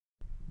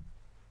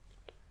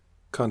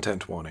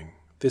Content warning.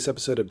 This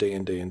episode of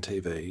D&D and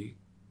TV...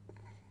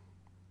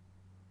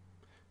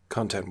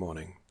 Content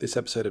warning. This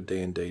episode of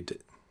D&D...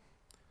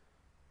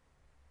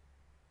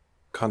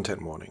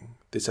 Content warning.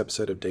 This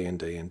episode of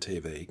D&D and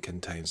TV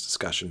contains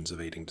discussions of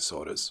eating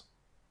disorders.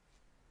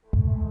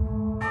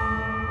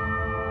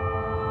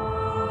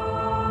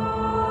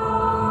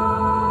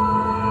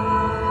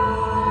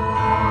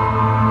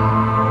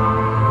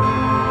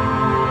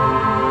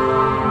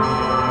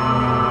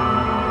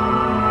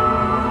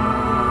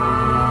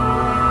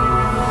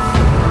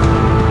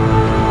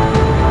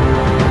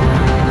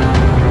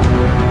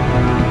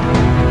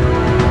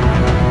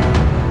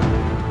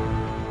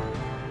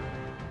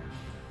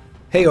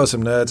 Hey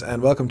awesome nerds,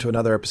 and welcome to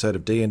another episode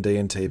of D&D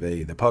and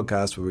TV, the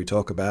podcast where we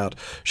talk about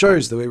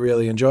shows that we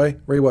really enjoy,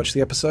 rewatch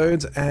the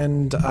episodes,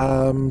 and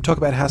talk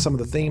about how some of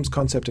the themes,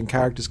 concept, and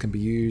characters can be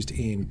used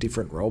in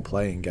different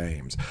role-playing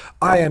games.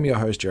 I am your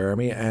host,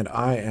 Jeremy, and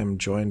I am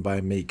joined by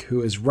Meek,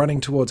 who is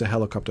running towards a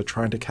helicopter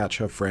trying to catch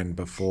her friend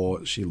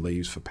before she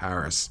leaves for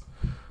Paris.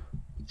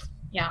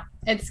 Yeah,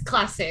 it's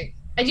classic.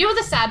 And you know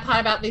what the sad part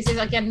about this is,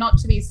 again, not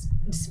to be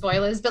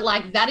spoilers, but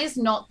like that is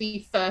not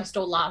the first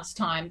or last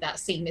time that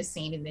scene is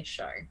seen in this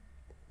show.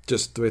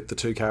 Just with the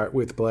two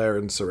with Blair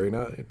and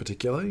Serena in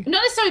particular?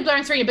 Not necessarily Blair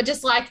and Serena, but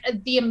just like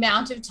the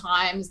amount of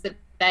times that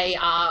they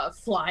are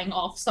flying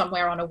off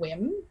somewhere on a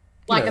whim.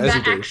 Like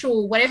that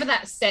actual, whatever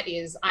that set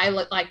is, I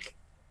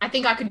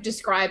think I could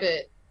describe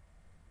it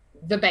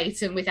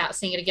verbatim without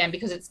seeing it again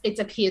because it's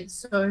appeared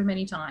so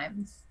many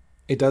times.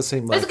 It does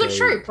seem like it's a good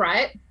trope,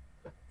 right?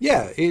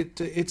 Yeah,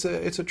 it's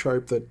a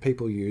trope that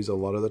people use a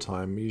lot of the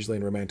time, usually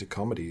in romantic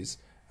comedies.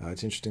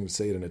 It's interesting to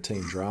see it in a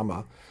teen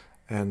drama.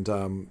 And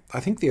I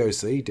think the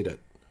OC did it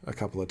a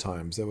couple of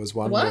times. There was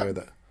one where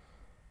that...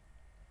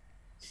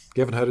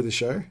 You haven't heard of this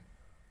show?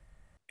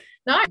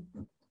 No.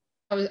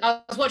 I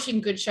was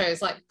watching good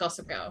shows like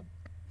Gossip Girl.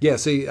 Yeah,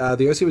 see,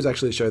 the OC was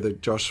actually a show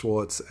that Josh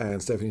Schwartz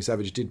and Stephanie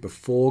Savage did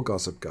before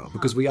Gossip Girl,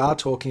 because we are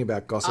talking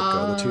about Gossip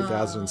Girl, the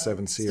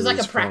 2007 series. It's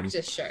like a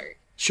practice show.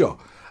 Sure.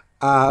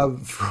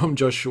 From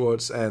Josh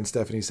Schwartz and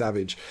Stephanie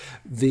Savage,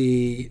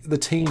 the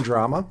teen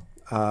drama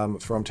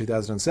from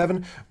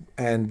 2007,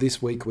 and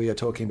this week we are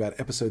talking about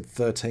episode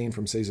 13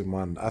 from season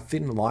 1, A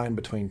Thin Line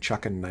Between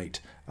Chuck and Nate,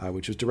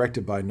 which was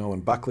directed by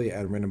Norman Buckley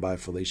and written by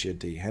Felicia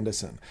D.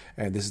 Henderson.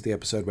 And this is the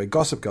episode where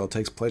Gossip Girl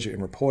takes pleasure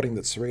in reporting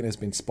that Serena has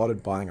been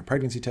spotted buying a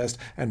pregnancy test,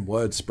 and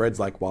word spreads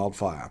like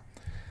wildfire.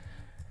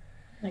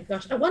 Oh my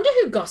gosh, I wonder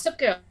who Gossip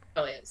Girl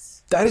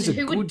is.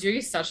 Who would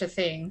do such a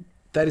thing?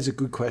 That is a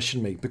good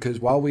question, Meek, because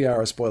while we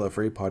are a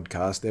spoiler-free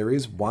podcast, there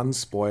is one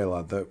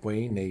spoiler that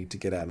we need to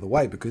get out of the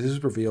way, because this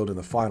is revealed in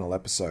the final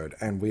episode,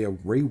 and we are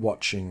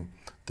rewatching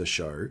the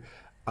show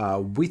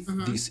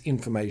with this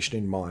information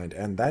in mind.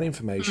 And that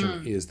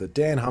information is that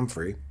Dan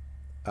Humphrey,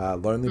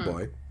 Lonely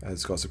Boy,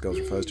 as Gossip Girl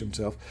refers to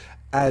himself,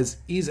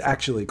 is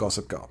actually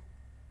Gossip Girl.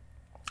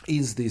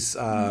 Is this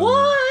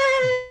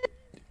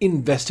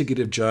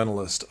investigative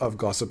journalist of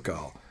Gossip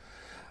Girl.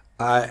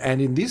 And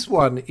in this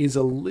one is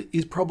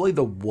probably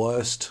the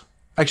worst.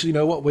 Actually, you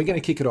know what? We're going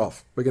to kick it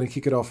off. We're going to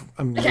kick it off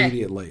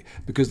immediately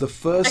because the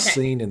first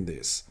scene in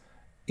this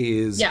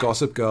is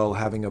Gossip Girl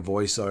having a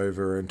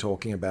voiceover and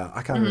talking about,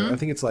 I can't remember, I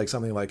think it's like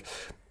something like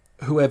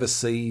whoever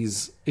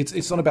sees,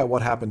 it's not about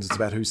what happens, it's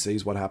about who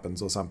sees what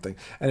happens or something.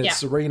 And it's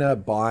Serena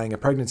buying a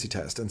pregnancy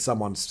test and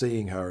someone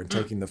seeing her and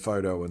taking the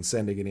photo and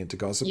sending it into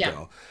Gossip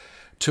Girl.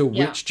 To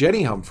which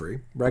Jenny Humphrey,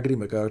 Raggedy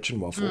McGurchin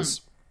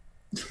Waffles,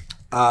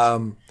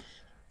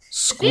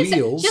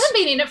 squeals. She hasn't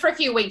been in it for a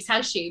few weeks,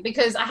 has she?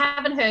 Because I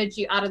haven't heard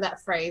you utter that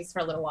phrase for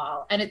a little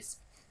while, and it's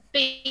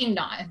been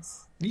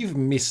nice. You've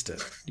missed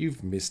it.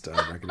 You've missed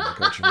Raggedy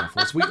McGurchin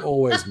Waffles. We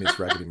always miss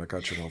Raggedy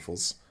McGurchin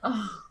Waffles.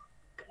 Oh,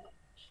 God.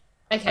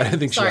 Okay. I don't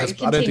think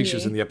she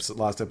was in the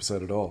last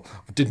episode at all.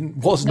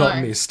 Was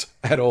not missed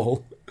at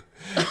all.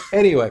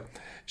 Anyway.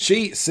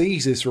 She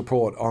sees this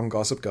report on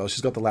Gossip Girl.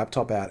 She's got the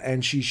laptop out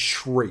and she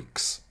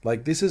shrieks.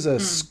 Like, this is a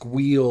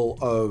squeal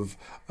of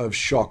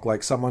shock,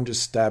 like someone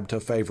just stabbed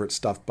her favorite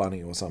stuffed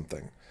bunny or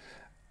something.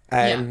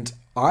 And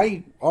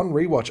on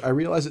rewatch, I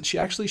realized that she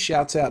actually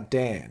shouts out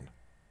Dan.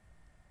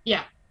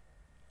 Yeah.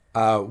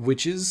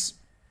 Which is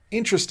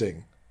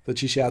interesting that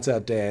she shouts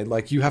out Dan.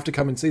 Like, you have to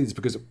come and see this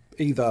because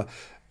either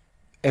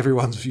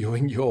everyone's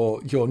viewing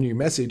your new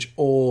message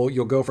or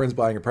your girlfriend's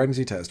buying a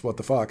pregnancy test. What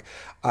the fuck?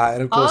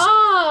 And of course...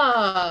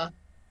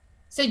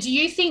 So do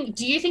you think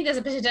there's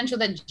a potential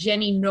that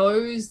Jenny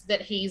knows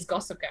that he's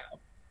Gossip Girl?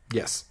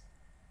 Yes.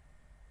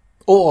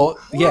 Or,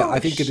 I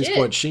think at this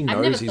point she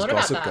knows he's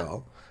Gossip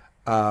Girl.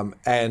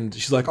 And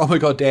she's like, oh my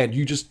God, Dan,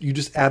 you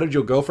just outed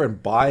your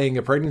girlfriend buying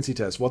a pregnancy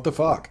test. What the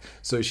fuck?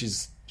 So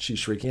she's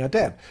shrieking out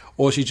Dan.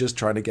 Or she's just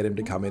trying to get him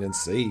to come in and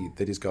see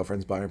that his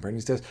girlfriend's buying a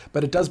pregnancy test.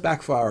 But it does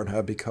backfire on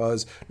her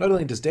because not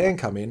only does Dan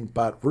come in,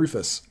 but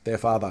Rufus, their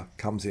father,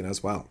 comes in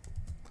as well.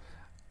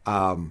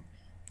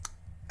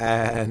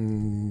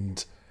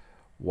 And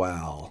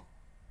wow.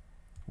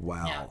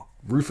 Yeah.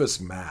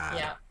 Rufus mad.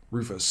 Yeah.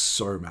 Rufus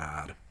so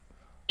mad.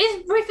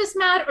 Is Rufus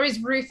mad or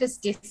is Rufus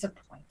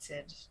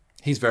disappointed?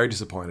 He's very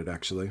disappointed,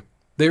 actually.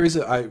 There is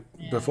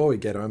before we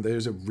get on,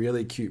 there's a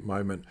really cute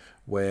moment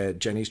where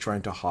Jenny's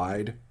trying to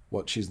hide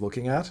what she's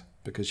looking at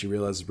because she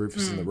realizes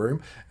Rufus is in the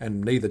room,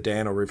 and neither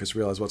Dan or Rufus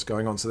realize what's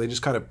going on. So they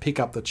just kind of pick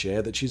up the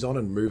chair that she's on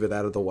and move it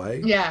out of the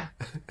way. Yeah.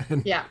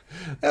 Yeah.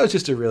 That was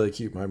just a really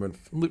cute moment.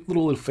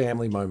 Little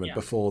family moment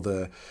before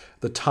the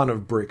ton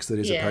of bricks that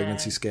is a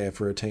pregnancy scare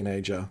for a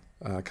teenager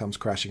comes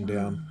crashing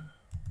down.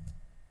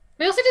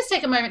 We also just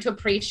take a moment to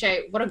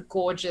appreciate what a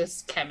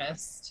gorgeous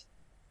chemist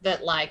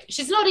that, like,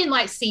 she's not in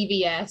like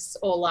CVS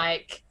or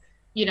like,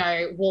 you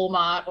know,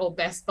 Walmart or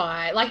Best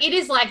Buy. Like, it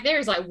is like, there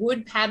is like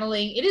wood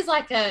paneling. It is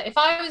like if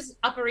I was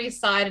Upper East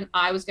Side and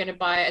I was going to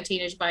buy a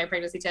teenager buy a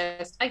pregnancy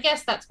test, I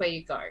guess that's where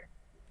you go.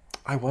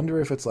 I wonder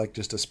if it's like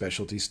just a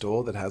specialty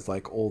store that has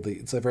like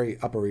it's a very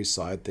Upper East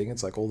Side thing.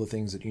 It's like all the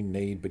things that you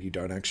need, but you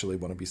don't actually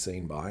want to be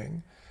seen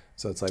buying.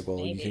 So it's like, well,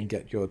 maybe. You can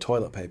get your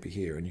toilet paper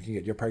here, and you can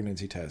get your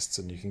pregnancy tests,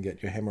 and you can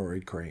get your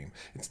hemorrhoid cream.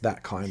 It's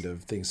that kind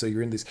of thing. So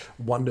you're in this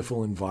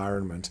wonderful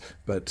environment,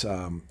 but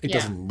it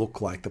doesn't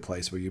look like the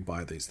place where you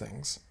buy these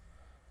things.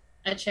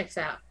 It checks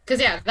out. Because,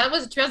 that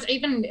was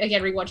even,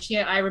 again,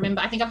 rewatching it, I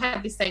remember, I think I've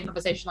had this same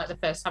conversation like the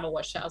first time I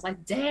watched it. I was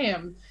like,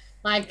 damn,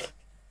 like,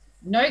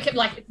 no,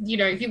 like, you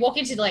know, if you walk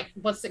into like,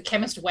 what's the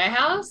Chemist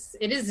Warehouse,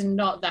 it is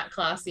not that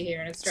classy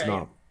here in Australia. It's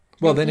not.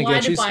 Well, then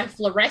again, she's by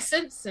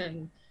fluorescence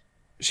and...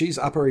 She's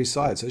Upper East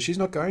Side, so she's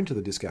not going to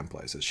the discount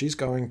places. She's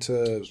going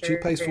to... She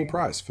pays full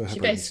price for her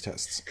pregnancy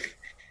tests.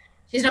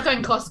 She's not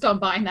going to Costco and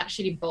buying that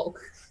shitty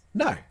bulk.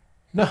 No.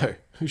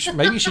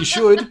 Maybe she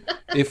should,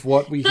 if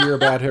what we hear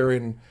about her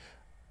in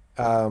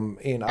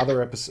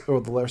other episodes, or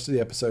the rest of the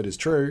episode is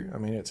true. I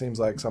mean, it seems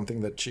like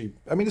something that she...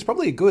 I mean, it's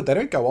probably good. They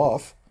don't go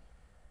off.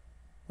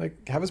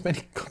 Like, have as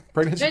many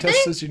pregnancy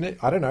tests as you need.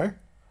 I don't know.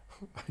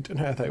 I don't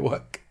know how they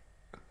work.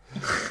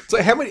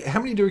 So how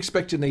many do you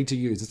expect you need to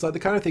use? It's like the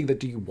kind of thing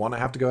that, do you want to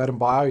have to go out and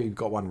buy, or you've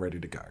got one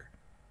ready to go?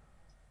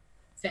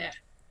 Fair.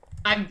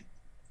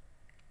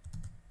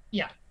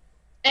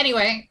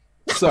 Anyway.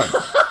 So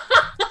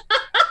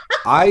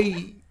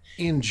I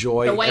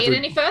enjoy... Don't weigh in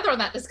any further on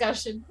that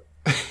discussion.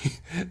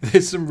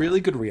 There's some really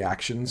good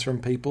reactions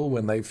from people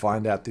when they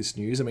find out this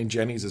news. I mean,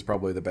 Jenny's is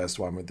probably the best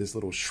one with this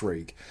little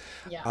shriek.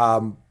 Yeah.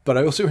 But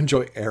I also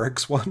enjoy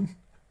Eric's one,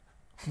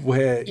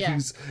 where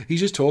he's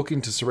just talking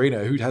to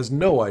Serena, who has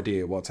no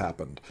idea what's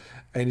happened.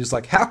 And he's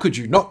like, how could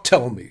you not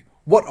tell me?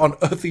 What on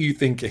earth are you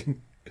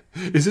thinking?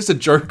 Is this a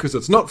joke? Because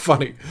it's not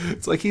funny.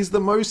 It's like he's the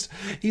most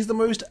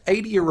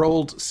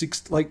 80-year-old,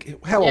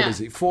 how old is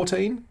he?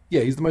 14?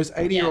 Yeah, he's the most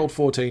 80-year-old,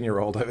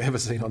 14-year-old I've ever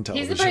seen on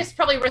television. He's the most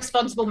probably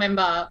responsible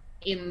member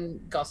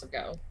in Gossip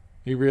Girl.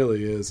 He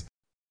really is.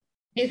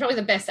 He's probably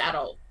the best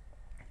adult.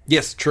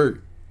 Yes,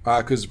 true.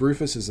 Because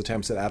Rufus's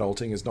attempts at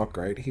adulting is not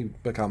great. He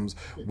becomes...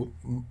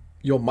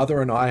 Your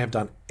mother and I have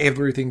done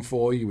everything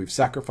for you. We've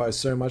sacrificed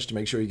so much to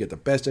make sure you get the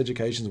best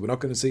educations. We're not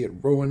going to see it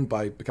ruined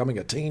by becoming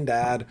a teen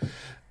dad.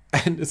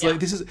 And it's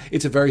like,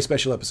 it's a very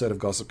special episode of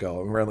Gossip Girl,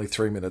 and we're only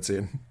 3 minutes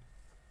in.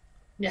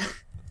 Yeah.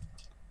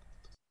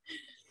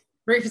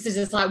 Rufus is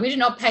just like, we did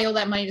not pay all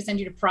that money to send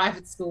you to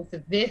private school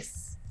for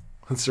this.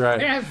 That's right.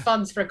 We don't have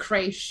funds for a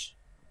creche.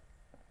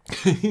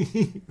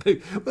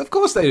 Of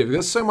course they do.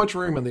 There's so much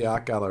room in the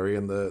art gallery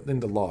in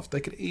the loft.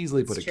 They could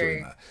easily put a kid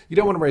in there. You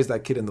don't want to raise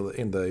that kid in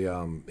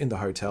the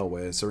hotel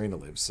where Serena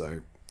lives. So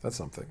that's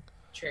something.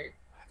 True.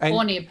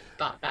 Or near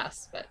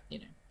Bass, but you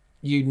know.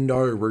 You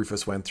know,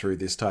 Rufus went through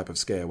this type of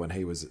scare when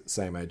he was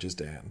same age as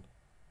Dan.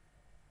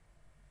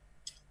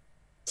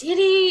 Did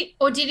he?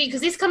 Or did he?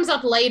 Because this comes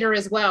up later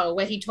as well,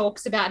 where he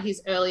talks about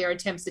his earlier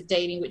attempts at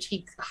dating, which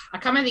I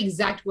can't remember the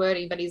exact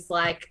wording, but he's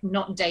like,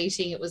 not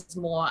dating. It was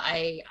more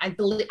I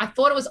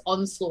thought it was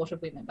onslaught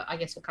of women, but I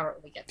guess we'll cover it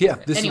when we get to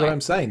it. This is what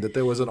I'm saying, that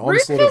there was an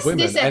onslaught of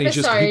women, and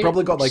he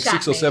probably got like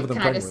 6 or 7 of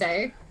them pregnant.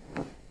 Say?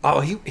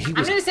 Oh, he was... I'm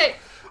going to say...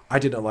 I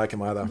didn't like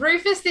him either.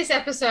 Rufus, this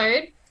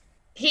episode,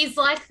 he's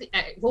like...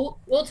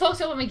 We'll talk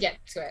to it when we get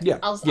to it.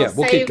 I'll we'll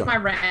save my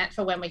rant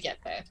for when we get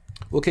there.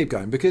 We'll keep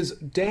going, because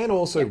Dan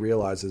also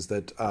realizes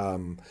that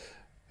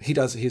he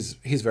does his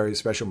very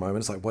special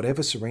moments, like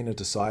whatever Serena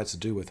decides to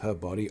do with her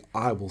body,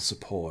 I will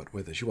support,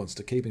 whether she wants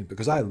to keep it,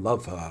 because I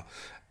love her.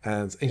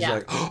 And he's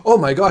like, oh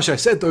my gosh, I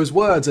said those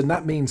words and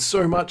that means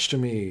so much to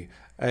me.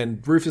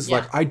 And Rufus is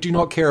like, I do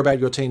not care about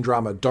your teen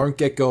drama. Don't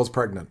get girls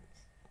pregnant.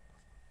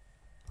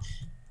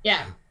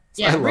 Yeah.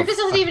 Yeah, Rufus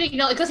doesn't even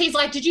acknowledge, because he's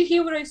like, did you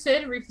hear what I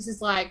said? And Rufus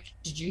is like,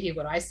 did you hear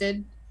what I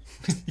said?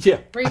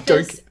 Yeah,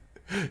 Rufus...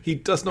 He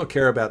does not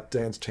care about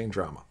Dan's teen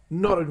drama.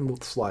 Not in the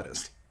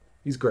slightest.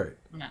 He's great.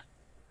 No.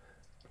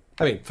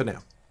 I mean, for now.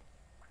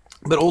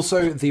 But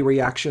also the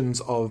reactions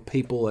of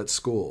people at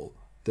school.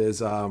 There's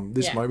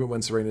this moment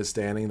when Serena's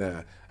standing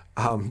there,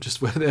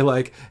 just where they're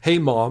like, hey,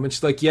 Mom. And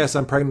she's like, yes,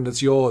 I'm pregnant.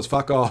 It's yours.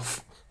 Fuck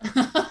off.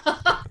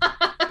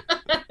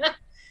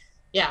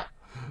 Yeah.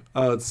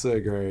 Oh, it's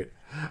so great.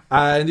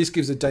 And this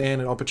gives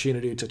Diane an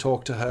opportunity to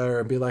talk to her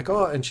and be like,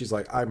 oh, and she's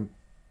like,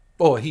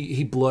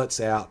 he blurts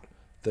out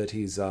that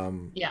he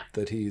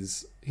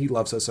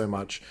loves her so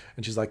much,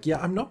 and she's like,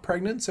 I'm not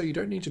pregnant, so you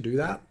don't need to do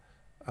that.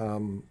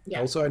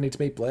 Also, I need to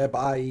meet Blair.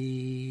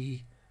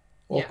 Bye.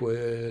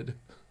 Awkward.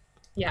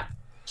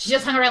 She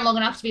just hung around long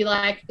enough to be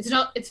like,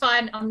 it's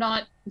fine, I'm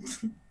not.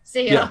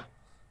 See ya.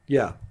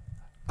 Yeah.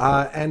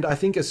 Yeah. And I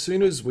think as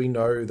soon as we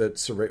know that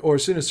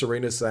as soon as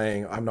Serena's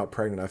saying, I'm not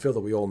pregnant, I feel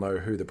that we all know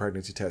who the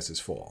pregnancy test is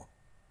for.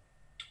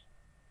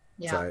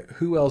 Yeah. So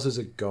who else is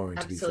it going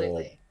to be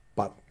for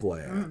but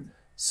Blair?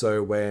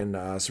 So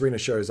when Serena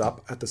shows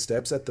up at the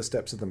steps of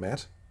the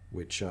Met,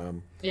 which,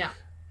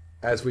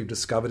 as we've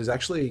discovered, is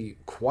actually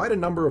quite a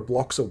number of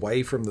blocks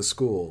away from the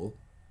school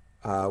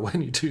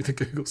when you do the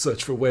Google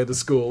search for where the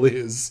school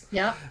is.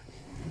 Yeah.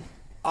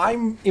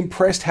 I'm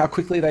impressed how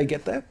quickly they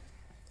get there.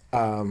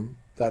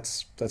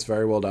 That's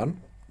very well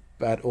done.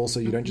 But also,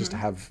 you don't just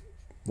have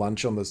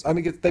lunch on this. I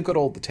mean, they've got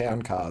all the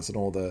town cars and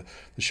all the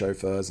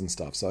chauffeurs and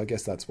stuff. So I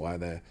guess that's why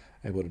they're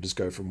able to just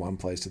go from one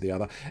place to the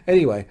other.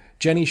 Anyway,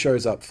 Jenny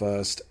shows up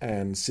first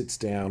and sits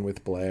down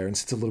with Blair and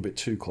sits a little bit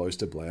too close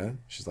to Blair.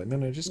 She's like,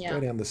 no, just go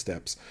down the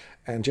steps.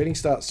 And Jenny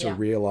starts to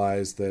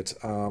realize that,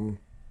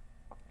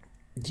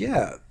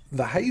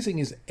 the hazing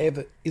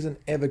isn't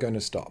ever going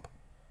to stop.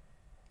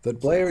 That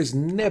Blair is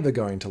never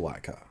going to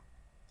like her.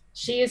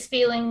 She is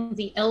feeling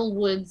the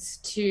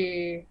Elwoods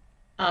to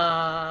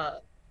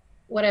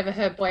whatever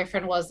her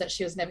boyfriend was that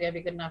she was never going to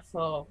be good enough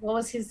for. What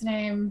was his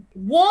name?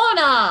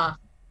 Warner!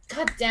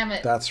 God damn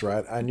it. That's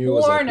right. I knew it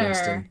was like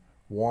Winston.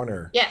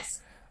 Warner.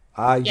 Yes.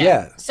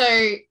 Yeah.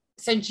 So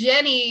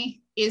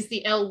Jenny is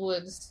the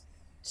Elwoods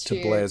to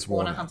Blair's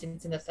Warner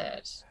Huntington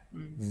III.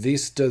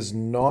 This does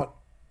not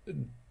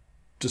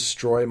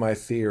destroy my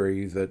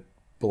theory that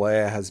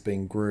Blair has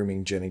been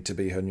grooming Jenny to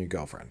be her new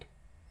girlfriend.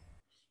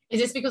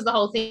 Is this because the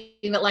whole thing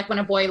that, like, when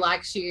a boy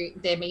likes you,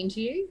 they're mean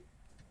to you?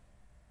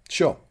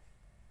 Sure.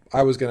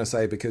 I was going to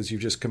say because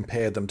you've just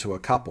compared them to a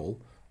couple,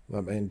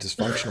 I mean,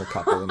 dysfunctional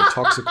couple and a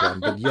toxic one.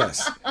 But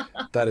yes,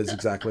 that is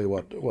exactly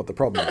what the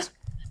problem is.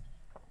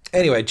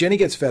 Anyway, Jenny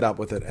gets fed up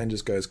with it and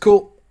just goes,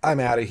 cool, I'm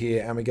out of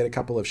here. And we get a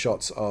couple of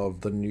shots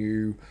of the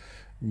new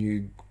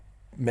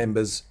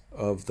members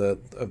of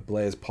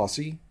Blair's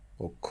posse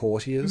or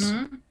courtiers.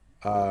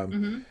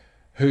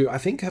 Who I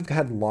think have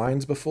had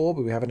lines before,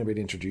 but we haven't been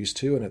introduced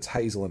to, and it's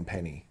Hazel and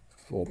Penny,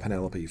 or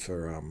Penelope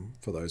for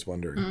those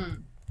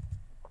wondering.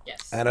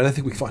 Yes. And I don't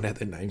think we find out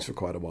their names for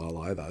quite a while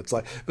either. It's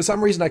like, for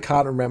some reason, I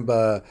can't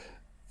remember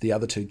the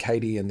other two,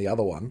 Katie and the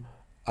other one,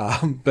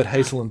 but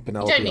Hazel and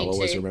Penelope I'll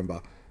always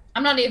remember.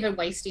 I'm not even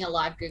wasting a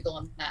live Google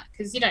on that,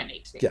 because you don't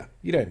need to. Yeah,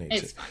 you don't need to.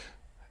 It's fine.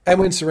 And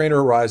when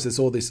Serena arrives, there's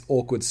all this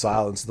awkward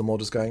silence, them all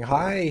just going,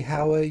 hi,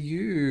 how are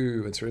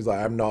you? And Serena's like,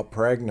 I'm not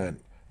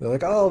pregnant. They're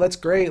like, oh, that's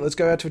great. Let's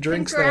go out for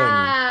drinks then.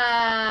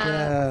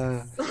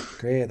 Yeah.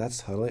 Great. That's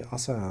totally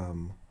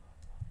awesome.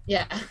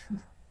 Yeah.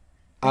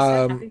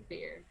 I'm so happy for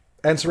you.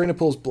 And Serena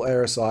pulls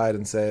Blair aside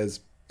and says,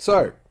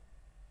 so,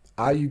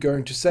 are you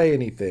going to say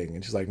anything?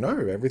 And she's like, no,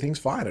 everything's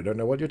fine. I don't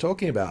know what you're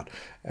talking about.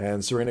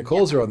 And Serena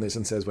calls her on this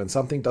and says, when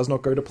something does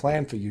not go to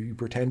plan for you, you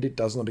pretend it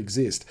does not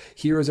exist.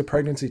 Here is a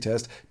pregnancy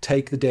test.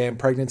 Take the damn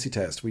pregnancy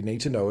test. We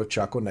need to know if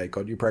Chuck or Nate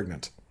got you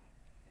pregnant.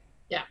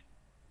 Yeah.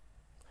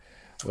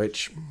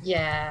 Which...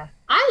 Yeah.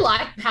 I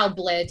like how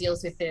Blair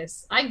deals with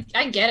this. I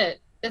get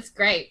it. That's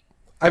great.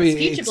 I mean,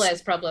 it's future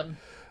Blair's problem.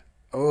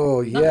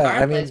 Oh, yeah.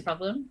 Not Blair's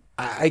problem.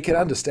 I can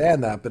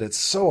understand that, but it's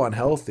so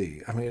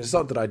unhealthy. I mean, it's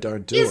not that I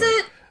don't do it. Is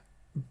it?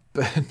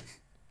 But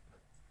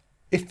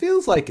it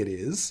feels like it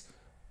is.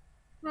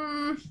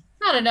 I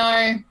don't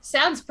know.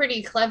 Sounds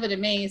pretty clever to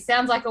me.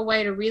 Sounds like a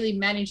way to really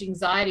manage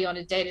anxiety on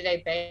a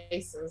day-to-day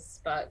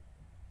basis, but...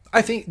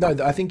 I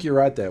think you're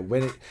right there.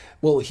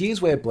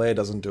 Here's where Blair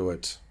doesn't do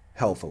it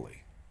healthily.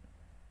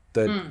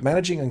 That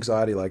managing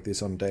anxiety like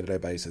this on a day-to-day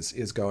basis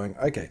is going,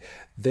 okay,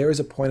 there is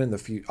a point in the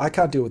future. I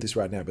can't deal with this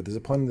right now, but there's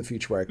a point in the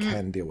future where I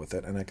can deal with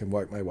it and I can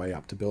work my way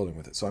up to building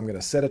with it. So I'm going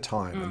to set a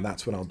time and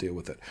that's when I'll deal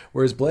with it.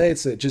 Whereas Blair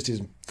just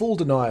is full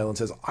denial and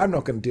says, I'm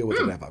not going to deal with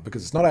it ever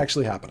because it's not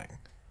actually happening.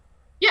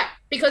 Yeah,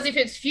 because if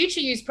it's future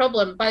you's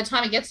problem, by the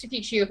time it gets to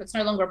future you, if it's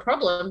no longer a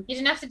problem, you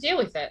didn't have to deal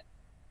with it.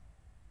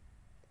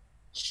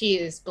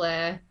 Cheers,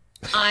 Blair.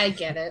 I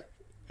get it.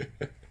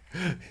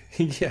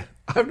 Yeah,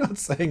 I'm not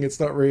saying it's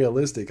not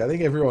realistic. I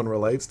think everyone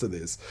relates to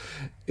this.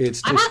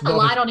 It's just I've had the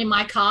light on in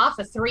my car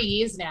for 3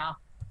 years now.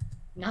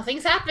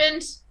 Nothing's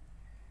happened.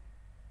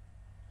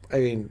 I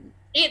mean...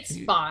 It's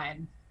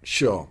fine.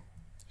 Sure.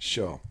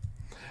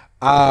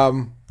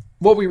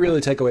 What we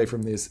really take away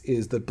from this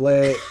is that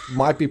Blair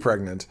might be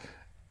pregnant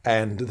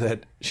and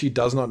that she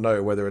does not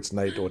know whether it's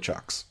Nate or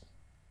Chuck's.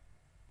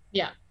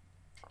 Yeah.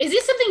 Is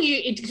this something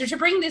to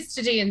bring this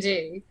to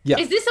D&D? Yeah.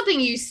 Is this something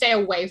you stay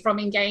away from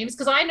in games?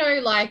 Because I know,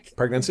 like,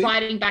 pregnancy,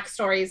 writing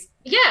backstories.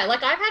 Yeah,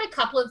 like I've had a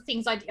couple of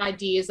things, like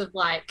ideas of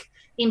like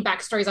in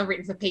backstories I've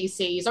written for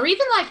PCs or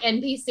even like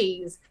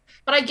NPCs.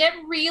 But I get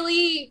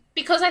really,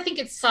 because I think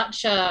it's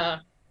such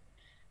a,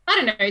 I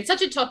don't know, it's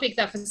such a topic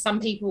that for some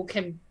people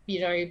can,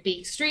 be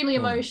extremely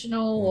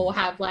emotional or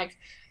have like,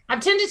 I've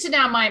tended to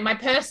now, my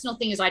personal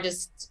thing is I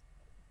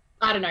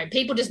don't know,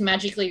 people just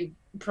magically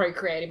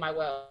procreate in my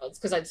worlds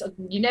because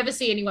you never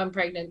see anyone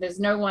pregnant. There's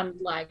no one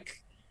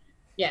like,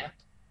 yeah.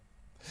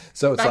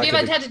 So it's have you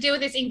ever had to deal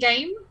with this in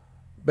game?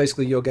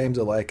 basically your games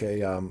are like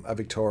a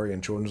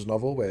Victorian children's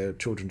novel where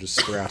children just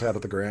sprout out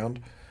of the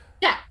ground.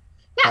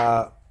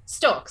 Yeah.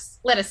 Stalks,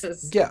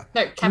 lettuces. Yeah.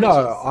 No, cabbages.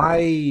 No,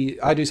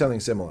 I do something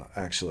similar,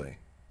 actually.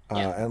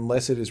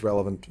 Unless it is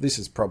relevant. This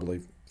is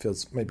probably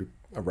feels maybe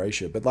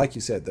erasure, but like you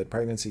said, that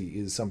pregnancy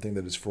is something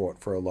that is fraught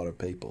for a lot of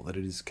people, that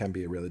it can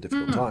be a really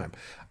difficult time.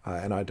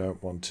 And I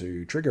don't want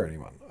to trigger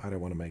anyone. I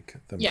don't want to make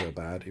them feel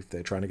bad if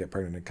they're trying to get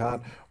pregnant and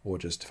can't, or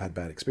just have had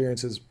bad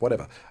experiences,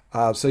 whatever.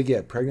 So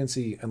yeah,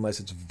 pregnancy, unless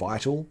it's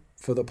vital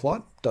for the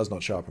plot, does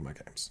not show up in my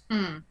games.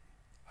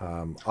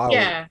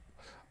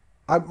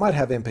 I might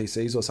have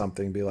NPCs or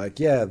something be like,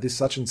 yeah, this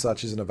such and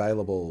such isn't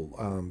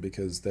available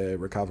because they're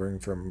recovering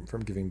from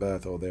giving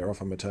birth, or they're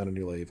off on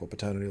maternity leave or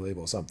paternity leave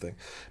or something.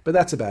 But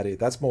that's about it.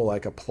 That's more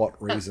like a plot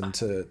reason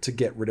to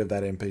get rid of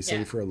that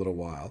NPC for a little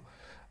while,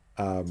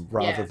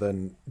 rather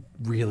than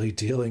really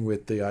dealing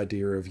with the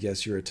idea of,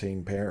 yes, you're a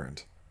teen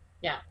parent.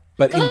 Yeah.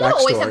 But in backstory,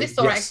 always have this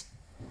story. Yes.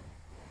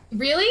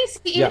 Really?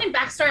 See, even in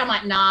backstory, I'm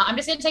like, nah, I'm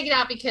just going to take it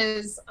out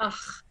because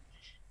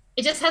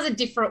it just has a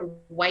different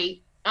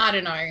weight. I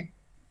don't know.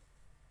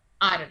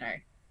 I've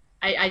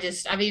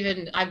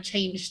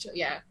changed,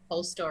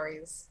 whole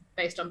stories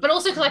based on, but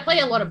also because I play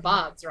a lot of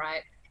bards,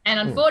 right? And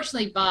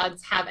unfortunately,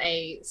 bards have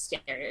a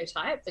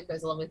stereotype that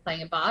goes along with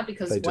playing a bard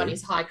because one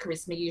is high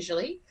charisma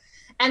usually.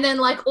 And then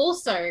like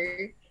also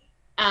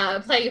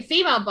playing a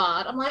female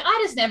bard, I'm like, I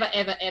just never,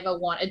 ever, ever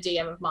want a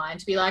DM of mine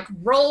to be like,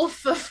 roll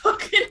for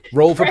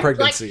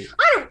pregnancy.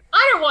 Like,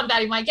 I don't want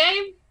that in my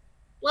game.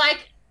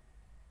 Like,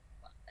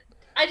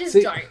 I just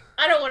don't.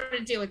 I don't want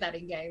to deal with that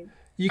in game.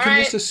 You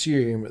can just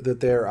assume that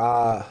there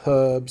are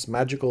herbs,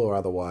 magical or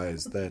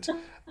otherwise, that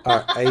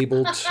are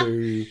able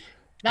to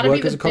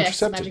work as a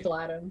contraceptive. Magical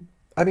item.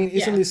 I mean,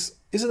 isn't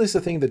this a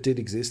thing that did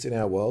exist in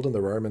our world and the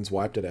Romans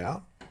wiped it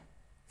out?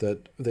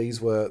 That these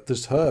were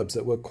just herbs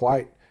that were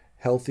quite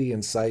healthy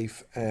and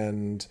safe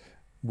and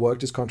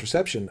worked as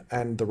contraception,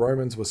 and the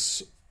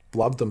Romans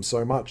loved them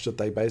so much that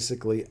they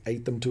basically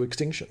ate them to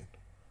extinction.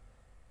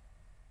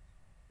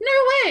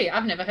 No way!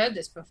 I've never heard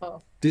this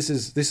before. This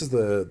is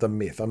the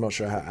myth. I'm not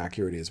sure how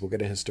accurate it is. We'll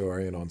get a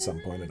historian on some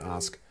point and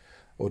ask,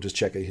 or just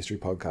check a history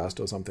podcast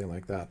or something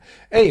like that.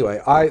 Anyway,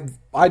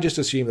 I just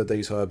assume that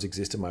these herbs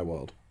exist in my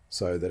world,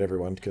 so that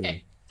everyone can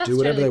do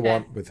whatever they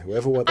want with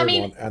whoever want,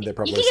 and they're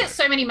probably you can get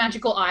so many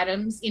magical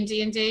items in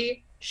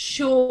D&D.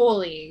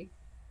 Surely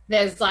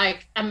there's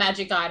like a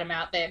magic item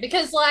out there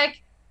because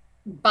like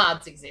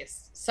bards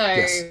exist. So.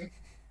 Yes.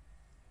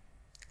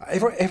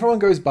 Everyone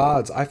goes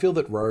bards. I feel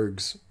that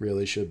rogues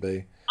really should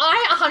be.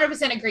 I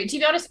 100% agree. To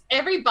be honest,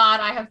 every bard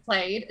I have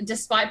played,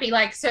 despite being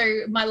like,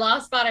 so my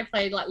last bard I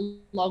played like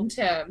long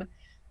term,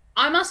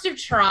 I must have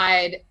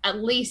tried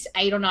at least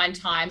 8 or 9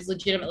 times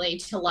legitimately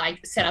to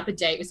like set up a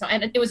date with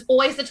someone. And it was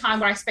always the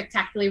time where I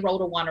spectacularly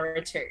rolled a 1 or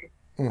a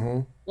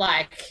 2.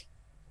 Like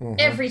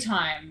every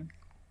time.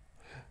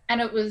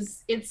 And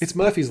it's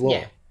Murphy's Law.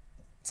 Yeah.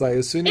 It's like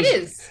as soon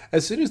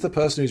as the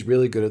person who's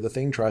really good at the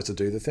thing tries to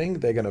do the thing,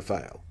 they're going to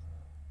fail.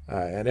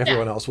 And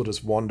everyone else will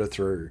just wander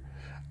through.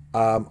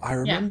 I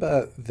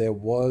remember there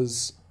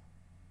was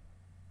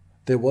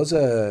a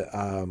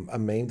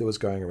meme that was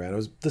going around. It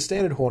was the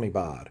standard horny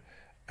bard,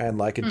 and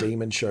like a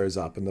demon shows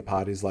up, and the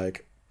party's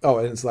like, oh,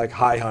 and it's like,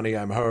 "Hi, honey,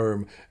 I'm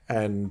home,"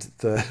 and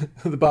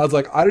the bard's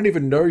like, "I don't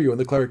even know you," and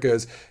the cleric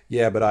goes,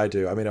 "Yeah, but I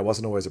do. I mean, I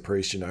wasn't always a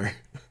priest, you know."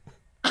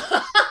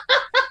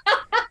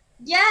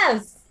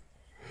 Yes.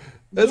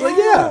 It's like,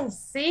 yeah.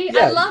 See,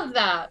 I love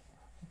that.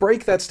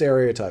 Break that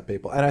stereotype,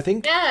 people. And I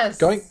think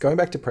going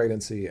back to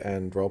pregnancy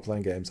and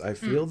role-playing games, I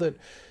feel that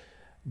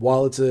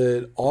while it's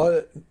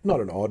not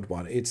an odd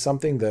one, it's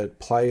something that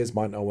players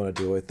might not want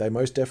to deal with. They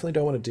most definitely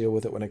don't want to deal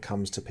with it when it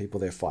comes to people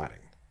they're fighting.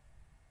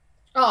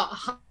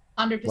 Oh,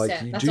 100%.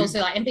 Like that's also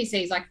like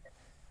NPCs, like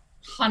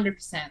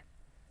 100%.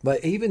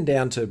 Like even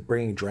down to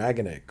bringing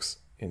dragon eggs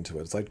into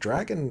it. It's like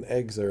dragon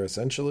eggs are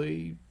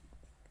essentially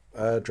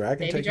a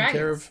dragon taking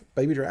care of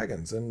baby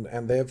dragons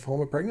and their form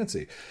of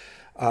pregnancy.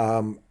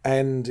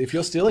 And if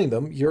you're stealing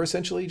them, you're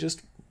essentially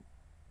just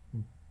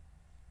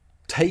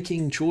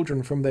taking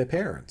children from their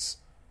parents.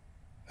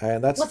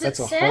 And that's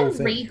a whole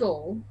thing.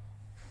 Regal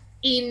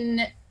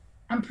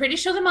I'm pretty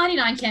sure the Mighty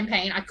Nein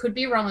campaign, I could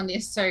be wrong on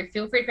this, so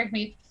feel free to correct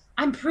me.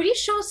 I'm pretty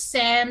sure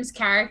Sam's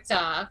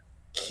character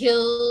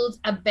killed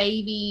a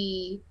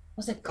baby,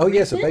 was it Griffin? Oh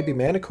yes, a baby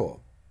manticore.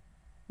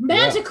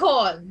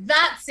 Manticore,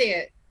 that's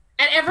it.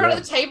 And everyone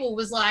at the table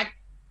was like,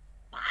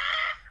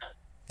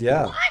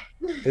 yeah.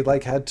 What? It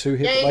like had 2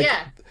 hit.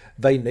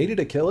 They needed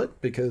to kill it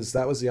because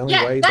that was the only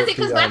way. That's it.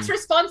 Because Matt's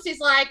response is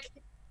like,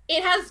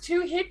 it has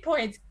 2 hit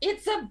points.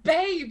 It's a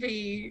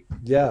baby.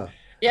 Yeah.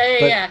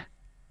 Yeah.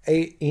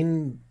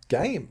 In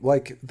game,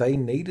 like they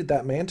needed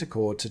that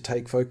manticore to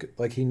take focus.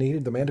 Like he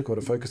needed the manticore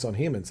to focus on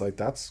him. It's like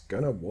that's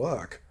gonna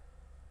work.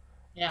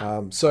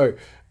 Yeah.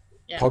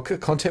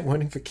 Content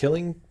warning for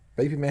killing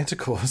baby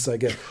manticores. I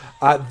guess.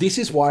 This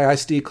is why I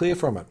steer clear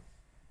from it.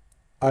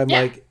 I'm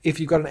like, if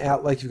you've got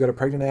you've got a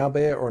pregnant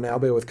owlbear or an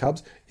owlbear with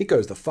cubs, it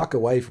goes the fuck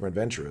away from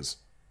adventurers.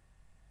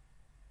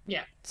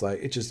 Yeah. It's like,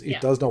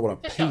 it does not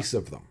want a piece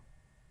of them.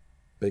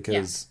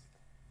 Because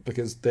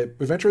because they're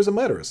adventurers and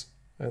murderers.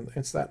 And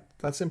it's that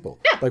simple.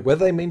 Yeah. Like,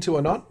 whether they mean to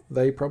or not,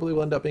 they probably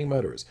will end up being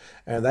murderers.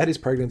 And that is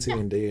pregnancy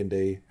in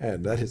D&D,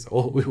 and that is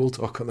all we will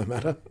talk on the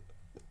matter.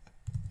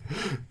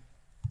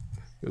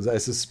 Because I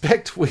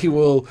suspect we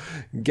will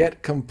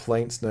get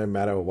complaints no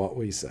matter what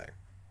we say.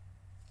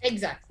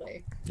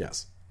 Exactly.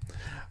 Yes.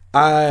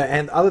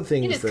 And other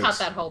things. You just cut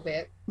that whole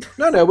bit.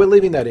 No, we're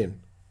leaving that in.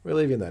 We're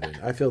leaving that in.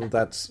 I feel that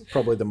that's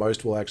probably the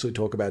most we'll actually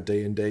talk about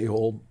D&D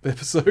whole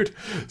episode.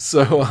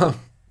 So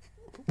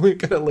we're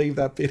going to leave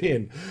that bit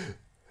in.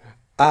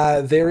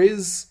 There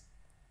is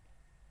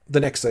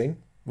the next scene,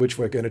 which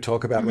we're going to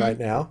talk about right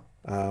now.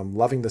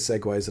 Loving the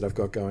segues that I've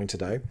got going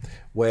today.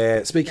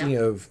 Where, speaking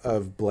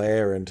of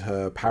Blair and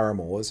her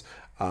paramours,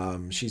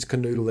 she's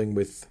canoodling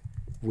with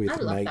I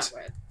love Nate. that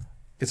word.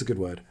 It's a good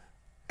word.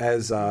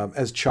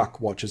 As Chuck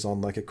watches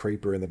on like a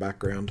creeper in the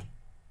background.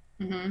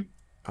 Mm-hmm.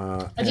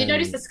 Did you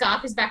notice the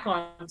scarf is back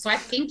on? So I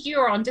think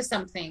you're onto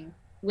something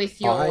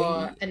with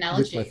your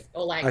analogy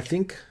or like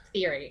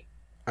theory.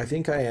 I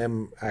think I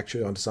am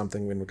actually onto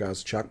something in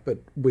regards to Chuck, but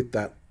with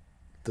that,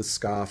 the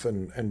scarf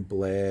and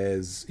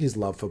Blair's, his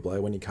love for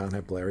Blair, when he can't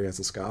have Blair, he has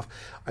a scarf.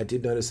 I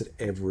did notice that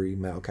every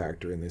male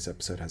character in this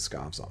episode has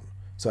scarves on.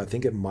 So I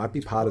think it might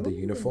be part of the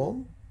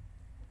uniform,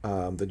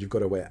 that you've got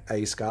to wear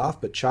a scarf,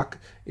 but Chuck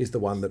is the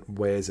one that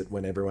wears it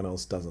when everyone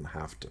else doesn't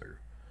have to.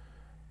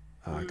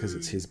 Because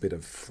it's his bit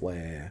of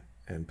flair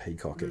and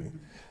peacocking.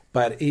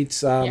 But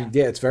it's,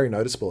 it's very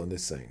noticeable in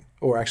this scene,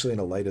 or actually in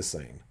a later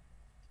scene.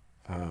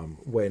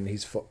 When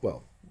he's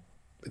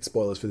it's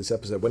spoilers for this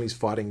episode. When he's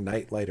fighting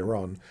Nate later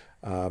on,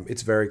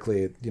 it's very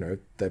clear.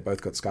 They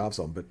both got scarves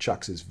on, but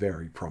Chuck's is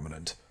very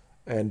prominent,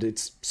 and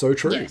it's so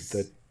true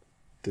that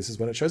this is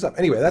when it shows up.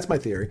 Anyway, that's my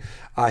theory.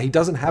 He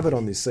doesn't have it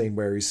on this scene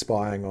where he's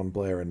spying on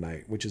Blair and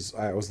Nate, which is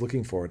I was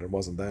looking for it and it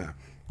wasn't there,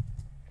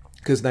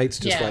 because Nate's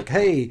just like,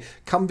 "Hey,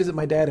 come visit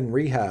my dad in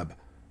rehab,"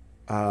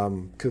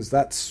 because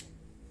that's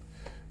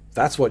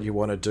what you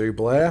want to do,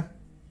 Blair.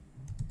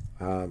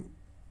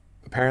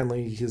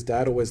 Apparently his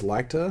dad always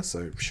liked her,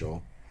 so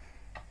sure.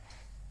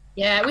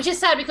 Yeah, which is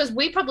sad because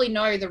we probably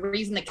know the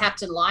reason the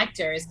captain liked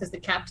her is because the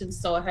captain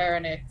saw her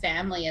and her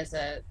family as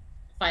a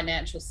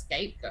financial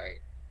scapegoat.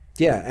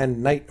 Yeah,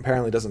 and Nate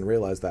apparently doesn't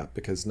realize that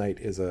because Nate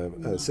is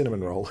a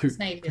cinnamon roll.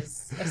 Nate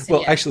is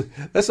well, actually,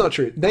 that's not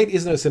true. Nate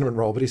isn't a cinnamon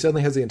roll, but he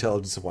certainly has the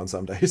intelligence of one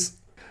some days.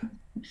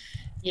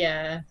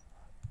 Yeah.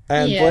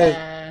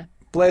 And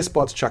Blair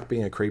spots Chuck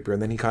being a creeper, and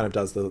then he kind of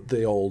does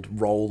the old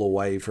roll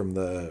away from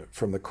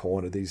the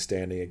corner that he's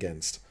standing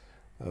against,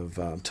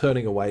 of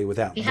turning away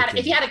without looking.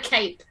 If he had a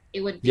cape,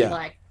 it would be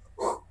like...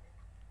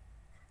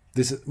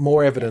 This is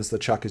more evidence that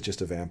Chuck is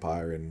just a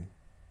vampire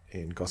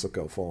in Gossip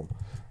Girl form.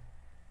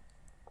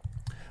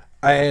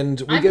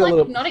 And we get a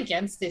little... not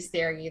against this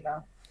theory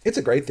either. It's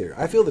a great theory.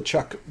 I feel that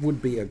Chuck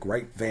would be a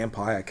great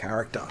vampire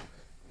character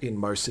in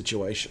most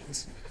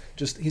situations.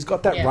 Just he's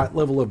got that right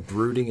level of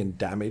brooding and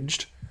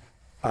damaged.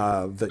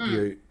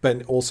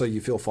 But also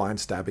you feel fine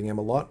stabbing him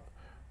a lot.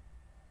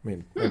 I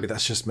mean, maybe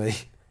that's just me.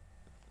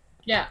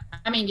 Yeah,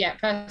 I mean,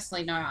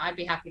 personally, no, I'd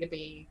be happy to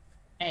be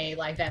a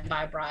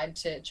vampire bride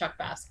to Chuck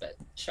Bass, but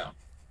sure.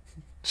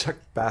 Chuck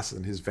Bass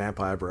and his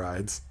vampire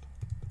brides.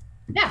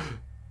 Yeah.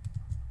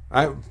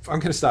 I'm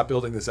going to start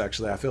building this.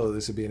 Actually, I feel that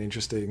this would be an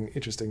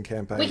interesting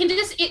campaign. We can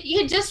you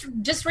can just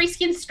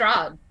reskin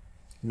Strahd.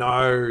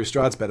 No,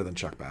 Strahd's better than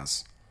Chuck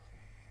Bass.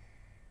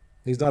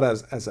 He's not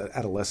as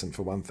adolescent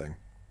for one thing.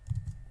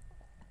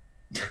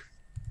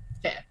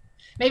 Fair.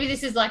 Maybe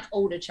this is like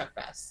older Chuck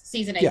Bass,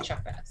 season 8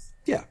 Chuck Bass.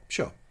 Yeah,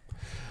 sure.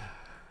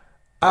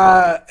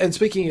 And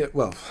speaking of,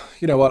 well,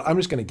 you know what? I'm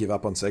just going to give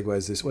up on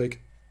segues this week.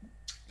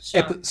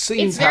 Sure.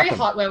 It's very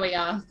hot where we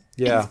are.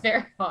 Yeah. It's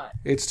very hot.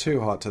 It's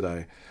too hot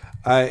today.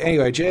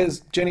 Anyway,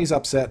 Jenny's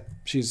upset.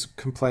 She's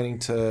complaining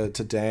to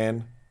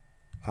Dan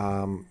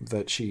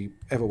that she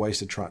ever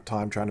wasted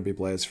time trying to be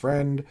Blair's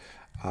friend.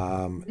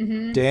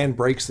 Dan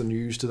breaks the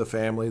news to the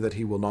family that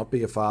he will not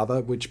be a father,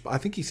 which I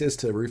think he says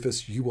to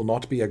Rufus, "You will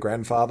not be a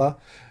grandfather."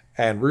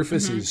 And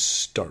Rufus is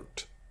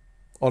stoked.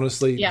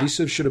 Honestly, this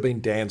should have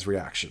been Dan's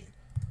reaction.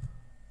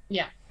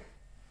 Yeah.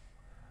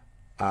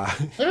 A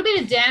little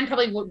bit of Dan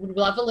probably would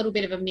love a little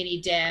bit of a mini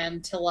Dan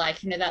to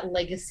that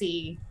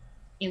legacy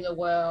in the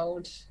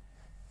world,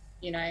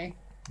 Yeah.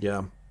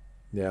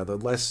 Yeah, the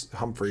less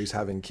Humphreys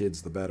having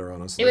kids, the better,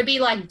 honestly. It would be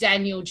like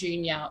Daniel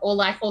Jr.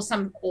 or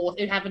some author.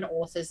 It would have an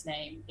author's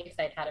name if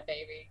they'd had a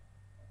baby.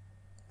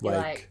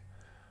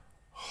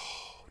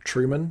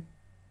 Truman?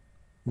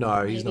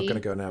 No, maybe. He's not going to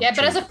go now. Yeah,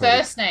 but as a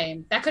first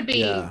name, that could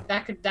be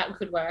that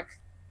could work.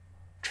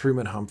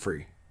 Truman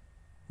Humphrey.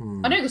 Oh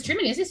no, because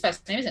Truman is his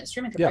first name, isn't it? It's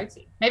Truman Capote.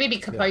 Yeah. Maybe it'd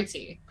be Capote.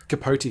 Yeah.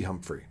 Capote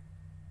Humphrey.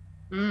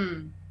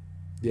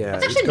 Yeah,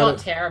 it's actually not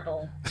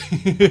terrible.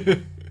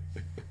 It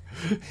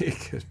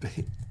could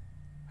be.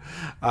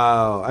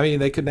 I mean,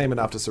 they could name it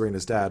after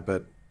Serena's dad,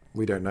 but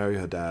we don't know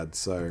her dad,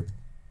 so...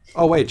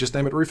 Oh, wait, just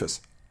name it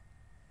Rufus.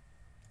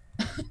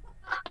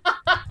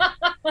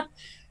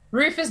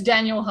 Rufus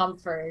Daniel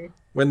Humphrey.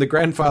 When the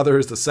grandfather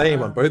is the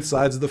same on both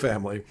sides of the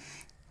family.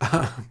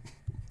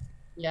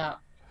 Yeah.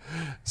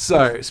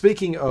 So,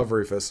 speaking of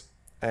Rufus,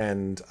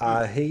 and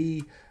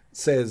he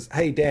says,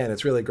 "Hey Dan,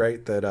 it's really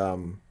great that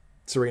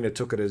Serena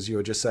took it as you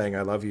were just saying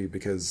I love you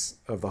because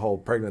of the whole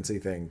pregnancy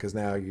thing, because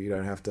now you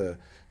don't have to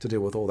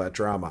deal with all that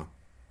drama.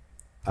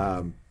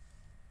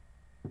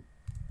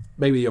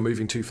 Maybe you're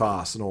moving too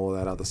fast and all of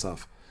that other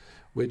stuff,"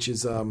 which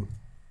is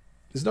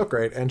not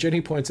great. And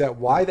Jenny points out,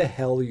 "Why the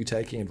hell are you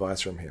taking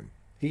advice from him?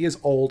 He is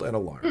old and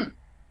alone,"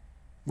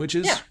 which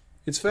is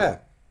it's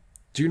fair.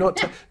 Do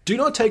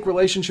not take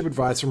relationship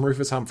advice from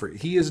Rufus Humphrey.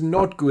 He is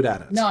not good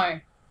at it. No.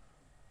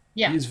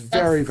 Yeah. He is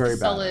very, very bad.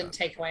 Solid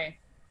takeaway.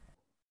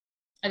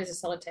 That is a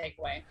solid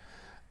takeaway.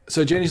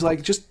 So Jenny's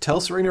like, just tell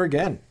Serena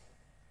again.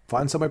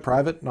 Find somewhere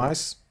private,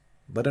 nice.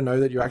 Let her know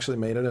that you actually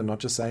mean it and not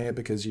just saying it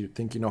because you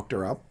think you knocked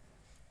her up.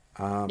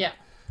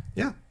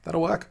 Yeah,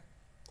 that'll work.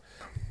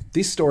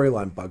 This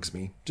storyline bugs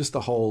me. Just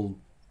the whole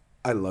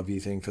I love you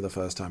thing for the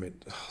first time.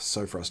 It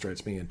so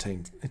frustrates me in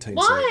teen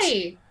Why?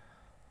 Sex.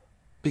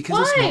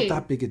 Because it's not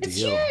that big a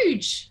deal. It's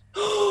huge.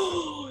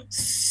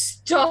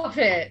 Stop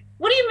it.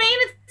 What do you mean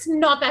it's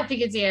not that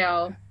big a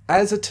deal?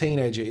 As a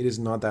teenager, it is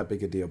not that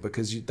big a deal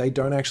because they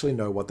don't actually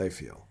know what they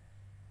feel.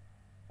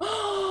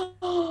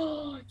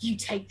 You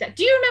take that.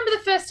 Do you remember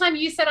the first time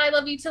you said I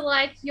love you to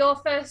like your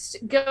first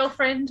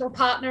girlfriend or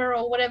partner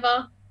or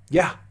whatever?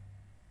 Yeah.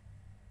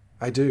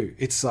 I do.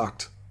 It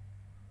sucked.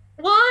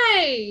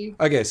 Why?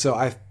 Okay, so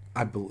if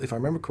I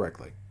remember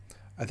correctly,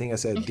 I think I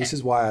said, "This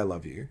is why I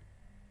love you."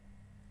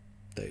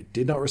 They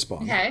did not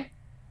respond. Okay.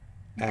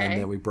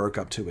 And then we broke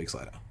up 2 weeks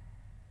later.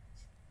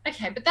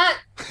 Okay, but that...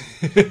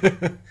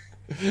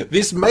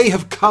 This may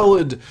have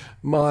coloured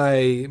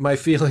my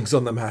feelings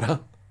on the matter.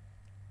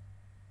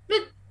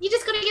 But you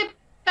just got to get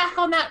back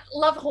on that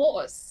love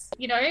horse,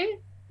 you know?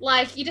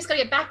 Like, you just got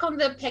to get back on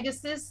the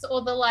Pegasus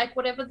or the, like,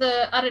 whatever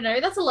the... I don't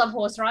know. That's a love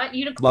horse, right?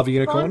 Unicorn. Love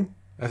unicorn?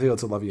 I feel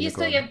it's a love unicorn. You just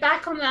got to get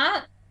back on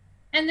that.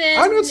 And then...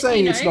 I'm not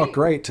saying it's not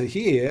great to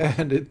hear,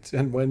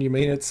 and when you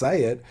mean it,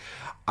 say it.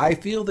 I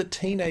feel that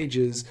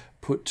teenagers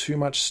put too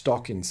much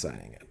stock in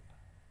saying it.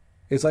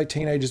 It's like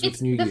teenagers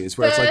with New Year's,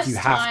 where it's like you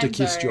have to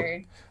kiss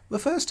the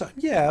first time.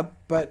 Yeah,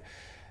 but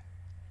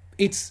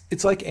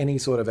it's like any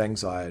sort of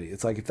anxiety.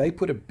 It's like if they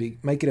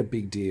make it a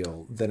big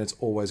deal, then it's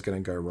always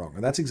going to go wrong.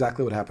 And that's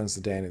exactly what happens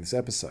to Dan in this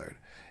episode.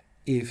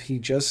 If he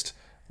just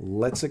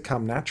lets it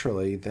come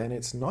naturally, then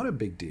it's not a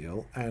big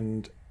deal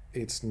and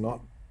it's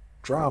not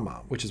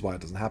drama, which is why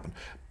it doesn't happen.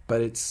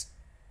 But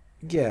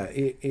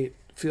it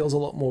feels a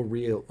lot more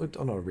real.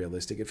 Not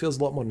realistic. It feels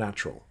a lot more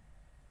natural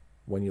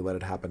when you let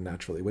it happen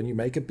naturally. When you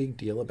make a big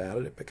deal about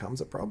it, it becomes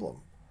a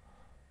problem.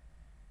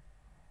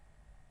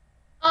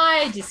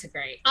 I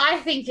disagree. I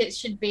think it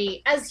should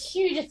be as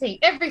huge a thing.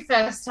 Every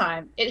first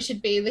time, it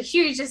should be the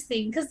hugest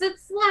thing because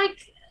it's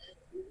like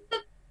the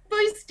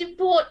most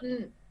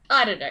important.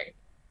 I don't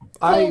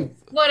know.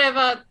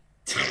 Whatever.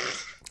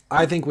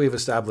 I think we've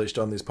established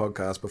on this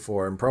podcast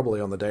before, and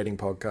probably on the dating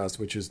podcast,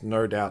 which is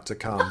no doubt to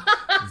come,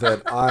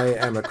 that I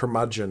am a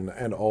curmudgeon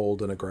and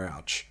old and a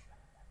grouch.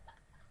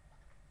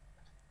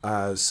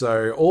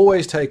 So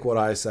always take what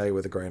I say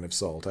with a grain of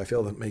salt. I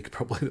feel that Meek's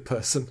probably the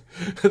person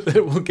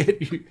that will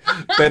get you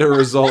better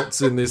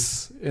results in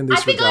this regard.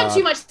 I think I'm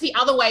too much the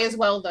other way as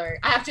well, though.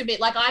 I have to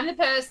admit, like, I'm the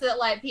person that,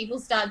 like, people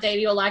start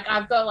dating, or, like,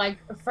 I've got, like,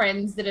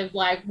 friends that have,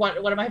 like, one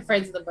of my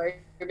friends at the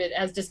moment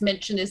has just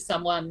mentioned as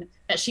someone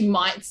that she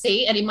might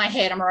see, and in my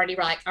head, I'm already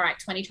like, all right,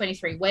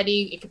 2023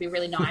 wedding, it could be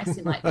really nice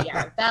in, like, the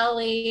Yarra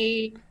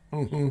Valley.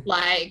 Mm-hmm.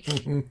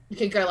 Like, you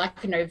could go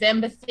like a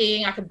November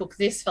thing. I could book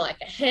this for like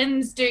a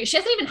hen's do. She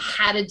hasn't even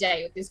had a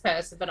day with this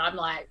person, but I'm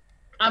like,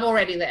 I'm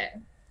already there.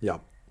 Yeah.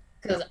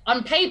 Because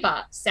on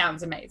paper,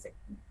 sounds amazing.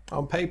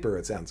 On paper,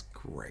 it sounds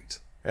great.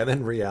 And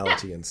then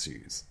reality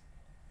ensues.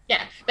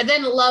 Yeah, but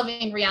then love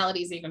in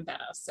reality is even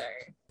better, so.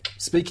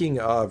 Speaking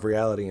of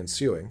reality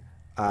ensuing,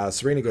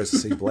 Serena goes to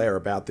see Blair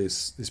about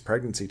this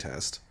pregnancy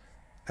test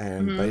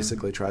and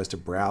basically tries to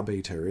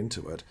browbeat her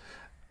into it.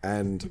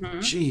 And,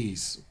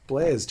 geez,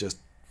 Blair's just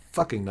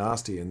fucking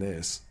nasty in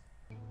this.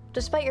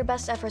 Despite your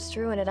best efforts to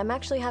ruin it, I'm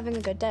actually having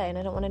a good day, and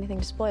I don't want anything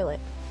to spoil it.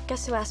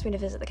 Guess who asked me to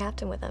visit the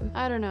captain with him?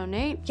 I don't know,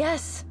 Nate?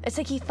 Yes! It's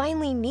like he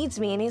finally needs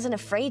me, and he isn't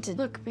afraid to...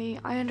 Look, B,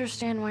 I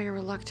understand why you're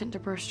reluctant to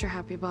burst your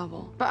happy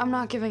bubble, but I'm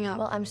not giving up.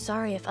 Well, I'm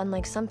sorry if,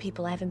 unlike some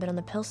people, I haven't been on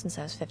the pill since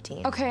I was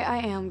 15. Okay, I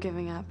am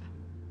giving up.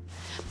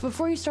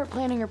 Before you start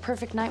planning your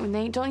perfect night with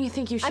Nate, don't you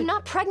think you should... I'm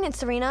not pregnant,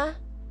 Serena!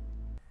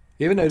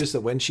 You ever notice that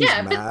when she's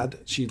mad,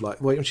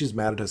 when she's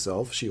mad at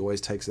herself, she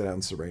always takes it out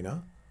on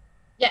Serena?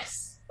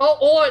 Yes.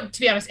 Or to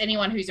be honest,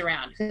 anyone who's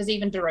around, because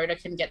even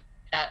Dorota can get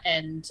that.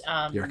 And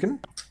you reckon?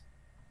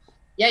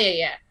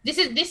 Yeah. This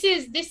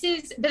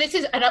is,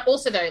 and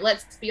also though,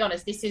 let's be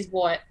honest, this is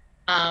what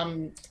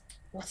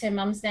what's her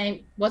mum's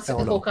name? What's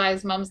Eleanor. The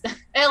Hawkeye's mum's name?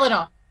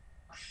 Eleanor.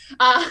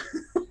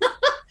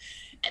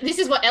 This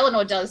is what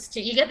Eleanor does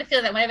too. You get the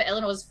feeling that whenever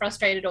Eleanor's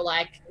frustrated or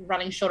like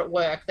running short at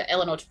work, that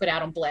Eleanor took it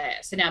out on Blair.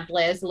 So now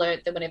Blair's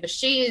learnt that whenever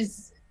she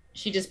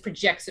just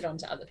projects it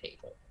onto other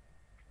people.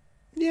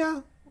 Yeah,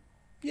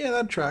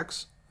 that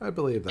tracks. I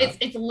believe that.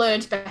 It's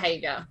learned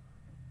behavior.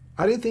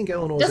 I didn't think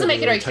Eleanor doesn't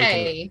make it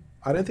okay.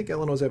 I don't think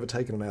Eleanor's ever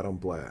taken it out on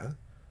Blair.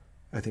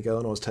 I think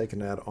Eleanor's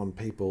taken it out on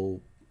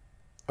people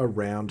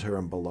around her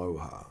and below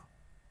her.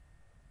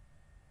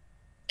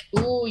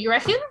 Ooh, you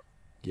reckon?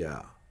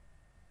 Yeah.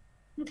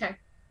 Okay.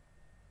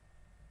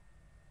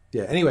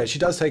 Yeah, anyway, she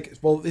does take...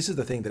 Well, this is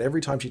the thing, that every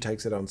time she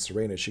takes it on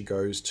Serena, she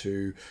goes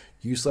to,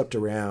 you slept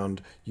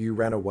around, you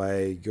ran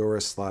away, you're a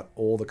slut,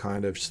 all the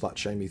kind of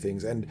slut-shamey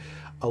things. And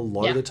a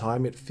lot of the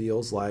time it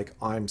feels like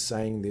I'm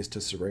saying this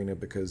to Serena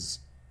because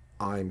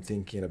I'm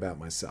thinking about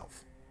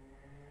myself.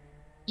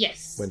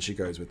 Yes. When she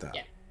goes with that.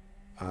 Yeah.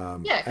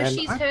 Because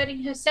she's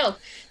hurting herself.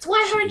 It's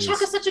why her and She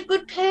Chuck is. are such a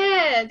good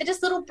pair. They're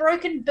just little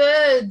broken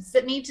birds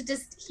that need to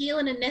just heal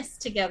in a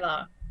nest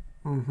together.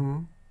 Mm-hmm.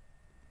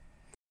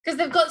 Because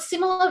they've got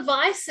similar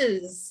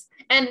vices.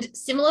 And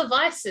similar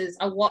vices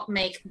are what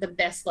make the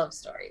best love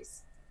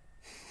stories.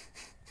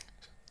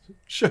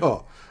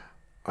 Sure.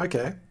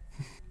 Okay.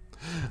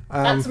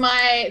 That's in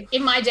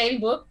my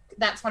dating book,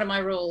 that's one of my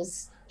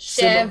rules.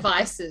 Share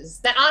vices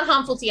that aren't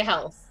harmful to your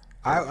health.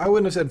 I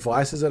wouldn't have said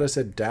vices, I'd have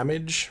said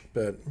damage,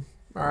 but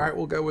all right,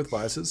 we'll go with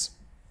vices.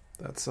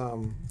 That's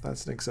an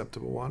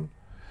acceptable one.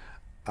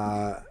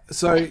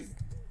 So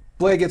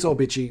Blair gets all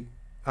bitchy.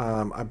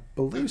 I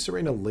believe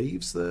Serena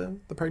leaves the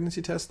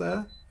pregnancy test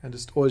there,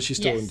 or is she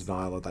still in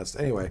denial of that?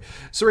 Anyway,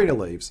 Serena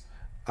leaves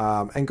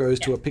and goes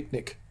to a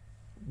picnic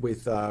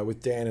with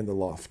Dan in the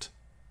loft,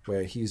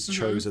 where he's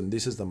chosen.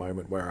 This is the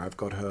moment where I've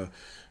got her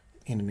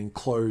in an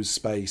enclosed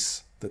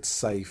space that's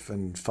safe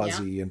and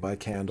fuzzy and by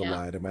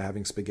candlelight, and we're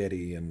having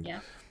spaghetti. And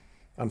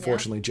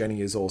unfortunately, Jenny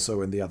is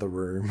also in the other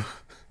room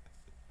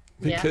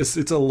because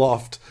it's a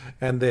loft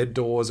and their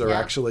doors are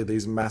actually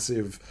these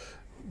massive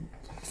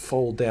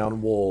fold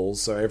down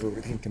walls, so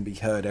everything can be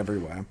heard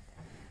everywhere.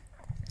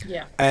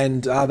 Yeah.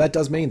 And that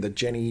does mean that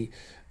Jenny...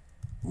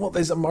 Well,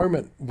 there's a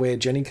moment where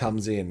Jenny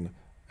comes in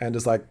and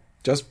is like,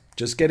 just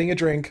getting a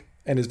drink,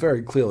 and is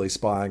very clearly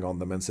spying on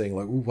them and saying,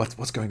 like, ooh,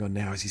 what's going on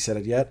now? Has he said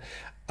it yet?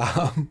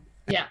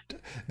 Yeah.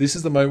 This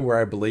is the moment where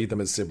I believe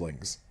them as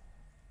siblings.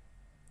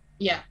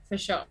 Yeah, for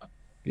sure.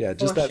 Yeah,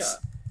 just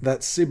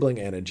that sibling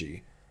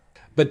energy.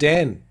 But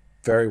Dan,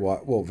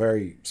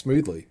 very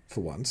smoothly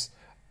for once,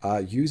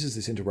 uses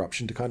this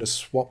interruption to kind of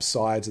swap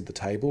sides at the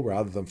table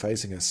rather than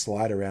facing her,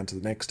 slide around to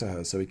the next to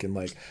her so he can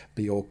like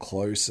be all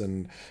close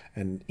and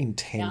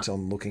intent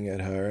on looking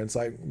at her. And it's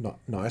like,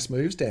 nice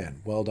moves,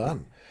 Dan. Well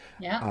done.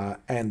 Yeah.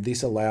 And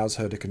this allows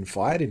her to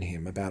confide in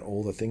him about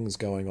all the things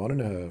going on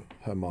in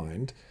her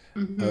mind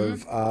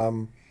of,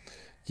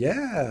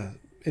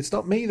 it's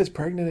not me that's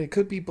pregnant. It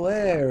could be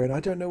Blair, and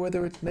I don't know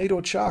whether it's Nate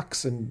or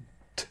Chuck's. And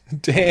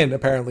Dan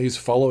apparently is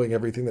following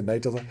everything that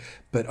Nate does,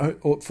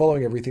 or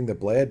following everything that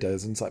Blair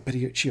does, and it's like, but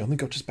she only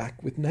got just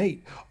back with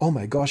Nate. Oh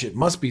my gosh, it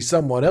must be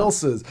someone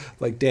else's.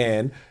 Like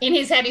Dan, in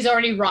his head, he's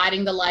already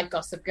writing the like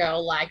Gossip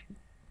Girl like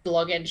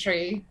blog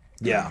entry.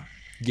 Yeah,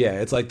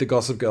 it's like the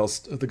Gossip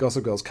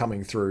Girl's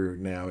coming through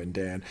now in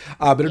Dan.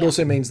 But it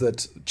also means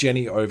that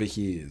Jenny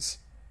overhears.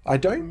 I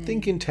don't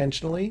think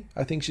intentionally.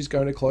 I think she's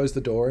going to close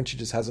the door and she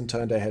just hasn't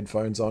turned her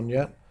headphones on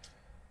yet.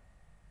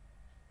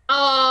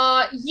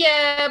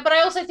 Yeah, but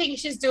I also think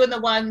she's doing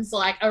the ones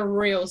like a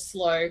real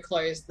slow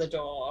close the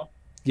door.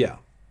 Yeah.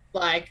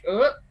 Like,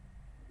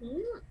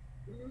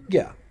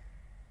 Yeah,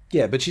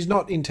 but she's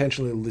not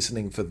intentionally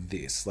listening for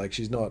this. Like,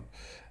 she's not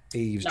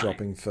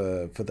eavesdropping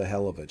for the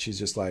hell of it. She's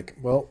just like,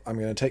 well, I'm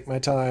going to take my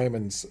time,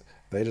 and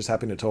they're just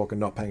happy to talk and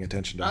not paying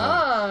attention to her.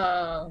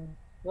 Oh,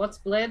 what's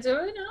Blair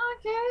doing?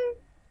 Okay.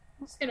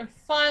 I'm just going to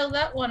file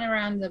that one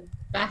around the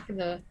back of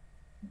the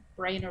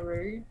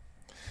braineroo.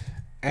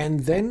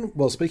 And then,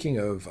 well, speaking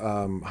of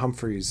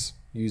Humphreys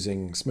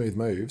using smooth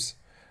moves,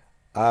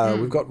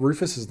 we've got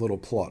Rufus's little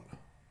plot,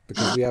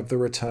 because we have the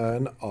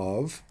return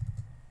of,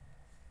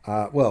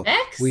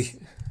 Bex? we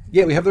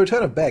have the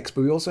return of Bex,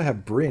 but we also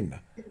have Bryn,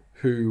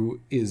 who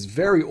is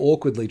very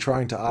awkwardly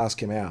trying to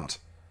ask him out.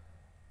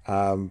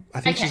 I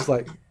think she's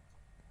like,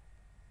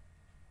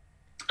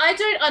 I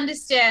don't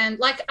understand.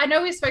 Like, I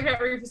know we've spoken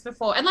about Rufus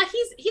before, and like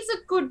he's a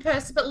good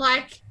person, but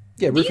like,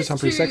 Rufus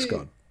Humphrey, sex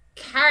god.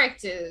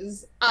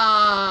 Characters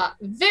are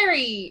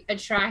very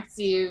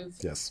attractive.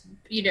 Yes.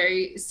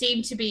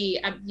 Seem to be,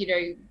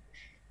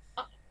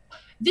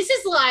 this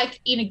is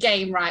like in a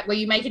game, right, where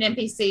you make an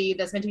NPC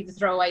that's meant to be the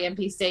throwaway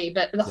NPC,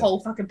 but the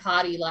whole fucking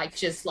party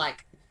just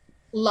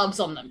loves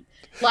on them.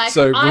 Like,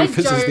 so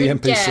Rufus is the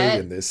NPC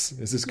in this.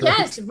 Is this correct?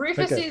 Yes,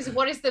 Rufus is,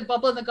 what is the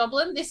Boblin the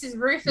Goblin? This is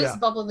Rufus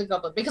Boblin the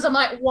Goblin. Because I'm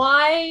like,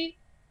 why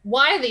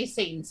are these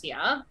scenes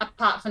here,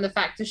 apart from the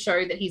fact to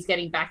show that he's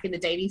getting back in the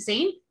dating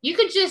scene? You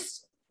could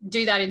just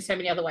do that in so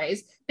many other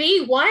ways.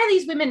 B, why are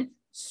these women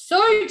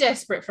so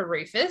desperate for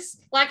Rufus?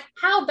 Like,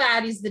 how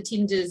bad is the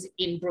Tinders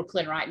in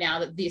Brooklyn right now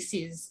that this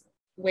is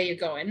where you're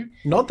going?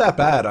 Not that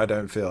bad, I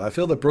don't feel. I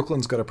feel that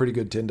Brooklyn's got a pretty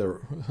good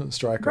Tinder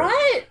strike rate.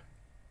 Right?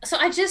 So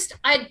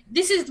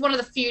this is one of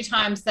the few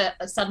times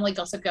that suddenly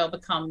Gossip Girl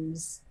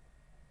becomes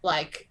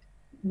like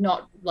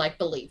not like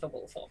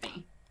believable for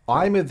me.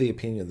 I'm of the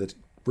opinion that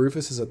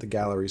Rufus is at the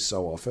gallery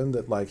so often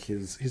that like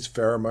his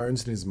pheromones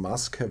and his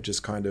musk have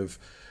just kind of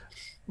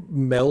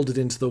melded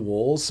into the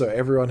walls, so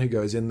everyone who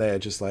goes in there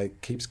just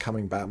like keeps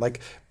coming back.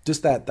 Like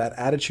just that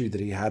attitude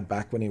that he had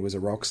back when he was a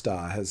rock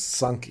star has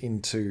sunk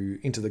into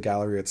the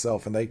gallery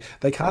itself, and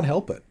they can't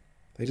help it.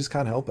 They just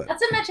can't help it.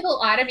 That's a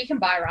magical item you can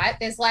buy, right?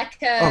 There's like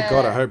oh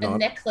god, I hope a not.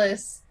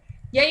 necklace.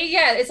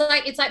 Yeah. It's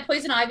like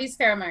poison ivy's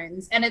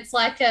pheromones, and it's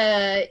like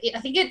I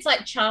think it's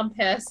like charm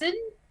person.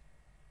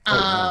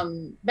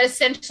 But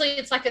essentially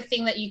it's like a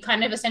thing that you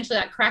kind of essentially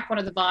like crack one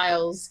of the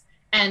vials,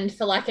 and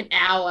for like an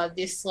hour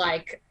this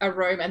like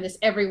aroma, and this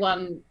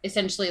everyone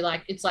essentially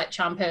like it's like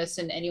charm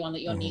person anyone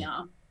that you're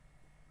near.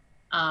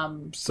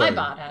 My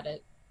bard had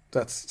it.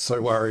 That's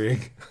so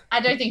worrying. I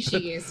don't think she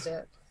used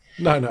it.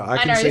 No, I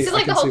know. This is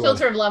like the whole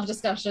filter of love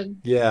discussion.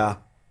 Yeah.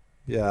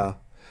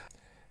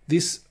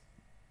 This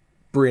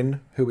Bryn,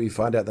 who we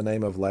find out the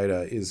name of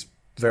later, is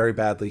very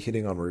badly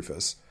hitting on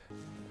Rufus.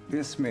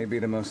 This may be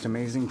the most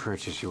amazing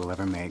purchase you will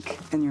ever make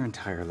in your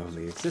entire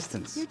lovely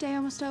existence. Your day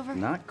almost over?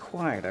 Not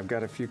quite. I've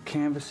got a few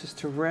canvases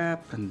to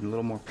wrap and a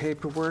little more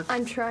paperwork.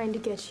 I'm trying to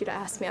get you to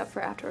ask me out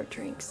for outdoor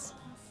drinks.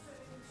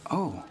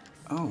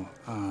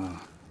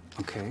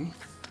 Okay.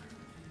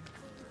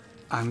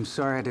 I'm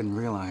sorry I didn't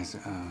realize,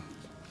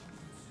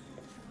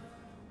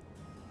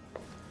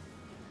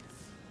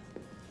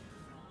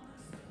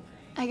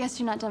 I guess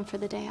you're not done for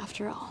the day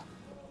after all.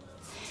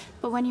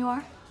 But when you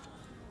are,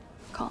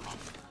 call me.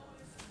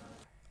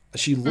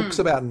 She looks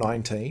about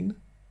 19,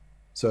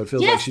 so it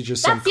feels like she's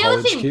just some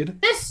college kid.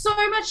 They're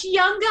so much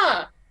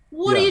younger.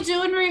 What are you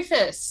doing,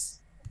 Rufus?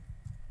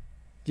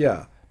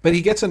 Yeah, but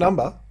he gets a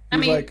number. I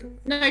mean, like,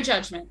 no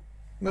judgment.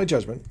 No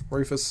judgment.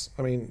 Rufus,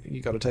 I mean,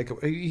 you got to take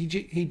it.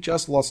 He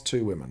just lost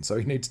 2 women, so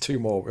he needs 2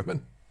 more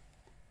women.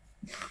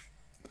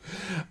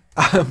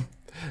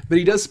 But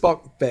he does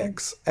spot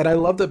Bex, and I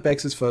love that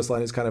Bex's first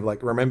line is kind of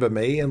like, remember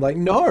me? And like,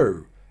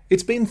 no,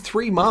 it's been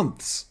 3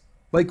 months.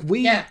 Like,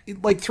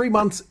 like 3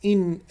 months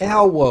in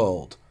our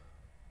world.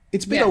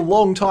 It's been a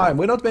long time.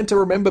 We're not meant to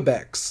remember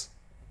Bex.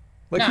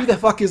 Like, who the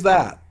fuck is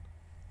that?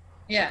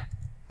 Yeah.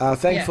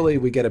 Thankfully,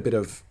 we get a bit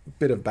of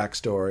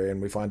backstory,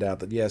 and we find out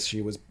that, yes,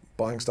 she was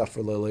buying stuff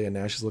for Lily, and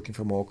now she's looking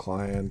for more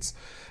clients.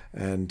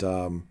 And,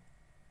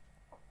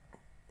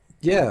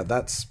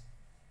 that's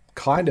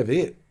kind of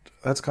it.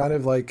 That's kind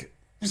of like...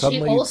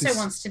 She also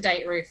wants to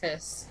date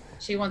Rufus.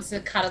 She wants a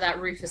cut of that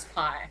Rufus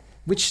pie.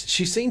 Which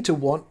she seemed to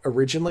want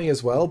originally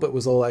as well, but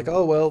was all like,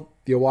 oh, well,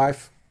 your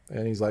wife.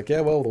 And he's like, yeah,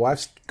 well, the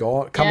wife's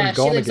come and gone again.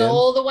 She lives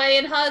all the way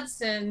in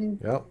Hudson.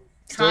 Yep.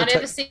 Can't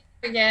ever see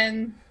her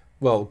again.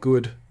 Well,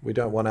 good. We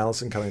don't want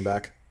Allison coming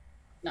back.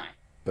 No.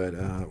 But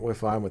we're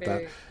fine with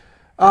that.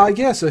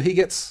 So he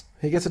gets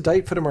a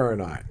date for tomorrow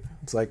night.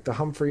 It's like the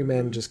Humphrey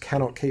men just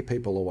cannot keep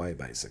people away,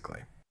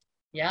 basically.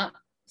 Yeah.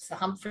 It's the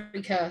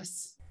Humphrey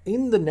curse.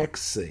 In the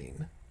next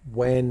scene,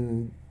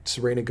 when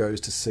Serena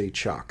goes to see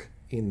Chuck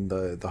in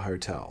the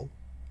hotel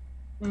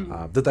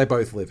that they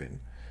both live in,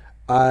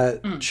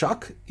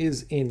 Chuck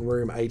is in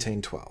room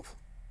 1812.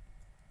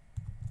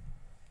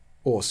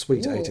 Or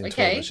suite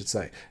 1812, I should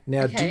say.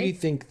 Now, do you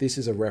think this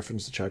is a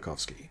reference to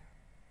Tchaikovsky?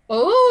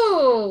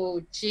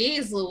 Oh,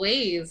 geez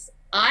Louise.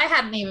 I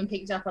hadn't even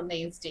picked up on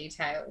these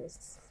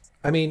details.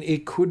 I mean,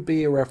 it could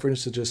be a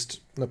reference to just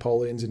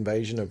Napoleon's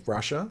invasion of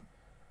Russia.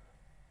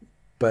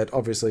 But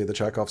obviously the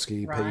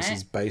Tchaikovsky piece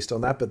is based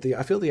on that. But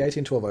I feel the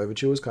 1812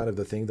 Overture was kind of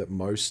the thing that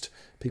most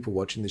people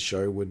watching this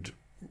show would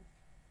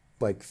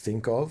like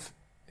think of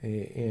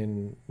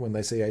in when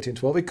they see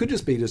 1812. It could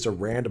just be just a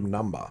random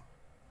number.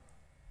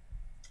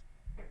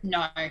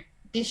 No,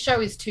 this show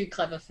is too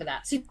clever for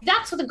that. See,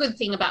 that's what the good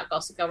thing about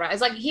Gossip Girl, right?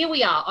 It's like, here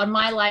we are on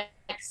my like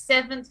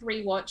 7th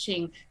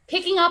rewatching,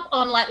 picking up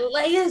on like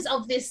layers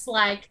of this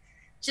like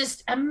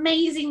just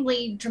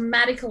amazingly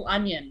dramatical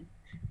onion.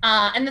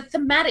 And the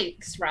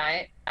thematics,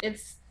 right?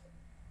 It's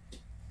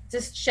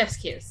just chef's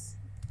kiss.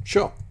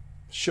 Sure.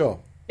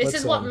 This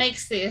is what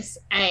makes this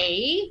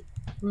a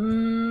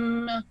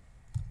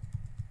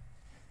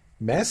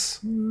mess?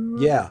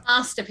 Yeah.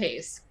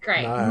 Masterpiece.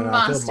 Great. No,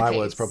 I feel my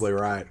word's probably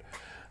right.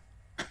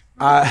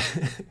 I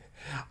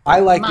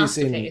like this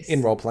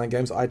in role-playing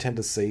games. I tend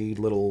to see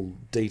little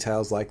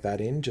details like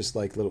that just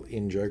like little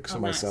in-jokes for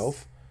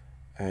myself.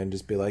 And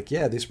just be like,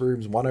 yeah, this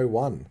room's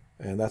 101.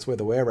 And that's where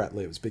the were-rat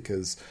lives,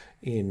 because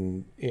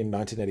in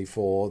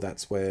 1984,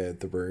 that's where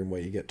the room where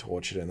you get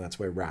tortured, and that's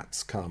where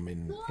rats come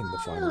in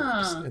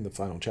the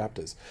final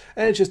chapters.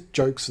 And it's just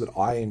jokes that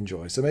I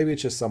enjoy. So maybe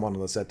it's just someone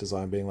on the set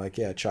design being like,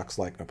 yeah, Chuck's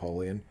like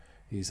Napoleon.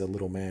 He's a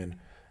little man.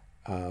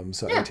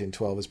 So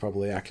 1812 is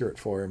probably accurate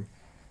for him.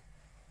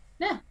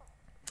 Yeah.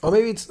 Or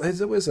maybe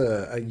there was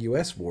a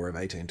US war of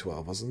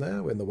 1812, wasn't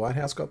there, when the White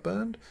House got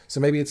burned? So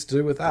maybe it's to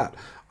do with that.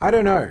 I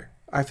don't know.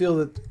 I feel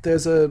that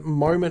there's a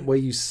moment where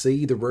you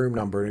see the room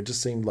number and it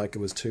just seemed like it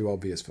was too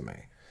obvious for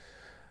me.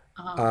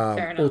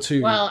 Fair enough.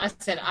 Well, as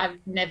I said, I've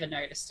never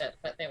noticed it,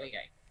 but there we go.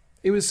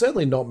 It was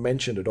certainly not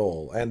mentioned at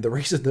all. And the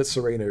reason that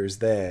Serena is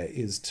there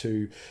is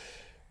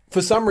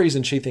for some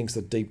reason, she thinks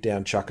that deep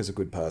down Chuck is a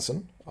good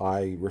person.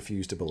 I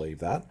refuse to believe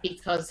that.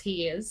 Because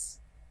he is.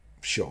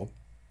 Sure.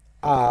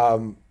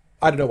 And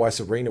I don't know why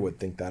Serena would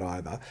think that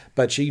either,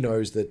 but she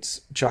knows that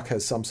Chuck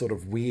has some sort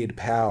of weird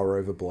power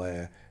over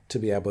Blair to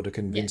be able to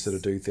convince her to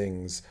do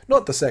things.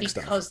 Not the sex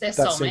stuff. Because they're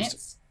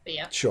soulmates.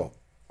 Yeah. Sure.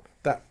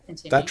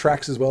 That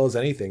tracks as well as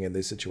anything in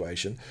this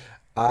situation.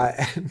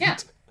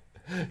 And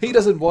he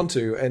doesn't want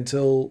to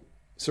until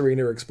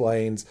Serena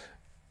explains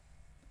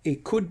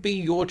it could be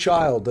your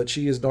child that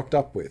she is knocked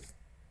up with.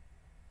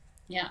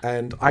 Yeah.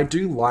 And I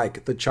do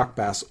like that Chuck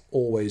Bass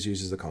always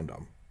uses a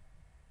condom.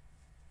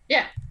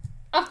 Yeah,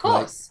 of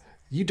course. Like,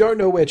 you don't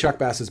know where Chuck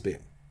Bass has been.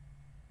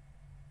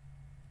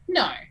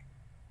 No.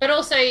 But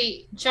also,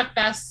 Chuck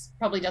Bass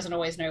probably doesn't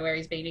always know where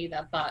he's been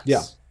either, but,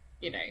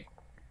 you know.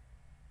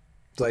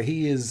 So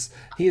he is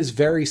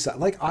very...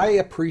 Like, I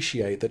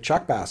appreciate that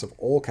Chuck Bass, of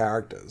all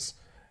characters,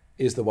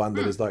 is the one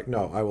that is like,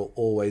 no, I will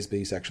always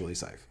be sexually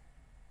safe.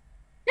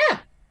 Yeah.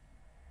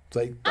 It's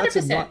like,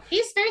 100%.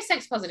 He's very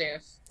sex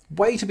positive.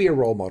 Way to be a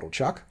role model,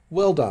 Chuck.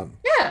 Well done.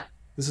 Yeah.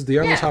 This is the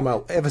only time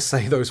I'll ever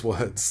say those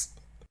words.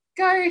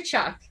 Go,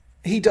 Chuck.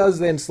 He does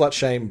then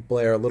slut-shame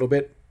Blair a little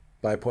bit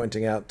by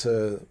pointing out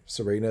to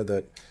Serena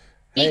that...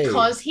 Hey,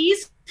 because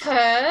he's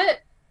hurt.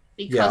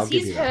 Because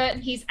he's hurt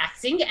and he's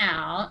acting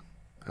out.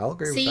 I'll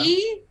agree with that.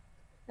 See?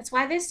 That's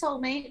why they're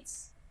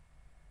soulmates.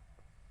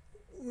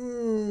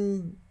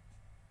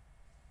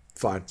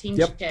 Fine. Team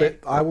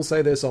yep, I will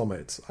say they're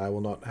soulmates. I will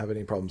not have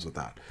any problems with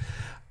that.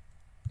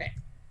 Okay.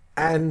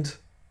 And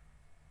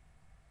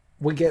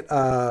we get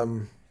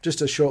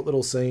just a short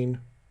little scene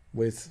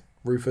with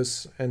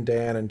Rufus and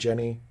Dan and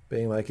Jenny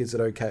being like, is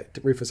it okay?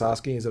 Rufus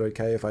asking, is it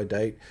okay if I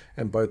date?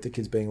 And both the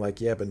kids being like,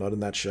 yeah, but not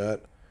in that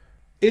shirt.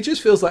 It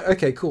just feels like,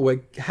 okay, cool.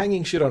 We're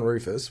hanging shit on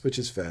Rufus, which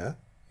is fair.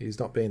 He's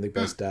not being the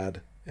best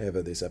dad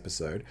ever this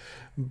episode.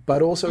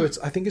 But also,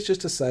 I think it's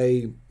just to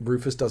say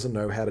Rufus doesn't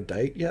know how to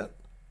date yet.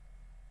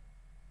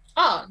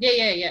 Oh,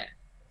 yeah.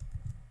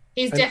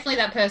 He's definitely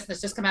that person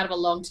that's just come out of a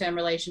long-term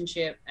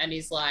relationship and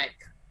he's like,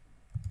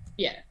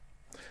 yeah.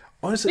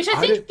 Honestly, which I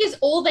think is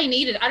all they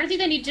needed. I don't think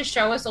they need to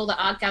show us all the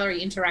art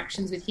gallery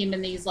interactions with him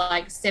and these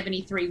like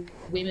 73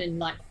 women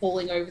like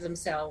falling over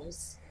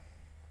themselves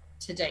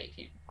to date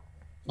him.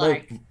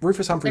 Like, well,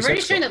 Rufus Humphrey. They've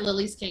already shown that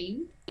Lily's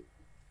keen.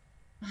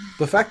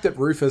 The fact that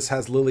Rufus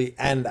has Lily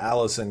and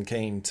Allison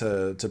keen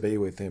to be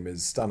with him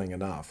is stunning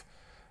enough.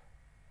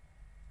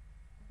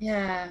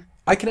 Yeah.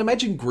 I can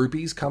imagine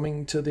groupies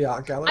coming to the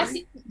art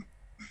gallery.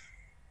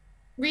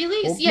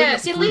 Really? Well, yeah.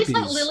 See, at least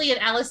like Lily and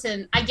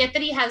Allison, I get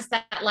that he has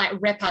that like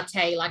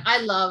repartee. Like, I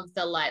love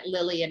the like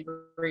Lily and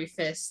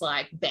Rufus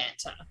like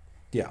banter.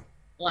 Yeah.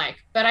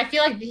 Like, but I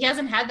feel like he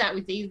hasn't had that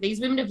with these. These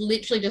women have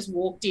literally just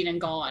walked in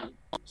and gone,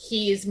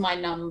 here's my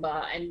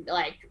number, and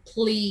like,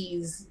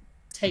 please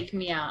take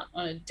me out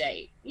on a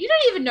date. You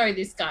don't even know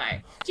this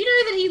guy. Do you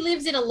know that he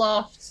lives in a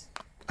loft?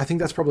 I think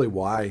that's probably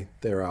why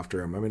they're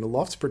after him. I mean, the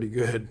loft's pretty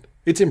good.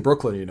 It's in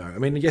Brooklyn, you know. I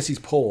mean, yes, he's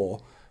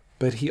poor,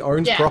 but he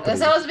owns property.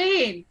 That's how it's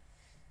been.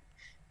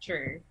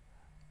 True.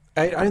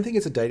 I don't think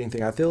it's a dating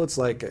thing. I feel it's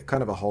like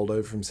kind of a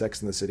holdover from Sex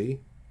and the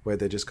City, where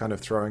they're just kind of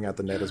throwing out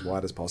the net as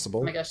wide as possible.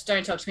 Oh my gosh,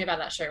 don't talk to me about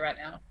that show right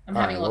now. I'm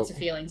having lots of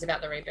feelings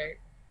about the reboot.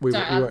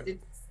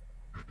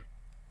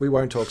 We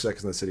won't talk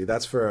Sex and the City.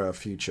 That's for a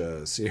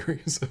future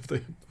series of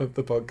the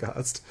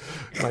podcast.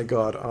 My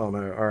God. Oh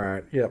no. All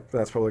right. Yep.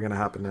 That's probably going to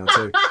happen now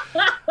too.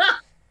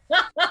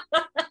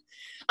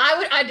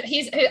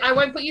 I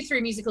won't put you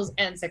through musicals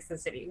and Sex and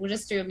the City. We'll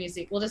just do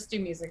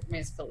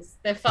musicals.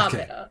 They're far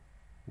better.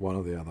 One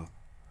or the other.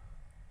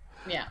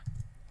 Yeah.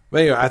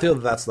 But anyway, I feel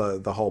that's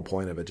the whole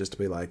point of it, just to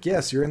be like,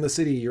 yes, you're in the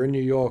city, you're in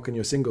New York, and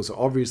you're single, so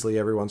obviously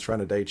everyone's trying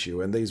to date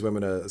you, and these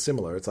women are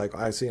similar. It's like,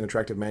 I see an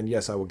attractive man,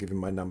 yes, I will give him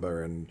my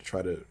number and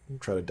try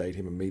to date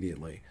him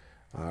immediately,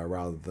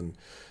 rather than...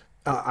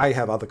 I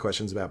have other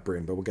questions about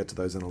Bryn, but we'll get to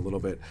those in a little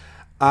bit.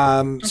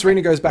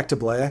 Serena goes back to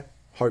Blair,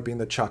 hoping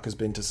that Chuck has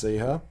been to see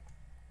her,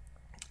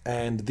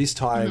 and this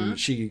time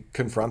she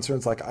confronts her and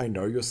it's like, I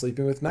know you're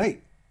sleeping with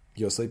Nate.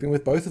 You're sleeping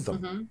with both of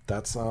them.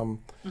 That's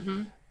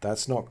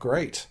not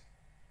great,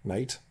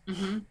 Nate.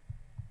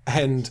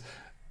 And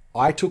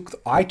I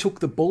took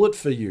the bullet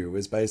for you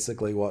is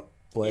basically what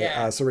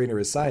Serena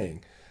is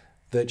saying,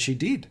 that she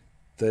did.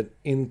 That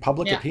in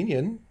public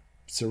opinion,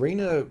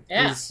 Serena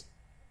is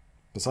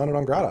persona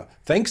non grata.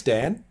 Thanks,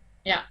 Dan.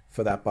 Yeah.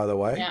 For that, by the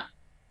way.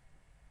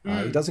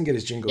 Yeah. He doesn't get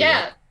his jingle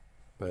yet,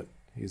 but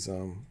he's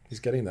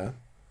getting there.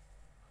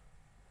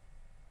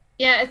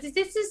 Yeah,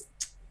 this is.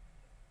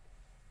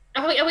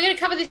 Are we going to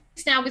cover this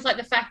now with like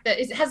the fact that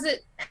has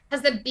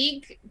the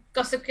big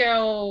Gossip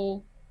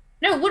Girl?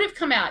 No, it would have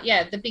come out.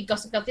 Yeah, the big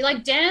Gossip Girl thing.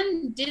 Like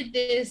Dan did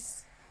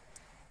this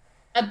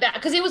about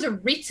because it was a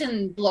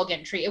written blog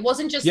entry. It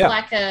wasn't just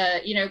like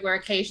a where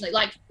occasionally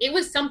like it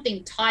was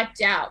something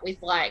typed out with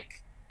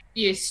like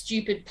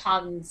stupid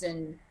puns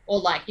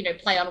or like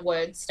play on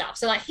word stuff.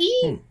 So like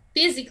he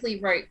physically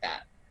wrote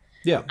that.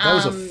 Yeah, that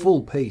was a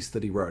full piece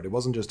that he wrote. It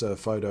wasn't just a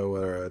photo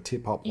or a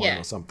tip hop one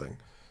or something.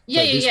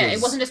 Yeah.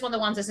 It wasn't just one of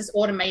the ones that's just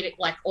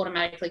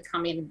automatically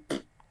come in.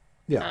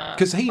 Yeah,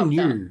 because he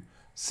knew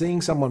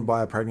seeing someone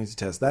buy a pregnancy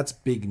test, that's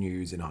big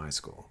news in high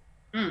school.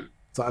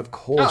 So of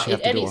course you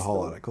have to do a whole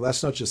school. article.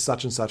 That's not just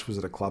such and such was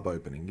at a club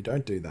opening. You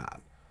don't do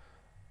that.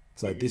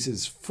 So this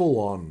is full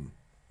on.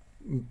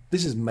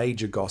 This is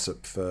major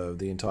gossip for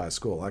the entire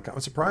school. Like I'm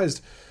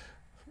surprised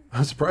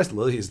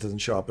Lilias doesn't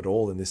show up at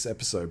all in this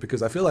episode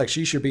because I feel like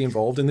she should be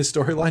involved in this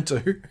storyline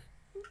too.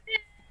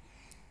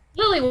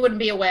 Lily wouldn't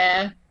be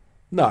aware.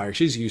 No,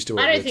 she's used to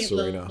it. I don't think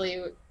Serena.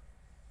 Lily.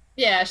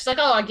 Yeah, she's like,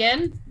 oh,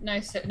 again, no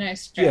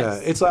stress. Yeah,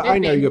 it's like I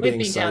know you're being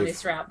We've been safe. down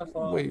this route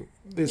before.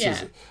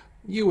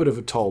 You would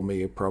have told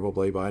me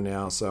probably by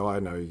now, so I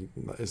know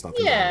there's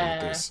nothing wrong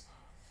with this.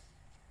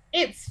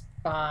 It's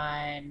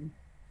fine.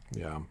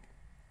 Yeah.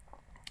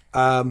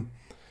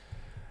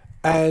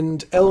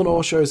 And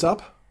Eleanor shows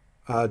up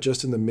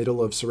just in the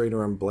middle of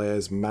Serena and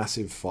Blair's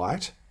massive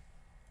fight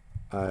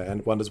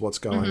and wonders what's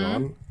going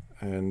on.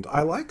 And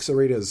I like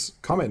Serena's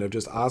comment of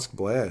just ask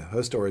Blair.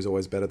 Her story's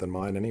always better than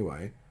mine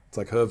anyway. It's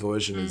like her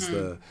version is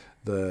the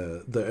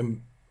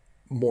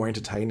more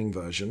entertaining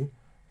version.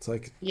 It's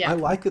like, I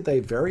like that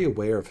they're very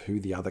aware of who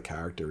the other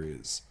character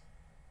is.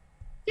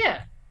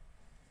 Yeah.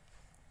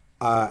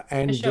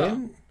 And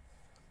then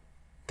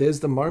there's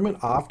the moment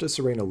after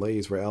Serena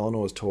leaves where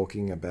Eleanor's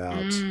talking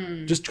about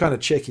just kind of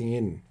checking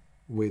in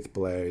with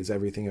Blair. Is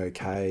everything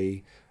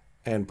okay?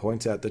 And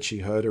points out that she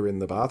heard her in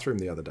the bathroom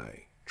the other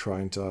day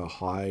trying to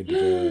hide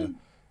the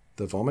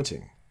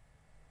vomiting.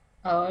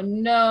 Oh,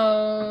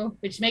 no.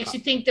 Which makes you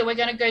think that we're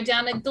going to go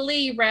down a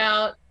Glee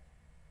route.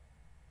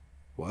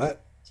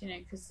 What? You know,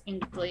 because in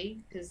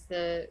Glee, because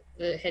the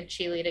head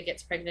cheerleader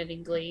gets pregnant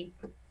in Glee.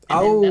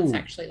 And then that's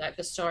actually like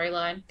the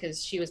storyline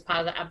because she was part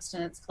of the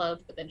abstinence club,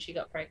 but then she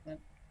got pregnant.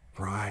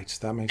 Right,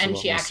 that makes a lot more sense. And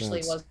she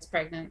actually was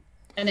pregnant.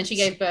 And then she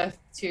gave birth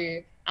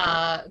to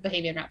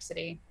Bohemian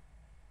Rhapsody.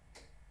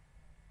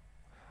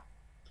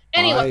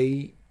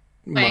 Anyway.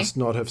 I must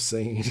not have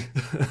seen.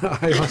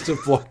 I must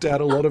have blocked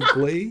out a lot of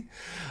Glee.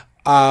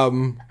 I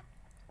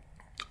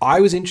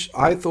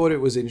thought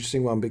it was an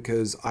interesting one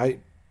because I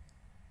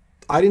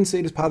didn't see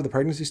it as part of the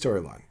pregnancy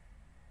storyline.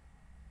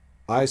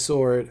 I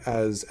saw it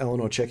as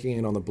Eleanor checking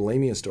in on the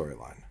bulimia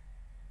storyline.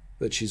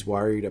 That she's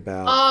worried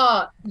about.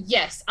 Oh,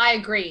 yes, I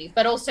agree.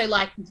 But also,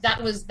 like,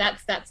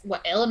 that's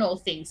what Eleanor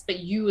thinks. But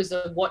you as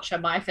a watcher,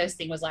 my first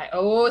thing was like,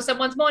 oh,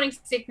 someone's morning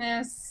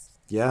sickness.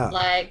 Yeah.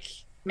 Like,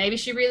 maybe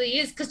she really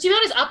is. Because to be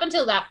honest, up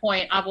until that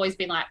point, I've always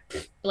been like,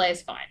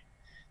 Blair's fine.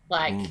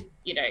 Like,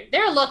 you know,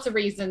 there are lots of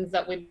reasons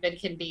that women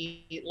can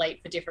be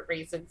late for different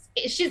reasons.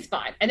 She's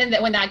fine. And then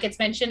when that gets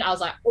mentioned, I was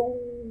like,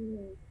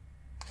 oh,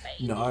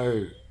 baby.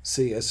 No.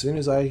 See, as soon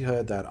as I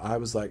heard that, I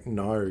was like,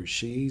 no,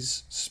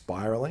 she's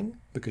spiraling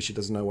because she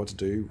doesn't know what to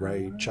do,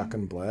 Ray, Chuck,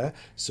 and Blair.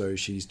 So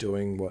she's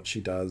doing what she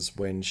does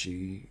when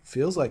she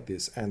feels like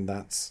this. And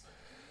that's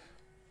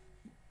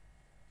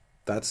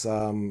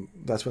when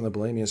the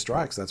bulimia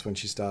strikes. That's when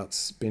she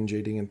starts binge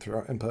eating and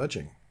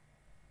purging.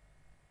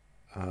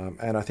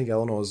 And I think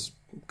Eleanor's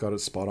got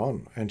it spot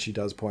on, and she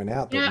does point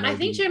out that. You know, I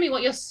think, Jeremy,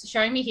 what you're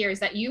showing me here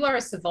is that you are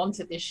a savant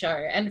at this show,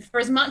 and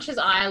for as much as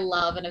I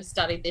love and have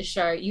studied this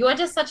show, you are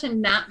just such a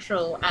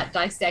natural at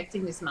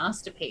dissecting this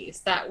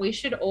masterpiece that we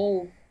should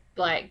all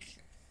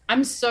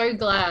I'm so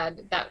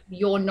glad that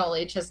your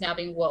knowledge has now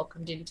been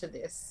welcomed into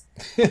this.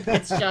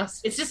 It's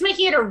just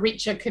making it a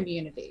richer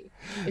community,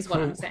 is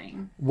what I'm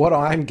saying. What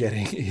I'm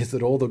getting is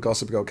that all the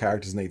Gossip Girl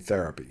characters need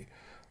therapy.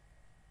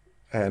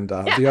 And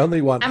the only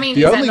one,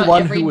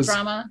 who was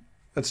drama?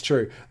 That's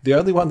true. The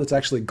only one that's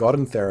actually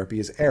gotten therapy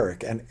is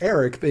Eric, and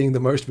Eric, being the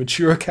most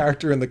mature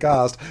character in the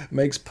cast,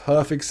 makes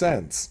perfect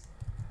sense.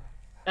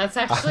 That's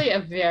actually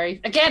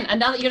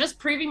another. You're just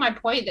proving my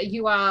point that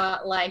you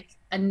are like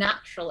a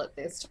natural at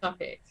this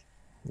topic.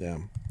 Yeah.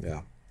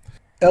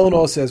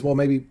 Eleanor says, "Well,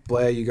 maybe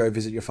Blair, you go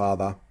visit your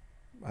father.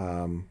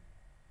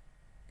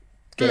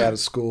 Get out of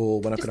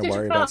school. We're not going to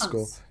worry about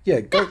school.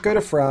 Yeah, go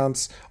to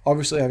France.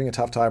 Obviously having a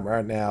tough time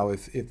right now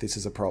if this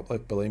is a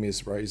problem, if bulimia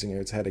is raising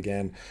its head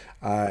again.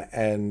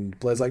 And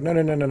Blair's like, no,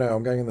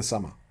 I'm going in the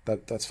summer.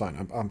 That's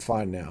fine. I'm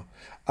fine now.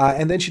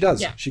 And then she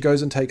does. Yeah. She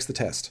goes and takes the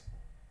test.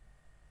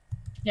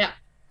 Yeah.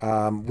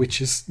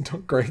 Which is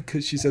not great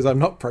because she says, I'm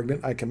not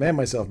pregnant. I command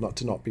myself not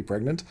to not be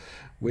pregnant,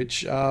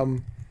 which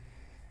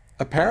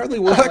apparently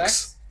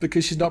works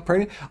because she's not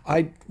pregnant.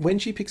 When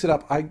she picks it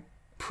up, I'm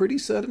pretty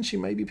certain she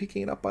may be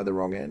picking it up by the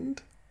wrong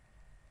end.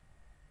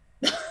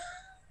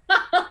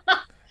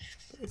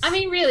 I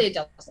mean, really, it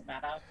doesn't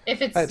matter.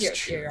 If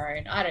it's your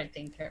own, I don't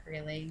think it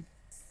really...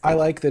 I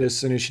like that as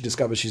soon as she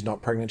discovers she's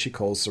not pregnant, she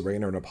calls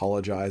Serena and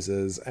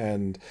apologizes.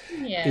 And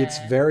it's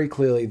very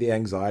clearly the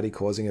anxiety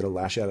causing her to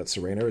lash out at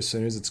Serena. As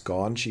soon as it's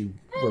gone, she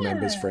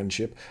remembers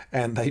friendship.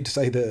 And they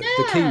say the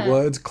key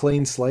words,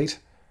 clean slate,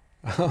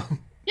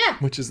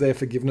 which is their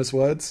forgiveness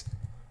words,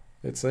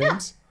 it seems. Yeah.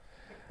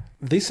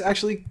 This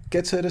actually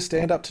gets her to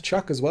stand up to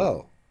Chuck as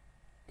well.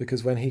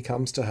 Because when he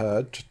comes to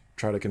her to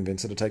try to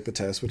convince her to take the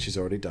test, which she's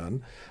already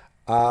done,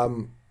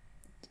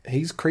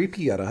 he's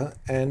creepy at her,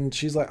 and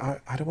she's like,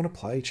 I don't want to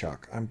play,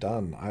 Chuck. I'm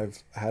done.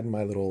 I've had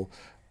my little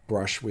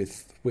brush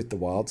with the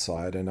wild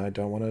side, and I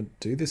don't want to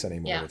do this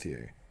anymore with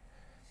you.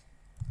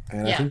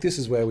 And I think this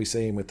is where we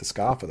see him with the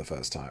scarf for the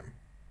first time.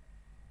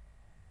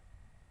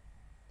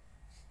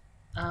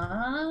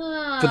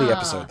 Ah. For the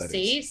episode, that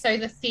is. So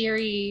the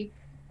theory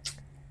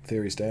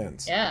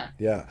stands. Yeah.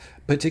 Yeah.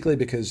 Particularly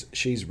because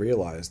she's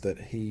realised that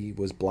he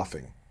was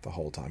bluffing the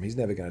whole time. He's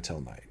never going to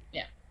tell Nate.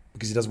 Yeah.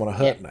 Because he doesn't want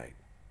to hurt Nate.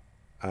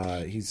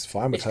 He's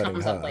fine with hurting her.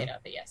 Which comes up later,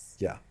 but yes.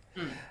 Yeah.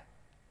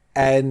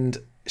 And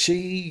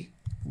she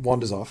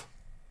wanders off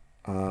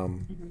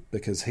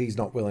because he's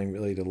not willing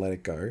really to let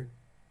it go.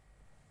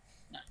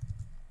 No.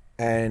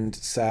 And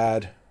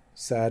sad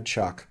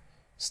Chuck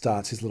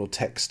starts his little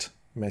text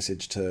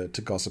message to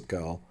Gossip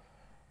Girl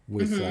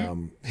with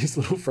his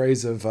little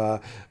phrase of, I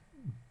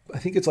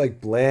think it's like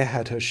Blair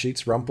had her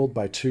sheets rumpled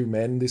by 2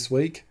 men this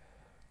week.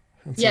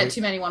 Yeah,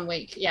 too many one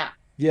week. Yeah.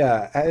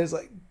 Yeah, and it's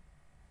like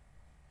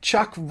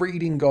Chuck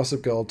reading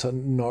Gossip Girl to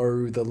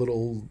know the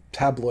little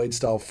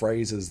tabloid-style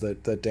phrases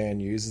that Dan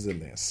uses in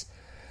this.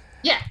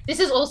 Yeah, this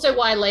is also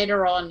why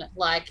later on,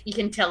 like, you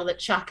can tell that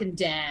Chuck and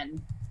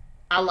Dan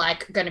are,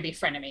 like, going to be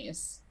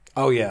frenemies.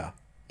 Oh, yeah.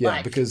 Yeah,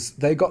 like, because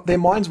they got their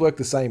minds work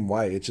the same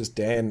way. It's just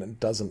Dan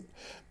doesn't...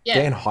 Yeah.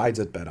 Dan hides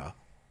it better.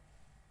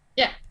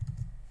 Yeah.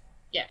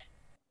 Yeah.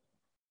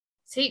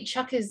 See,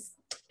 Chuck is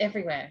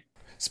everywhere.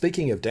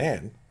 Speaking of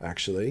Dan,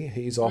 actually,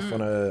 he's off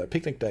on a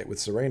picnic date with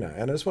Serena.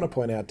 And I just want to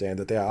point out, Dan,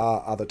 that there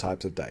are other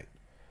types of date.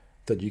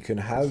 That you can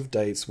have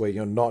dates where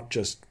you're not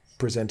just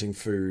presenting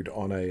food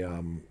on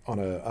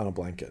a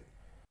blanket.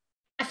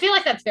 I feel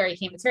like that's very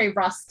him. It's very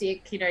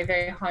rustic,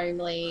 very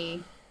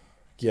homely.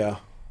 Yeah.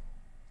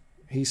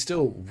 He's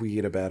still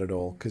weird about it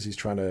all because he's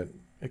trying to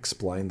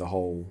explain the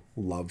whole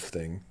love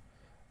thing.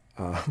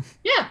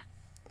 Yeah.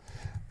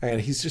 And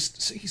he's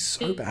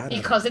so bad at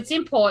it. Because it's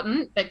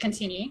important, but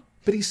continue.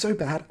 But he's so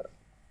bad.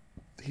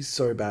 He's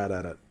so bad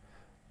at it.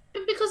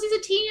 Because he's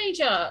a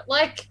teenager.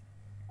 Like,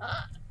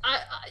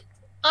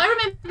 I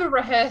remember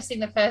rehearsing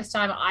the first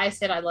time I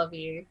said I love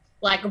you.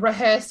 Like,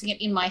 rehearsing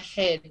it in my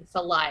head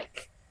for,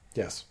 like...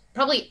 Yes.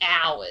 Probably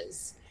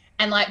hours.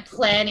 And, like,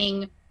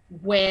 planning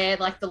where,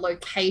 like, the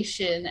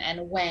location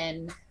and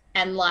when.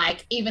 And,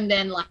 like, even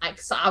then,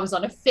 like, so I was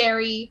on a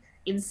ferry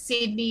in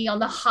Sydney on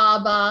the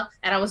harbour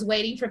and I was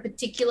waiting for a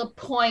particular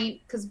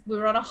point because we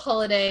were on a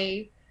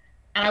holiday.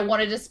 And I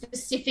wanted a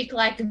specific,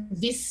 like,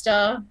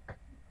 vista.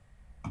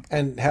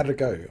 And how did it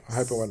go? I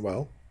hope it went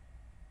well.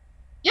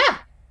 Yeah.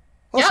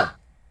 Awesome.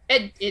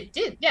 Yep. It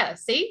did. Yeah.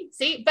 See?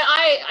 But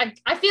I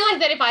feel like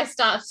that if I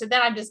start to,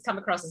 then I just come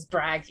across as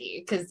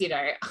braggy because,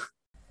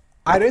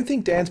 I don't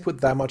think Dan's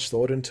put that much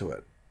thought into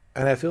it.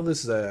 And I feel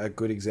this is a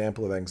good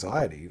example of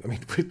anxiety. I mean,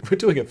 we're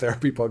doing a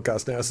therapy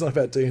podcast now. It's not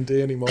about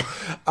D&D anymore.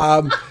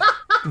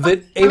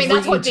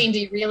 That's what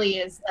D&D really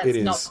is.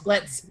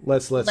 Let's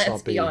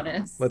not be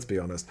honest. Let's be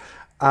honest.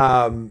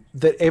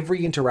 That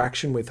every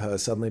interaction with her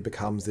suddenly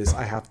becomes this.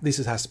 This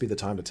has to be the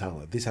time to tell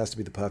her. This has to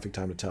be the perfect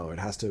time to tell her. It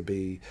has to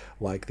be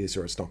like this,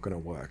 or it's not going to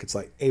work. It's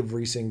like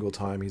every single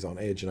time he's on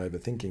edge and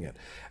overthinking it,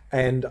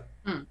 and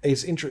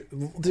it's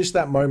just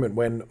that moment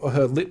when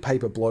her lit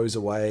paper blows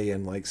away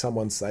and like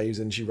someone saves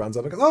and she runs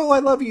up and goes, "Oh, I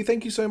love you,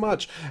 thank you so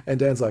much," and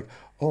Dan's like,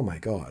 "Oh my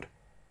god,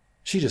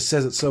 she just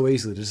says it so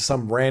easily to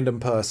some random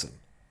person."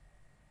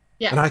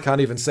 Yeah. And I can't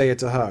even say it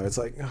to her. It's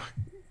like, oh,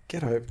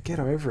 get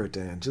over it,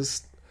 Dan.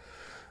 Just,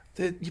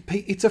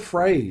 it's a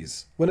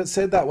phrase. When it's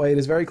said that way, it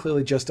is very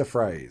clearly just a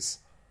phrase.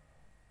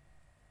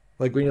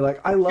 Like when you're like,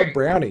 I love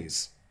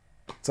brownies.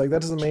 It's like,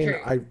 that doesn't mean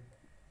I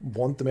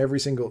want them every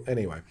single...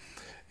 Anyway,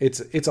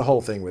 it's a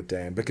whole thing with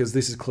Dan because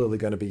this is clearly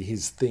going to be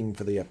his thing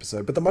for the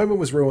episode. But the moment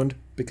was ruined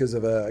because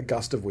of a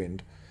gust of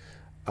wind.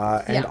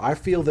 I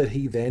feel that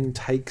he then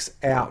takes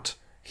out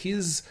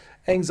his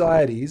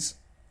anxieties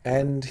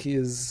and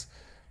his...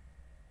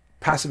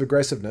 passive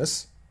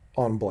aggressiveness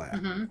on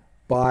Blair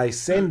by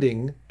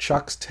sending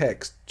Chuck's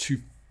text to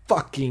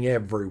fucking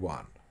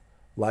everyone.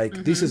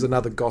 Like, this is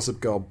another Gossip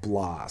Girl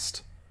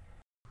blast.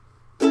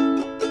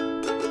 Well,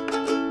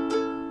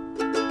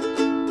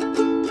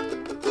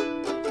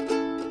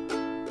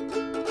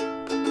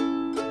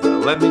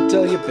 let me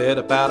tell you a bit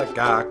about a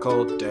guy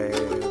called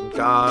Dan.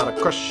 Got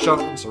a crush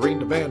on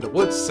Serena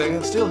Vanderwood's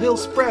and still he'll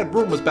spread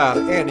rumors about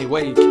it any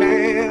way he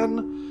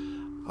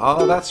can.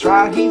 Oh, that's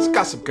right, he's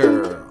Gossip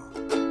Girl.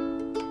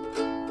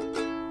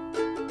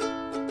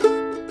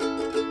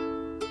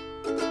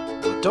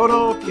 Don't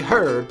know if you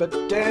heard, but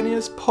Dan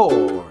is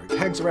poor. He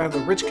hangs around the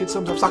rich kids,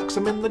 sometimes socks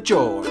him in the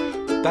jaw.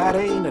 But that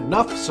ain't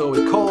enough, so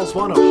he calls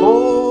one a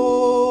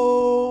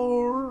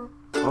whore.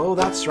 Oh,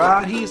 that's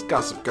right, he's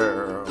Gossip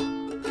Girl.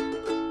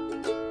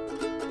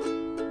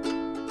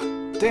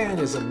 Dan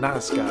is a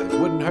nice guy,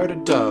 wouldn't hurt a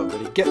dove,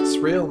 but he gets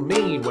real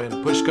mean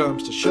when push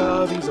comes to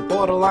shove. He's a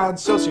borderline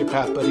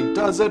sociopath, but he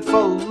does it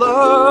for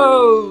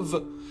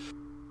love.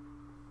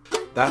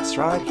 That's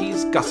right,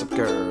 he's Gossip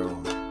Girl.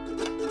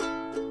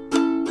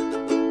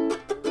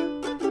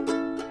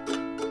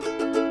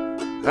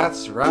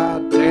 That's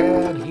right,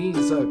 Dan,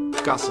 he's a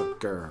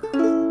Gossip Girl.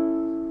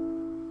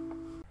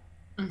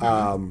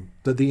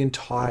 The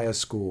entire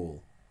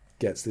school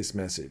gets this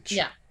message.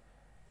 Yeah.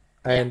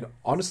 And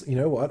honestly, you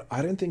know what?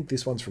 I don't think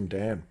this one's from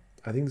Dan.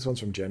 I think this one's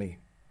from Jenny.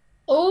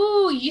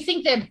 Oh, you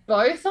think they're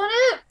both on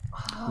it?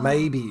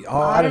 Maybe.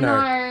 Oh, I don't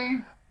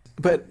know.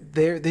 But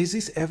there's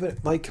this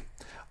evidence, like,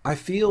 I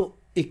feel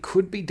it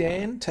could be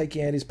Dan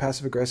taking out his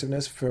passive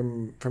aggressiveness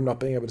from not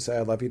being able to say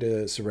I love you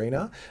to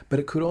Serena, but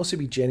it could also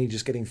be Jenny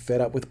just getting fed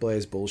up with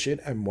Blair's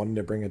bullshit and wanting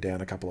to bring her down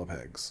a couple of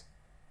pegs.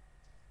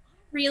 I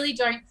really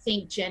don't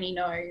think Jenny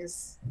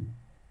knows.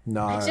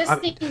 No, I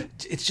just think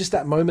it's just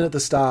that moment at the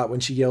start when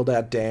she yelled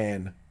out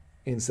Dan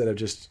instead of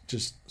just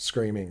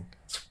screaming.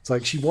 It's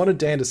like she wanted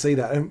Dan to see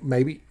that, and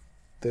maybe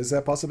there's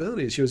that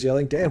possibility. She was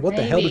yelling, Dan, what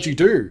the hell did you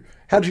do?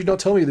 How did you not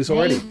tell me this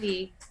already?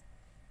 Maybe.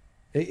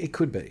 It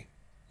could be.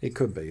 It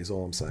could be, is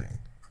all I'm saying.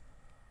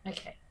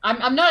 Okay.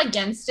 I'm not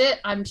against it.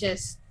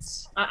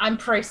 I'm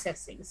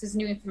processing. This is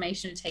new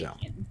information to take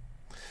in.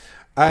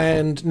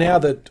 And now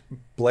that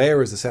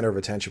Blair is the center of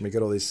attention, we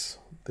get all this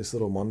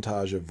little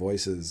montage of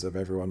voices of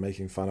everyone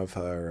making fun of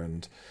her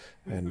and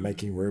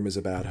making rumors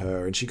about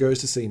her. And she goes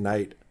to see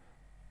Nate,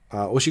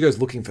 or she goes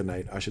looking for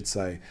Nate, I should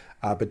say.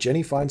 But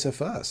Jenny finds her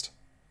first.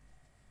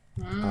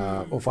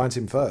 Or finds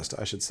him first,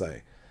 I should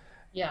say.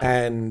 Yeah.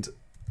 And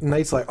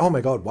Nate's like, oh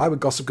my God, why would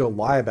Gossip Girl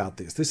lie about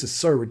this? This is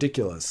so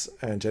ridiculous.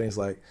 And Jenny's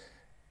like,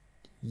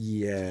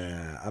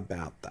 yeah,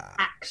 about that.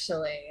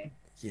 Actually.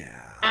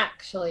 Yeah.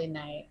 Actually,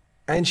 Nate.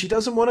 And she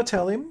doesn't want to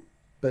tell him,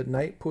 but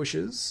Nate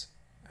pushes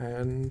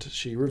and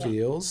she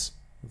reveals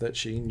that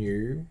she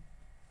knew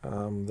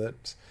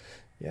that,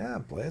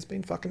 Blair's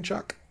been fucking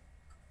Chuck.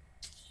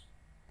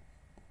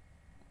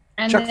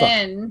 And Chuck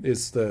then... fuck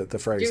is the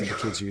phrase that the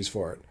kids use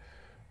for it.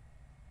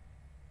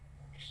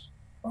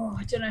 Oh,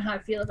 I don't know how I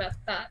feel about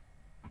that.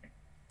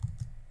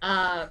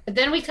 But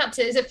then we cut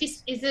to, is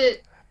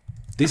it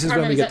This is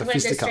when we get the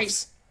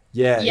fisticuffs.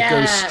 Yeah, it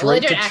goes straight. Well,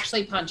 they don't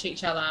actually punch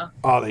each other.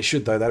 Oh, they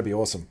should though. That'd be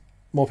awesome.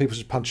 More people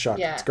should punch Chuck.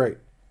 Yeah. It's great.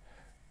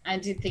 I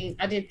did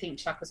think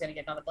Chuck was going to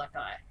get another black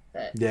eye,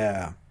 but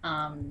yeah.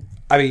 I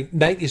mean,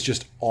 Nate is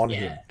just on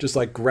him, just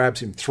like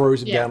grabs him,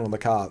 throws him down on the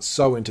car.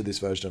 So into this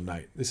version of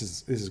Nate. This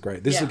is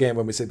great. This is again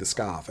when we see the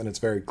scarf, and it's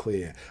very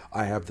clear.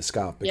 I have the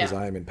scarf because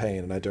I am in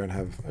pain and I don't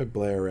have a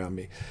Blair around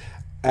me,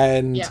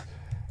 and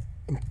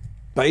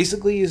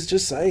basically is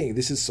just saying,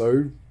 this is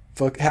so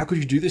fuck. How could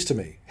you do this to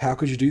me? How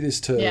could you do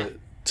this to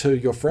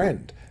your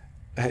friend?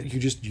 You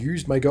just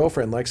used my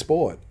girlfriend like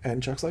sport.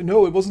 And Chuck's like,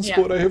 no, it wasn't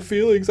sport. I have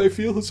feelings. I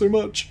feel her so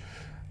much.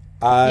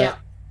 And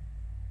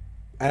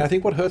I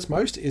think what hurts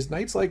most is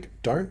Nate's like,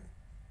 don't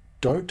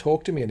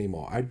talk to me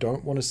anymore. I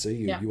don't want to see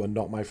you. You are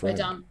not my friend.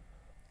 We're done.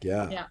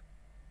 Yeah.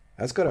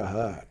 That's gotta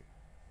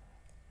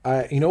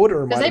hurt. You know what it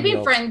reminds me of? Because they've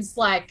been friends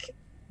like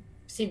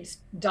since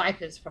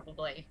diapers,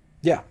 probably.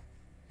 Yeah,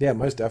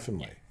 most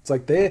definitely. It's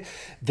like they're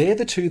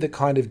the two that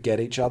kind of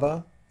get each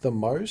other the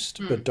most,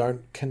 but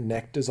don't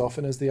connect as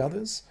often as the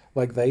others.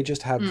 Like they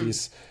just have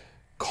this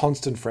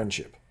constant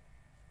friendship.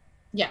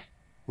 Yeah.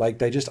 Like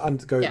they just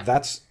go,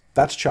 that's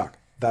Chuck,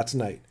 that's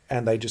Nate.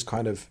 And they just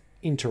kind of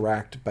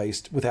interact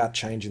based without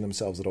changing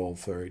themselves at all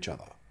for each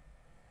other.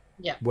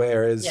 Yeah.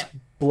 Whereas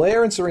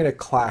Blair and Serena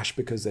clash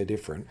because they're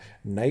different.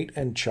 Nate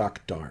and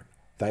Chuck don't.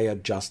 They are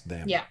just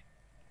them.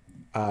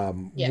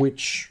 Yeah.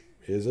 Which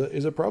is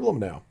a problem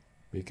now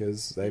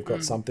because they've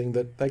got something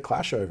that they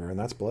clash over, and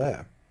that's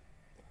Blair.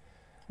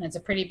 And it's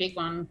a pretty big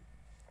one.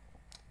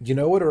 You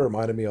know what it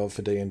reminded me of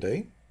for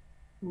D&D?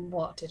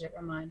 What did it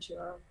remind you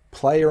of?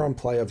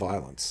 Player-on-player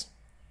violence.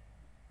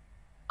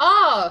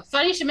 Oh,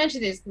 funny you should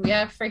mention this. We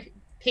have free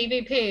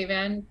PvP,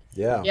 man.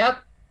 Yeah. Yep.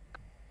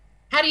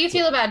 How do you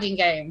feel about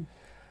in-game?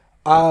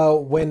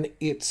 When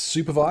it's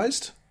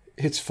supervised,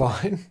 it's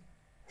fine.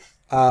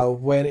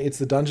 When it's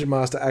the dungeon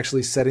master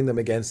actually setting them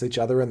against each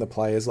other and the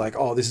players like,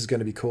 oh, this is going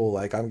to be cool.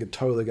 Like, I'm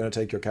totally going to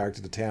take your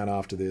character to town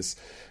after this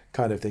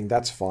kind of thing.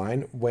 That's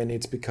fine. When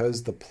it's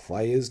because the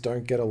players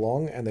don't get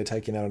along and they're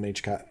taking out on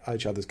each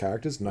other's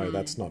characters, no,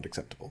 that's not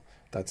acceptable.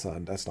 That's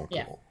not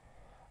cool.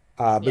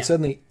 But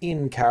certainly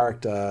in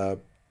character,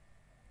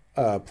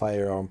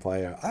 player on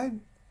player,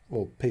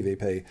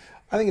 PvP,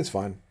 I think it's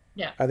fine.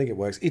 Yeah. I think it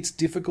works. It's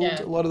difficult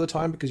a lot of the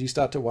time because you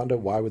start to wonder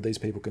why would these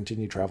people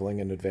continue traveling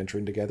and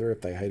adventuring together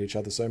if they hate each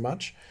other so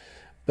much.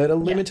 But a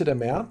limited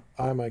amount,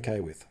 I'm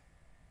okay with.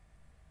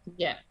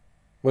 Yeah.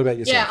 What about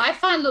yourself? Yeah, I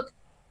find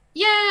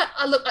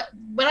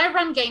when I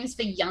run games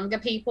for younger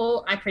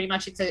people, I pretty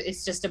much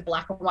it's just a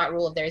black and white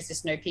rule of there is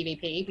just no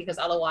PvP because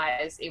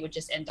otherwise it would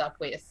just end up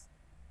with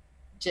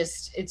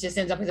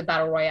a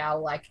battle royale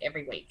like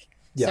every week.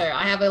 Yeah. So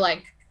I have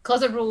a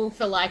closet rule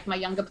for my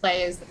younger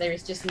players that there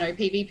is just no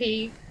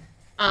PvP.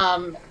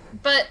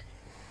 But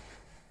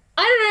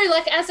I don't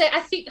know, I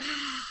think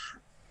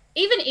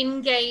even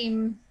in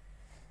game,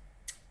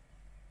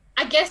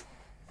 I guess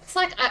it's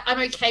I'm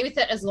okay with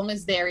it as long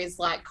as there is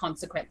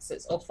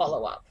consequences or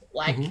follow up.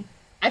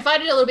 I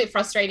find it a little bit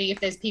frustrating if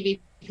there's PvP,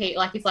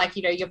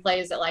 if your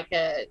players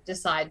that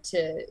decide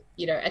to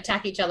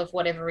attack each other for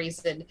whatever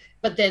reason,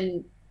 but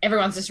then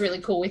everyone's just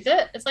really cool with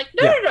it. It's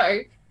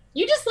no.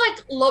 You just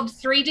lobbed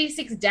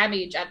 3d6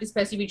 damage at this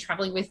person you've been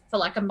traveling with for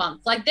a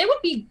month. There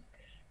would be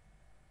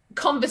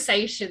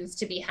conversations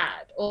to be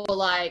had, or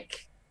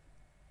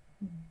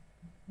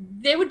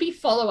there would be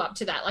follow up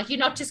to that. You're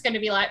not just going to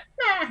be nah.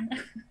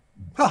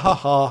 Ha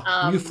ha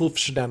ha! Youthful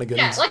shenanigans.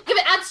 Yeah, like if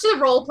it adds to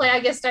the role play, I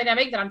guess,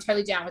 dynamic, then I'm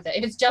totally down with it.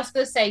 If it's just for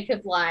the sake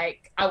of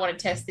like, I want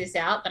to test this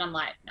out, then I'm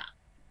like, no.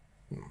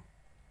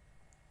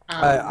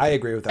 I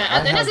agree with that.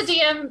 But then as a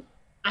DM,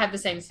 I have the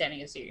same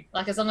standing as you.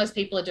 Like, as long as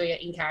people are doing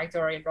it in character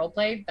or in role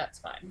play, that's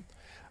fine.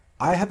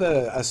 I have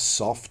a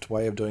soft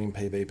way of doing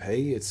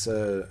PvP. It's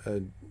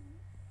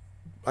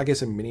I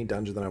guess a mini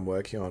dungeon that I'm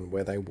working on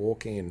where they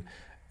walk in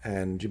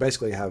and you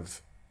basically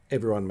have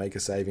everyone make a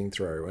saving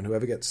throw, and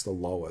whoever gets the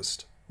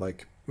lowest,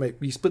 like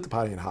you split the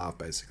party in half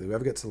basically.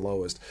 Whoever gets the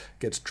lowest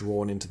gets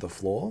drawn into the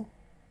floor,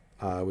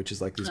 which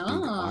is like this big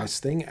ice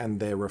thing, and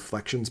their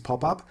reflections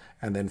pop up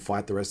and then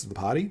fight the rest of the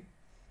party.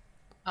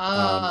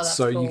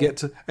 So cool. You get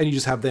to, and you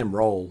just have them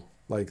roll.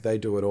 Like, they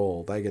do it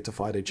all. They get to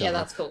fight each other. Yeah,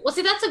 that's cool. Well,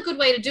 see, that's a good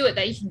way to do it,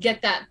 that you can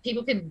get that.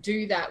 People can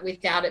do that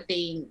without it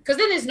being... Because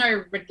then there's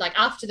no... Like,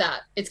 after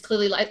that, it's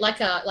clearly like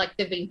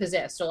they've been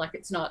possessed, or like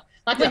it's not...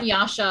 Like when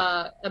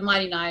Yasha,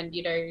 Mighty Nein,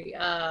 you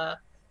know...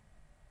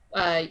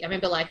 I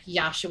remember, like,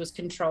 Yasha was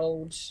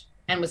controlled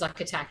and was,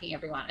 like, attacking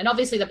everyone. And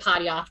obviously the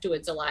party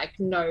afterwards are like,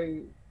 no,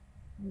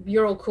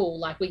 you're all cool.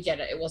 Like, we get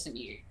it. It wasn't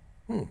you.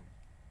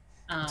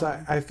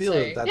 So I feel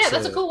that's... Yeah,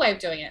 that's a cool way of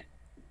doing it.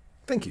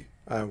 Thank you.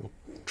 I'm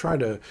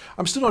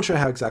still not sure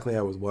how exactly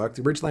how it worked.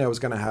 Originally I was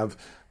going to have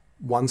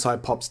one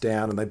side pops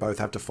down and they both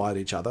have to fight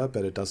each other,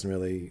 but it doesn't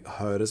really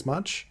hurt as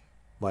much.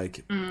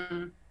 Like,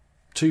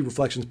 two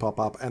reflections pop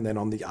up, and then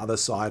on the other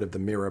side of the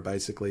mirror,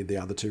 basically, the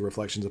other two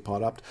reflections are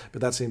popped up.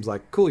 But that seems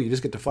like, cool, you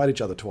just get to fight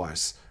each other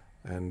twice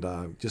and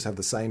just have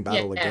the same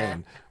battle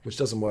again, which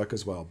doesn't work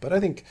as well. But I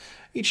think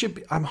it should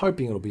be... I'm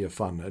hoping it'll be a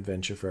fun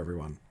adventure for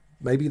everyone.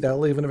 Maybe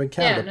they'll even have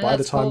encountered it by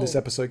the time this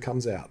episode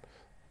comes out.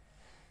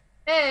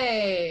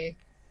 Hey!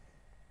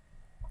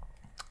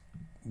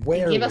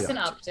 Give us an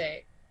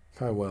update.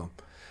 Oh, well.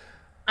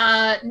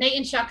 Nate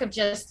and Chuck have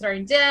just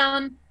thrown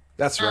down.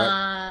 That's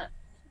right.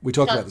 We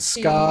talked about the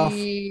scarf.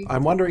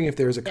 I'm wondering if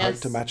there is a coat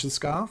to match the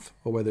scarf,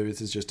 or whether this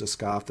is just a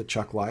scarf that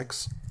Chuck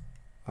likes.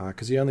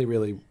 Because he only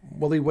really...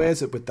 Well, he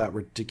wears it with that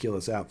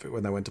ridiculous outfit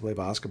when they went to play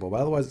basketball, but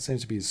otherwise it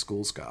seems to be his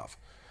school scarf.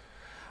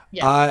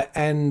 Yeah.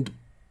 And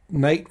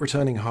Nate,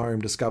 returning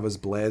home, discovers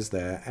Blair's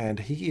there, and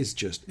he is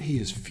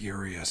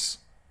furious.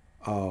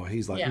 Oh,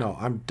 he's like, no,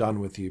 I'm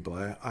done with you,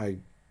 Blair. I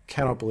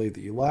cannot believe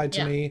that you lied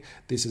to me.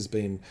 This has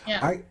been...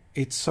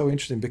 It's so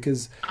interesting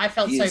because... I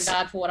felt so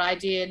bad for what I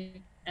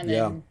did, and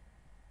then...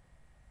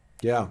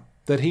 Yeah.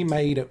 That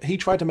he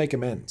tried to make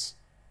amends.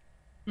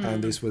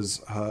 And this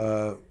was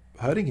her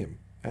hurting him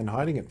and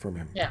hiding it from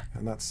him. Yeah.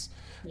 And that's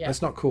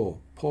not cool.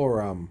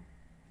 Poor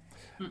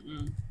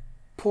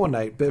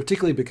Nate, but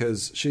particularly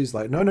because she's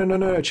like,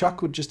 no,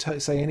 Chuck would just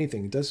say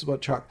anything. This is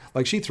what Chuck...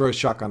 Like, she throws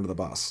Chuck under the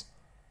bus,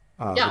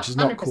 which is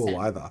not 100%. Cool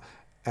either.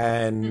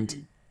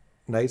 And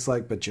Nate's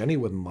like, but Jenny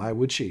wouldn't lie,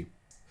 would she?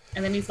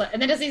 And then he's like,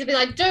 and then just needs to be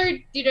like,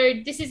 dude, you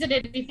know, this isn't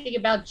anything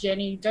about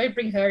Jenny. Don't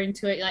bring her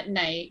into it. Like,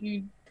 Nate,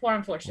 you poor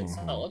unfortunate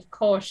soul. Of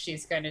course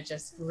she's going to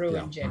just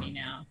ruin Jenny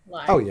now.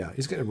 Like, oh, yeah.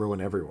 He's going to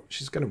ruin everyone.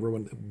 She's going to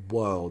ruin the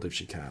world if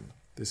she can.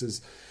 This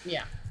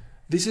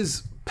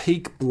is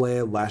peak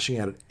Blair lashing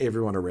out at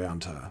everyone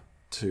around her.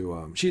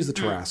 She's the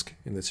Tarrasque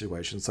in this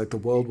situation. It's like the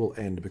world will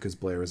end because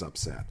Blair is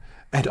upset.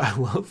 And I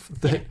love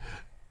that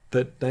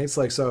that Nate's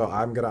like, so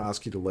I'm going to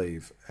ask you to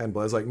leave. And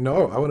Blair's like,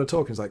 no, I want to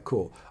talk. And he's like,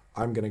 cool,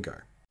 I'm going to go.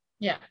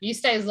 Yeah, you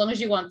stay as long as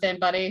you want then,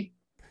 buddy.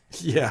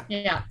 Yeah.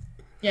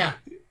 Yeah.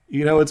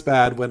 You know it's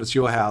bad when it's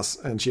your house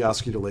and she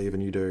asks you to leave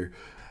and you do.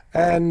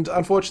 And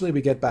unfortunately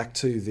we get back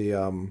to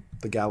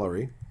the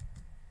gallery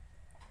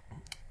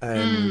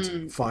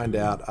and find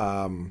out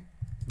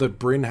that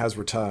Bryn has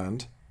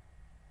returned.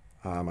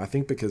 I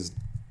think because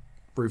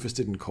Rufus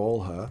didn't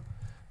call her,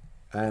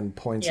 and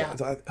points out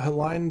her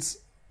lines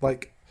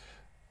like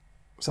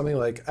something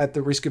like, at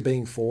the risk of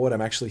being forward,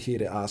 I'm actually here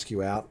to ask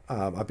you out.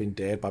 I've been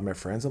dared by my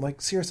friends. I'm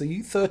like, seriously, are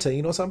you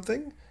 13 or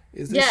something?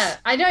 Is this... Yeah,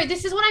 I know.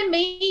 This is what I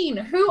mean.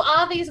 Who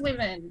are these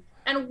women?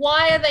 And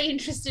why are they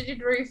interested in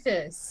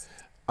Rufus?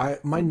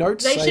 My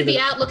notes they say should be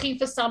out looking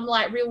for some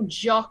like real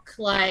jock,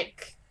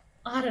 like,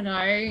 I don't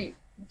know,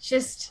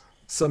 just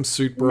some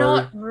suit bro.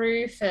 Not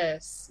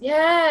Rufus.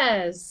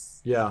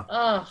 Yes. Yeah.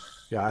 Ugh.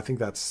 Yeah, I think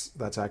that's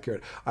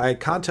accurate. I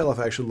can't tell if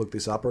I actually looked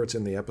this up or it's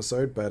in the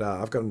episode, but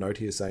I've got a note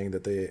here saying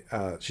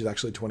that she's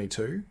actually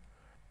 22.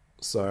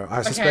 So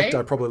I suspect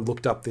I probably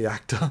looked up the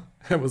actor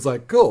and was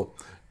like, cool,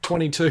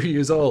 22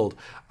 years old,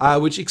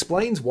 which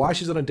explains why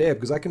she's on a dare,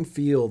 because I can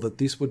feel that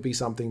this would be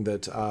something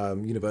that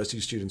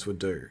university students would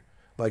do.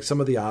 Like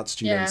some of the art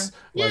students,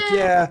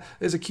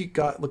 there's a cute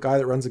guy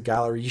that runs a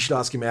gallery. You should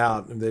ask him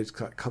out. And they're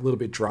a little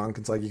bit drunk.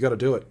 It's like, you got to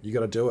do it. You got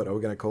to do it. Or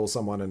we're going to call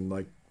someone and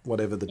like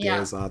whatever the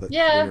dares are that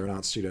when you're an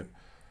art student.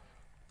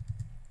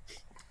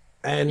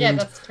 And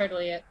that's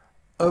totally it.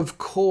 Of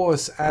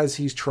course, as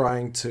he's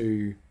trying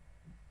to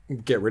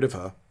get rid of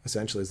her,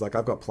 essentially, he's like,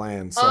 I've got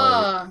plans.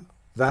 So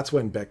that's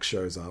when Beck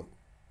shows up.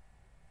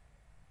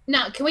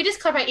 Now, can we just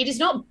clarify? It is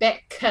not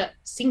Beck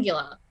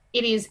singular.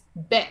 It is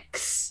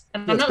Bex.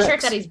 And I'm not sure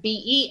if that is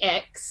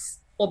BEX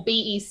or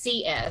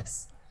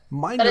BECS.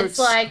 My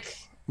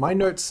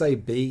notes say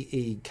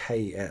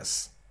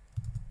BEKS.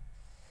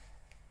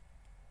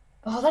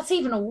 Oh, that's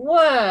even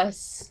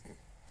worse.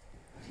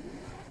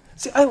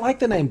 See, I like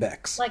the name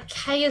Bex. Like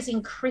K as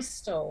in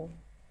crystal.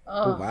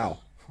 Oh, wow.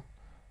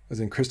 As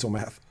in crystal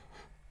meth.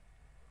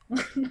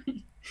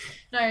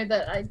 No,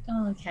 that I.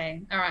 Oh,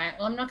 okay. All right.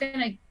 Well, I'm not going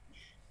to.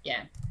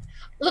 Yeah.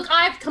 Look,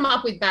 I've come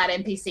up with bad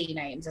NPC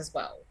names as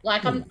well.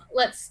 Like,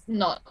 let's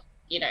not,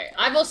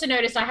 I've also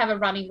noticed I have a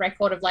running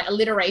record of like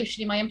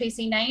alliteration in my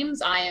NPC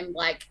names. I am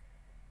like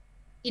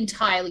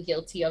entirely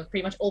guilty of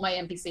pretty much all my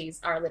NPCs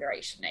are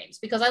alliteration names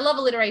because I love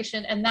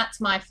alliteration and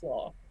that's my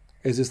flaw.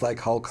 Is this like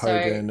Hulk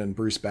Hogan and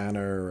Bruce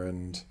Banner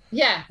and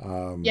yeah.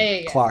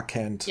 Clark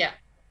Kent? Yeah.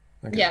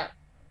 Okay.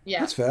 Yeah.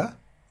 That's fair.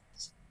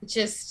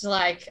 Just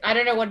like, I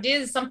don't know what it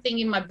is. Something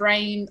in my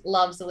brain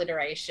loves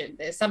alliteration.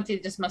 There's something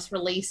that just must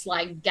release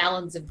like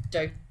gallons of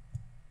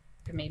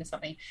dopamine or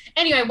something.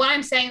 Anyway, why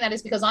I'm saying that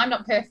is because I'm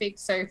not perfect.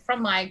 So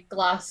from my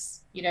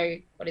glass,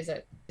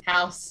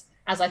 house,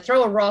 as I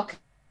throw a rock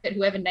at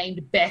whoever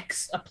named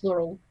Bex, a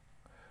plural.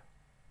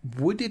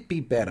 Would it be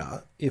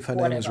better if her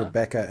name was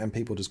Rebecca and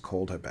people just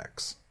called her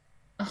Bex?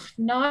 Oh,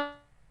 no,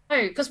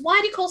 because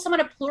why do you call someone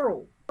a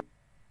plural?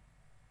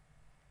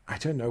 I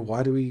don't know.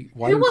 Why do we?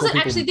 Why Who do we was call it?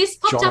 Actually, this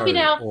popped Jono up in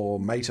our or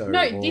Mato.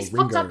 No, or this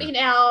Ringo. popped up in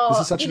our.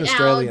 This is such an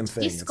Australian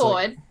thing.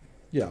 Discord.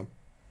 Yeah.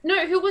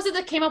 No, who was it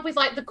that came up with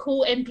like the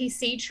cool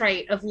NPC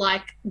trait of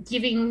like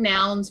giving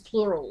nouns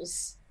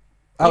plurals?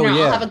 I'll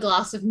have a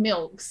glass of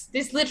milks.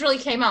 This literally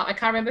came up. I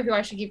can't remember who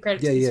I should give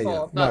credit to this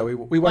for. Yeah. No,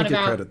 we won't give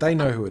credit. They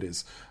know who it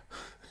is.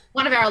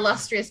 One of our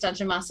illustrious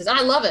dungeon masters. And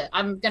I love it.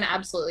 I'm going to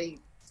absolutely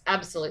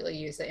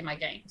use it in my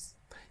games.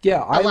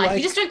 Yeah, I like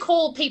you just don't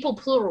call people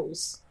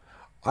plurals.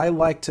 I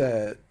like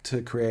to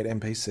create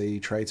NPC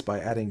traits by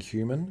adding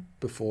human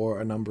before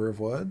a number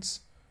of words.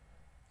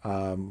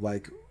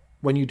 Like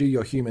when you do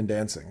your human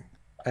dancing.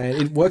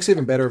 And it works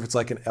even better if it's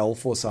like an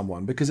elf or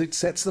someone because it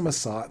sets them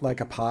aside,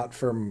 like apart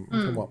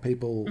from what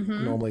people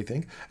normally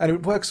think. And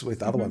it works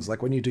with other ones,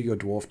 like when you do your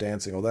dwarf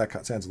dancing, although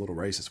that sounds a little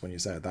racist when you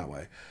say it that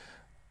way.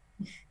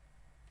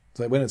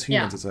 So when it's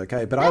humans, it's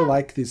okay. But I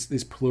like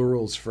these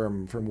plurals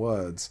from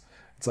words.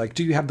 It's like,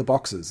 do you have the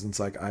boxes? And it's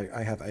like,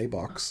 I have a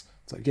box.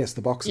 It's like, yes,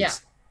 the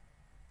boxes.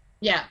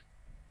 Yeah.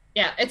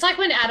 It's like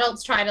when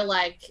adults try to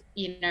like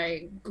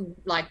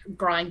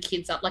grind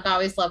kids up. Like I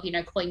always love,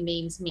 calling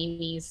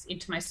memes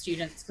into my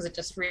students because it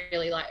just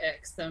really like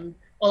irks them.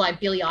 Or like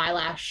Billie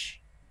Eilish.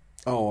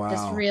 Oh, wow.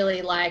 Just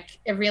really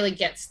it really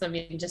gets them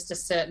in just a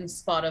certain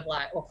spot of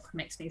like, oh, it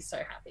makes me so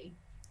happy.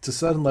 It's a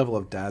certain level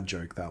of dad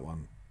joke, that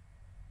one.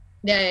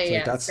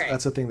 Yeah. That's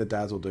the thing that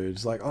dads will do.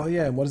 It's like, oh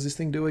yeah, and what does this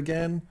thing do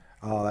again?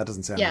 Oh, that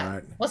doesn't sound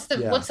right. What's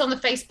on the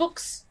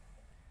Facebooks?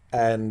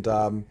 And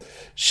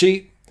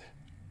she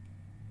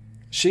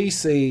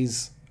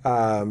sees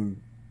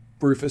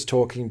Rufus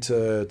talking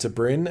to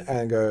Bryn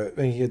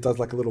and he does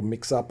like a little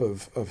mix up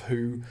of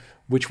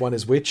which one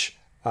is which.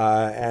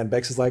 And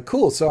Bex is like,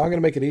 cool, so I'm going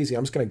to make it easy.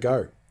 I'm just going to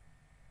go.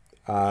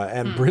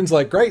 And Bryn's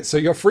like, great, so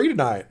you're free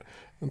tonight.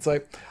 And it's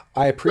like,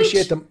 I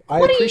appreciate them.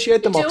 I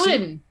appreciate the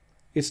moxie.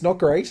 It's not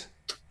great.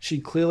 She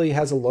clearly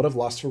has a lot of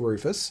lust for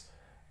Rufus.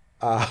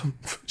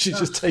 She's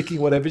just taking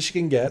whatever she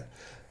can get.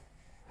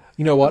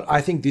 You know what?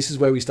 I think this is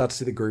where we start to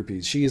see the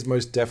groupies. She is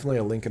most definitely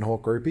a Lincoln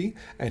Hawk groupie,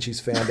 and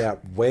she's found out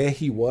where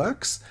he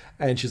works,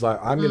 and she's like,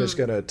 I'm just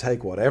going to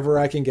take whatever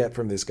I can get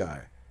from this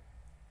guy.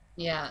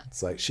 Yeah.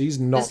 It's like, she's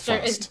not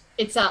fussed.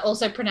 It's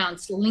also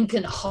pronounced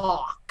Lincoln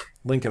Hawk.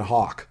 Lincoln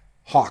Hawk.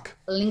 Hawk.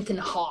 Lincoln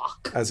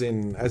Hawk. As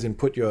in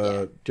put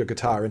your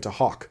guitar into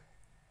Hawk.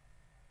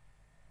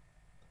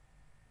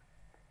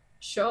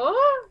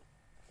 Sure.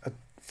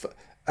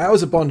 That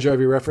was a Bon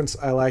Jovi reference.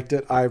 I liked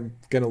it. I'm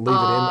going to leave it in.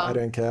 I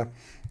don't care.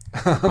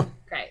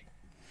 Great.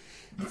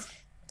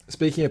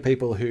 Speaking of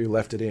people who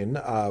left it in,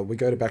 we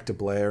go back to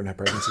Blair and her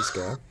pregnancy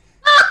scare.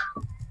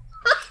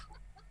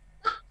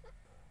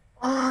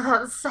 Oh,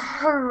 that's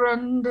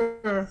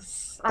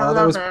horrendous. I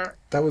love it.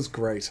 That was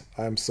great.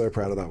 I'm so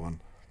proud of that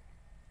one.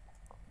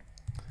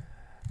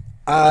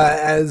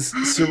 As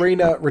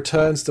Serena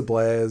returns to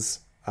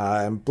Blair's,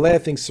 and Blair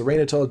thinks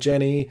Serena told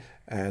Jenny,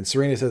 and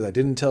Serena says, I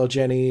didn't tell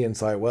Jenny. And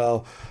it's like,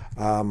 well,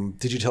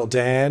 did you tell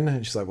Dan?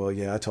 And she's like, well,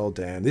 yeah, I told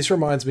Dan. This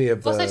reminds me of...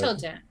 Of course I told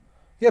Dan.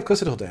 Yeah, of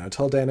course I told Dan. I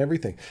told Dan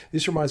everything.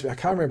 This reminds me, I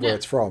can't remember where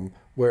it's from,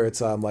 where it's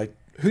like,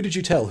 who did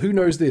you tell? Who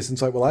knows this? And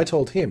it's like, well, I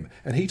told him,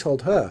 and he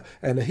told her,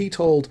 and he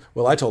told,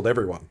 well, I told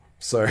everyone.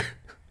 So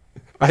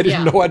I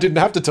didn't know I didn't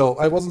have to tell.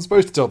 I wasn't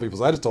supposed to tell people,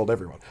 so I just told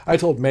everyone. I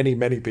told many,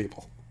 many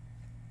people.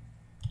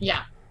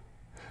 Yeah.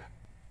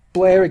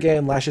 Blair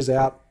again lashes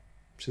out.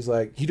 She's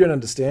like, you don't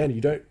understand.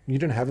 You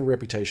don't have a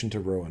reputation to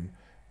ruin.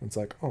 And it's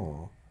like,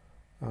 oh,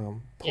 poor.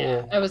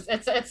 Yeah,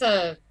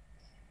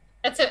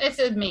 it's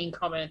a mean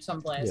comment on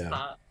Blair's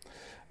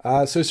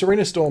part. So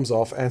Serena storms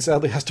off and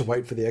sadly has to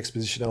wait for the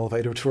exposition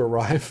elevator to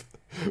arrive,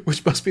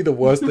 which must be the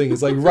worst thing.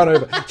 Is like, run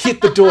over, hit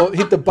the door,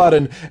 hit the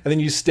button, and then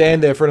you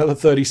stand there for another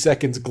 30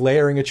 seconds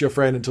glaring at your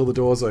friend until the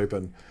doors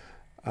open,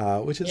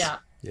 which is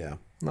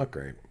not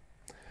great.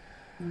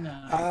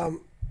 No.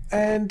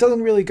 And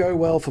doesn't really go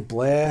well for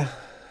Blair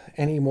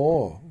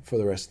anymore for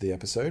the rest of the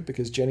episode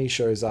because Jenny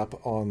shows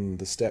up on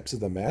the steps of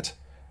the Met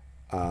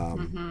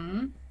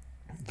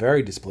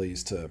Very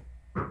displeased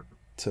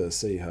to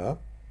see her.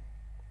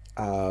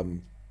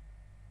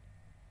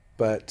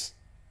 But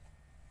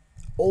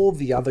all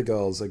the other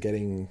girls are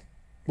getting...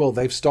 Well,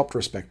 they've stopped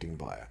respecting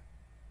Blair.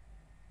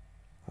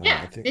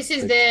 Yeah, this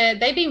is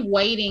they've been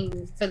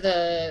waiting for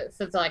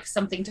like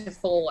something to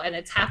fall, and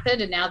it's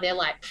happened, and now they're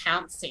like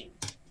pouncing.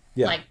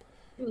 Yeah. Like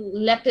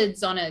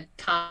leopards on a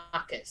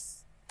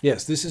carcass.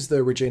 Yes, this is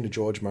the Regina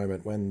George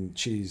moment when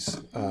she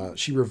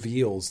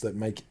reveals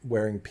that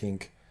wearing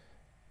pink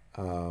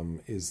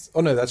is...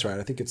 Oh, no, that's right.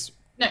 I think it's...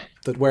 No,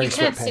 that wearing you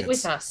can't sweatpants. sit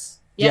with us.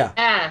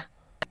 Yeah.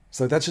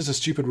 So that's just a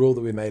stupid rule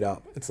that we made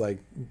up. It's like,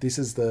 this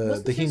is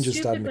the hinge is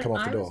starting to come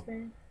off the door.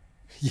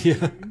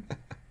 Yeah.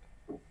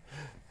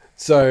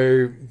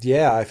 So,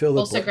 yeah, I feel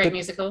that... Also great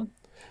musical.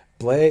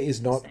 Blair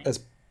is not as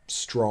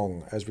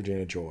strong as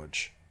Regina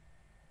George,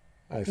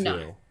 I feel.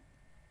 No.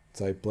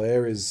 So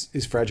Blair is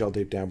fragile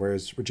deep down,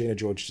 whereas Regina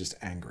George is just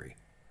angry.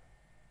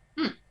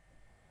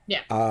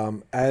 Yeah.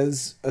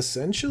 As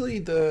essentially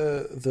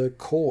the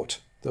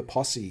court, the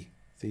posse,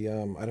 I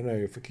don't know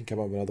if we can come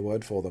up with another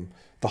word for them,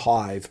 the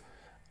hive,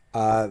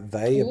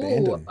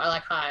 abandon. I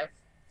like hive.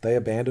 They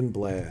abandon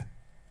Blair.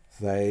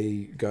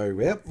 They go,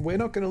 yep, we're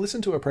not going to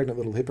listen to a pregnant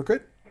little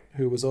hypocrite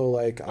who was all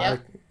like,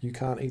 you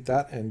can't eat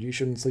that and you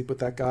shouldn't sleep with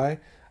that guy.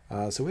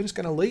 So we're just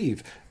going to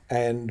leave.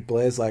 And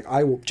Blair's like,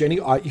 Jenny,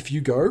 if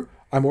you go,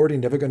 I'm already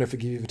never going to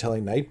forgive you for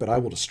telling Nate, but I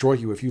will destroy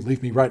you if you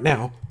leave me right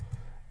now.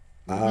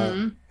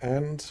 And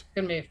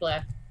good move,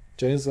 Blair.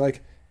 Jenny's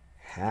like,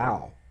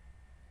 how?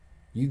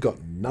 You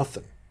got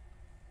nothing.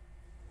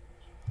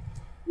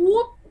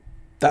 Whoop.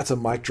 That's a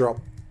mic drop.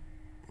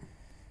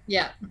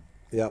 Yeah.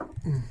 Yep.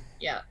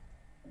 Yeah.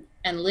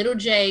 And little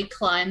J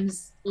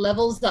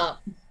levels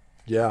up.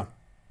 Yeah.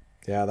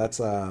 Yeah, that's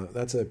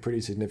a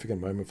pretty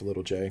significant moment for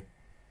little J.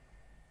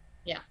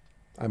 Yeah.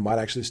 I might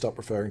actually stop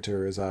referring to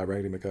her as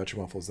Raggedy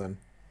McGurchamuffles then.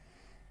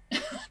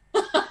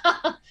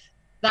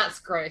 That's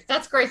growth.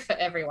 That's growth for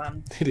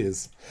everyone. It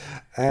is.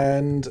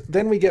 And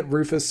then we get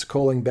Rufus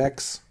calling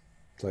Bex.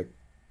 It's like,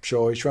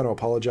 sure, he's trying to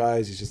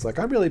apologize. He's just like,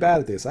 I'm really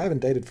bad at this. I haven't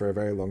dated for a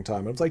very long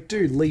time. And it's like,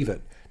 dude, leave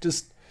it.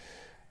 Just,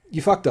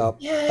 you fucked up.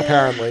 Yeah.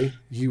 Apparently.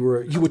 You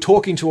were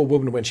talking to a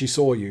woman when she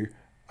saw you.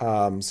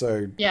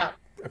 So yeah.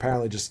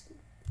 Apparently just,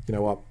 you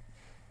know what?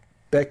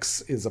 Bex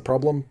is a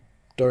problem.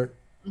 Don't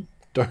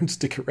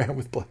stick around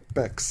with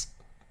Bex.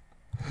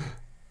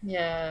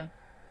 Yeah.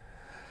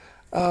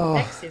 Oh.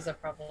 Bex is a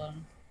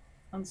problem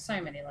on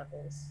so many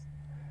levels.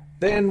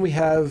 Then we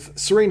have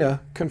Serena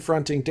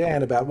confronting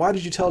Dan about, why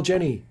did you tell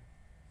Jenny?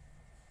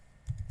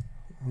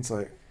 It's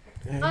like,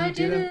 I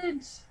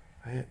didn't.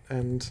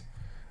 And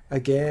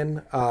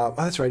again,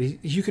 that's right.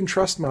 You can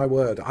trust my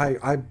word.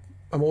 I'm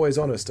always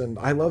honest and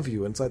I love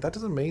you. And it's like, that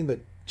doesn't mean that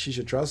she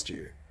should trust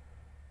you.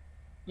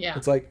 Yeah.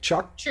 It's like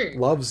Chuck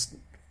loves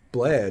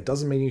Blair. It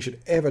doesn't mean you should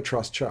ever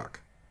trust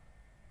Chuck.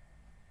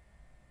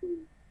 I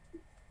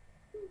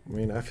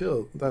mean, I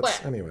feel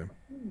that's anyway.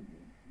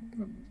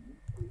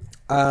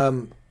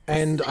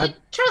 And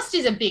trust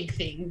is a big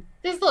thing.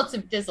 There's lots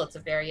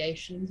of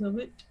variations of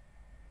it.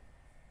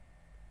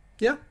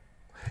 Yeah.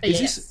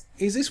 Is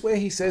this where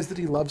he says that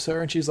he loves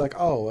her and she's like,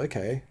 oh,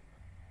 okay.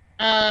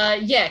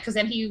 Yeah, because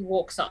then he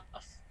walks off.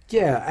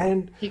 Yeah,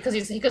 and because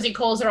he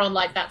calls her on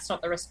like that's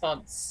not the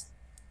response.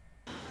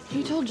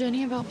 You told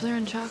Jenny about Blair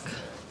and Chuck?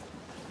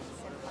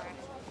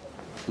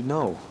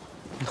 No,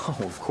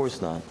 of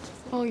course not.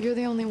 Well, you're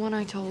the only one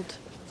I told.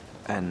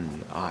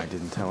 And I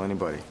didn't tell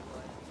anybody.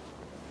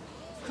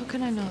 How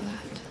can I know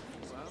that?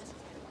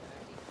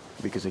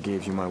 Because I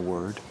gave you my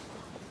word.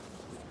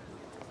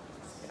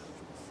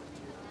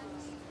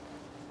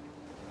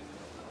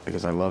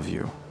 Because I love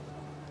you.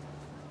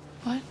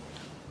 What?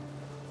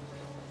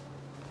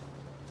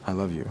 I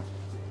love you.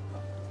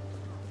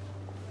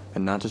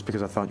 And not just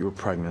because I thought you were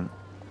pregnant.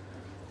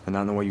 And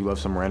not in the way you love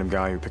some random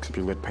guy who picks up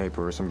your lit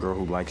paper or some girl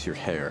who likes your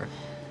hair.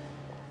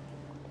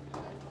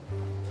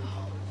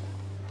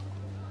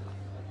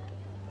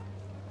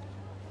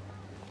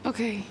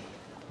 Okay.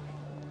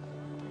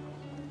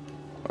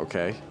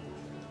 Okay.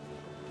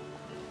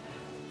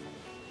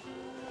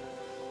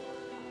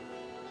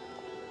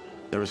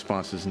 The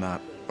response is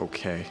not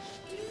okay.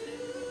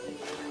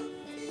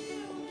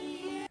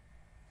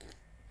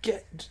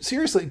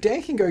 Seriously,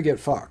 Dan can go get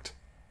fucked.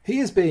 He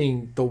is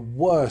being the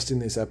worst in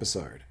this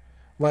episode.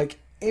 Like,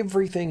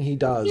 everything he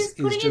does is just...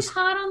 He's putting his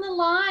heart on the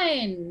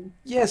line.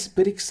 Yes,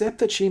 but except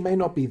that she may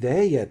not be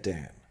there yet,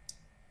 Dan.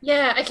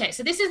 Yeah, okay,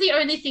 so this is the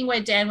only thing where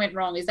Dan went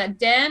wrong, is that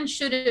Dan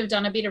should have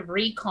done a bit of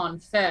recon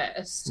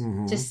first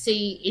to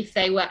see if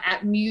they were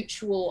at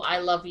mutual I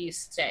love you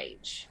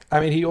stage. I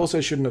mean, he also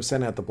shouldn't have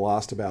sent out the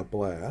blast about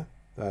Blair.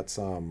 That's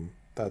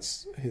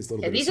his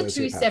little bit of these are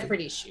two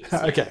separate issues.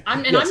 Okay.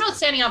 I'm not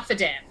standing up for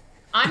Dan.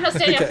 I'm not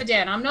standing up for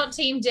Dan. I'm not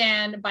Team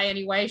Dan by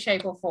any way,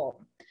 shape, or form.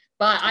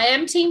 But I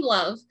am Team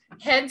Love.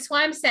 Hence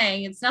why I'm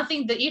saying it's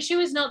nothing. The issue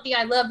is not the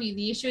I love you.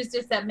 The issue is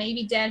just that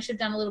maybe Dan should have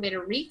done a little bit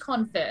of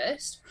recon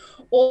first,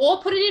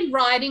 or put it in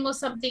writing or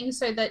something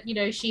so that, you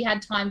know, she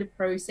had time to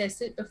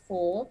process it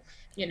before.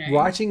 you know.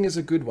 Writing is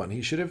a good one.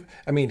 He should have,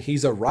 I mean,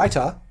 he's a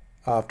writer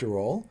after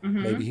all.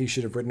 Mm-hmm. Maybe he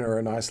should have written her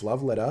a nice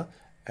love letter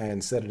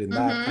and set it in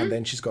that, and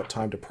then she's got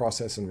time to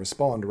process and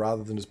respond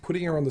rather than just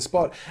putting her on the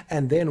spot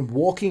and then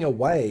walking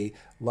away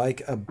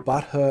like a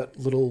butthurt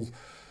little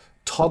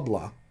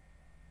toddler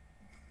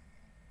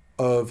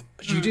of,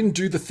 you didn't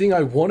do the thing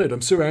I wanted,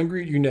 I'm so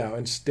angry at you now,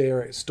 and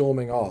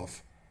storming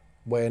off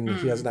when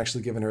he hasn't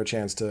actually given her a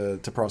chance to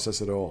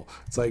process it all.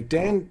 It's like,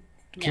 Dan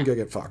can go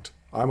get fucked.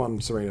 I'm on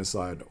Serena's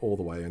side all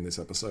the way in this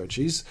episode.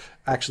 She's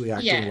actually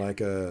acting like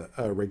a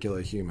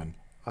regular human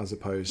as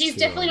opposed to... He's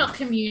definitely not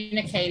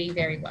communicating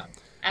very well.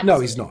 Absolutely.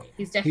 No, he's not.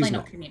 He's definitely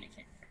not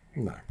communicating.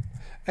 No.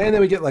 And then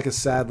we get like a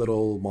sad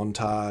little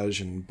montage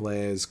and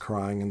Blair's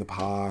crying in the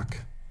park.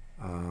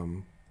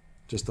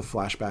 Just the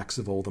flashbacks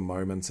of all the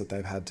moments that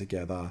they've had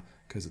together,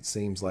 because it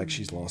seems like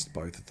she's lost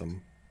both of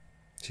them.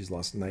 She's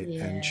lost Nate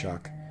and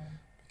Chuck,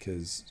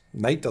 because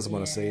Nate doesn't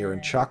want to see her,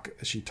 and Chuck,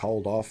 she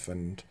told off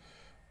and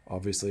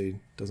obviously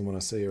doesn't want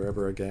to see her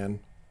ever again.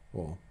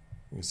 Well,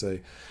 you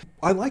see.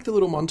 I like the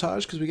little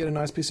montage because we get a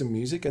nice piece of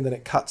music and then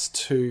it cuts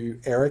to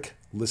Eric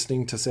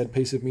listening to said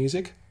piece of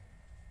music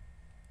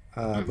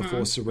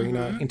before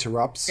Serena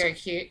interrupts. Very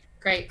cute.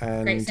 Great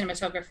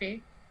cinematography.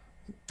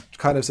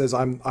 Kind of says,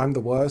 I'm the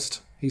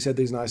worst. He said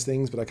these nice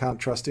things, but I can't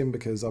trust him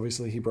because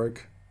obviously he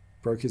broke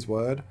his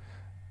word.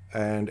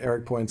 And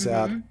Eric points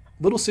out,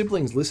 little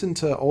siblings listen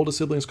to older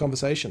siblings'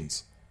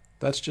 conversations.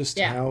 That's just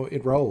how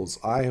it rolls.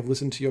 I have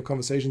listened to your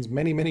conversations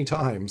many, many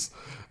times.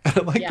 And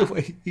I like the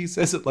way he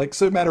says it, like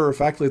so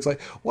matter-of-factly. It's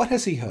like, what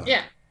has he heard?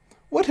 Yeah.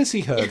 What has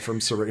he heard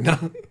from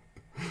Serena?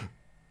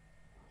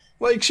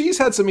 Like, she's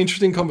had some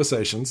interesting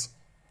conversations.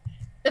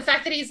 The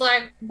fact that he's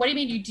like, what do you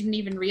mean you didn't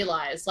even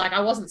realize? Like,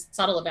 I wasn't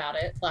subtle about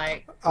it.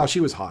 Like, oh,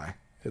 she was high.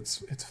 It's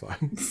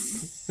fine.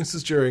 This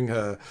is during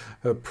her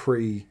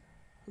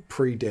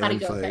pre-down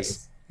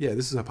phase. Yeah,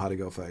 this is her party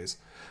girl phase.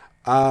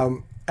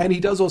 And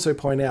he does also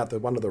point out that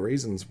one of the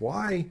reasons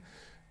why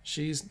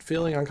she's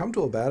feeling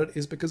uncomfortable about it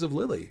is because of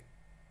Lily.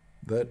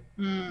 That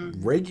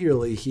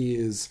regularly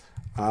hears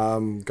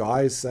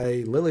guys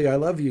say, Lily, I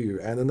love you,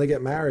 and then they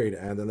get married,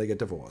 and then they get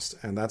divorced.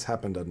 And that's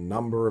happened a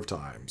number of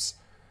times,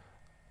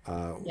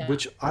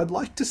 which I'd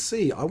like to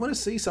see. I want to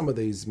see some of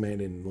these men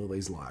in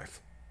Lily's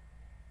life.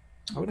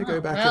 I want to go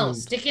back and...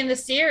 stick in the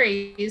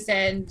series,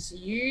 and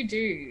you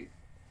do.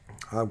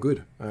 Oh,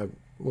 good.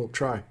 We'll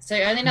try. So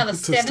only another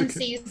 7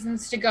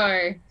 seasons to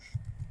go.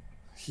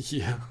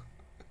 Yeah.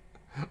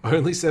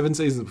 Only 7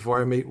 seasons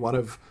before I meet one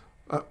of...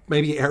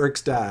 maybe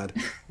Eric's dad.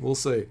 We'll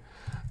see.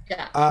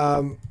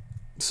 Yeah.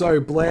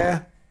 So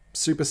Blair,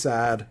 super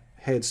sad,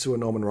 heads to a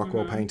Norman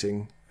Rockwell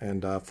painting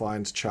and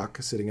finds Chuck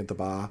sitting at the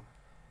bar,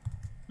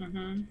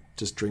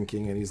 just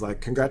drinking. And he's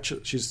like,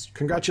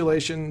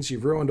 congratulations,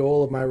 you've ruined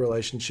all of my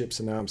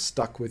relationships and now I'm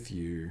stuck with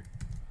you.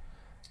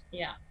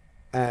 Yeah.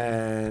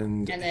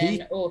 And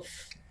then,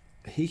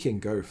 he can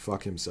go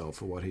fuck himself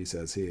for what he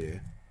says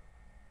here.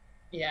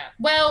 Yeah.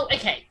 Well,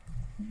 okay.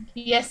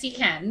 Yes, he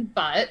can,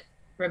 but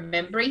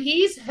remembering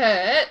he's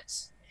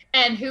hurt,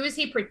 and who is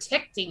he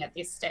protecting at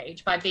this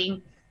stage by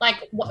being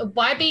like,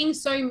 why being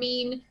so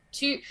mean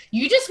to...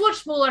 You just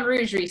watched Moulin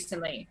Rouge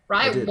recently,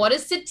 right? What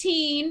does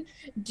Satine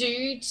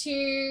do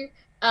to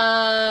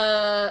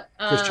oh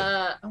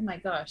my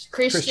gosh,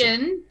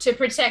 Christian to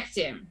protect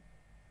him?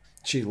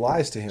 She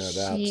lies to him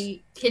about...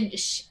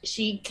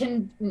 She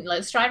can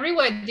let's try and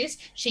reword this.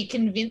 She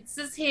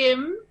convinces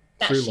him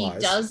that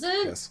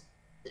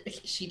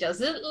she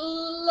doesn't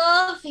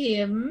love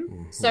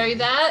him, so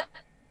that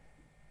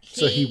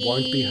he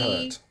won't be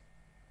hurt.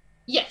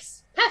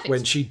 Yes, perfect.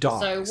 When she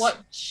dies. So what?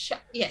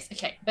 Yes,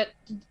 okay, but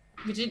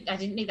I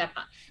didn't need that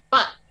part.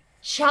 But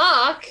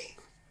Chuck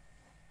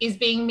is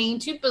being mean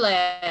to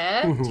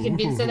Blair to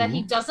convince her that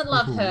he doesn't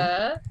love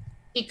her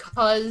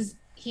because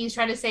he's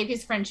trying to save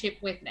his friendship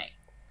with Nate.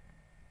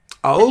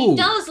 Oh, but he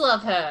does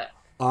love her.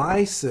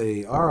 I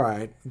see. All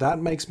right, that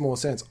makes more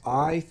sense.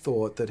 I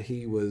thought that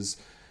he was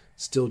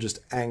still just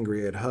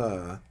angry at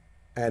her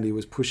and he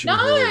was pushing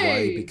her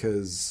away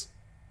because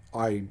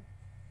all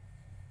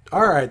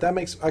right, that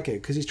makes... Okay,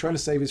 because he's trying to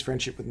save his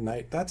friendship with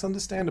Nate. That's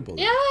understandable.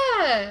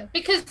 Yeah,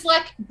 because,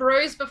 like,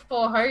 bros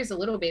before hoes a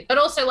little bit. But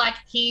also, like,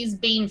 he's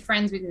been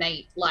friends with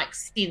Nate, like,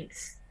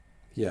 since.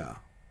 Yeah.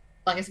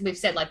 Like, as we've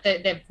said, like,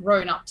 they've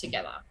grown up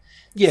together.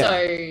 Yeah.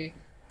 So...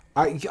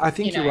 I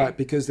think you're right,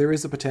 because there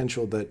is a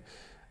potential that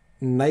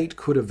Nate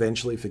could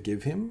eventually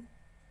forgive him,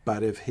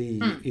 but if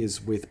he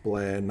is with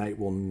Blair, Nate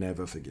will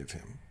never forgive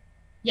him.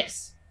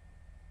 Yes.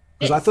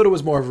 Because I thought it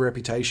was more of a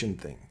reputation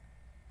thing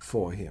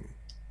for him.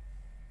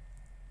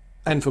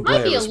 And for Blair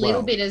might be as a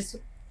little bit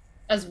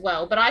as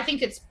well, but I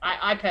think it's...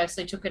 I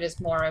personally took it as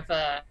more of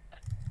a...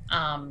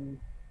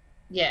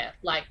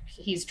 like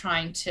he's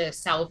trying to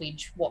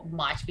salvage what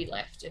might be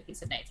left of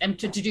his Nate. And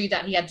to do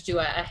that, he had to do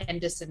a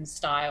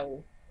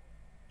Henderson-style...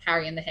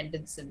 Harry and the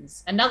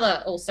Hendersons.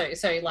 Another also,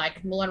 so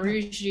like Moulin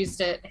Rouge used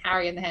it,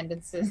 Harry and the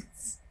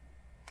Hendersons.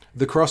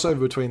 The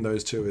crossover between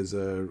those two is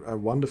a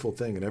wonderful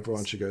thing, and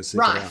everyone should go seek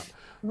it out.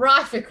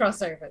 Right for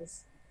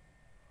crossovers.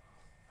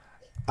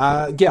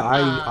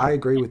 I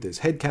agree with this.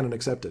 Headcanon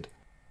accepted.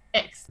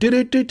 X.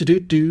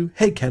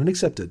 Headcanon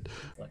accepted.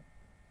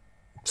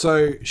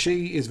 So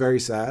she is very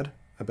sad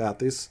about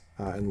this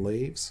and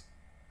leaves,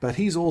 but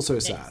he's also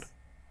sad,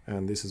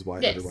 and this is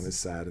why everyone is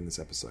sad in this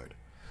episode.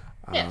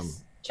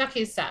 Yes, Chuck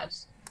is sad.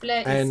 Blair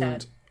is sad.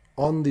 And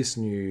on this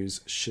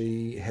news,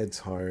 she heads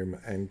home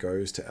and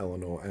goes to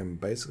Eleanor and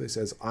basically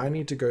says, "I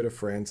need to go to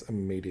France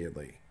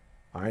immediately.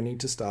 I need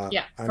to start.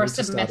 For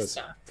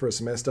a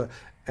semester.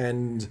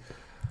 And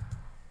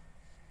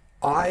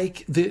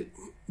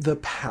the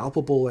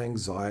palpable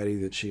anxiety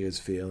that she is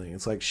feeling,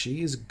 it's like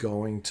she is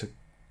going to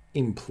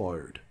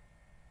implode.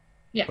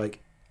 Yeah. Like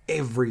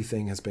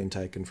everything has been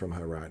taken from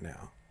her right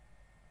now.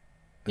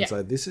 And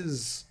so this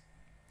is,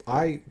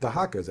 the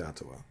heart goes out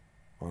to her,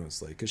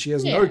 honestly, because she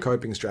has no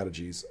coping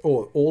strategies,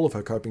 or all of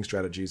her coping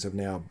strategies have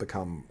now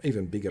become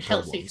even bigger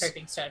problems. Healthy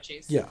coping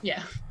strategies.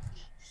 Yeah.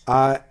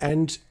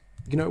 And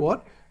you know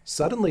what?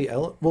 Suddenly,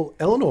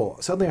 Eleanor,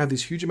 suddenly I have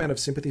this huge amount of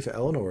sympathy for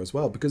Eleanor as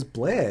well, because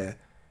Blair,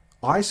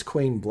 Ice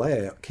Queen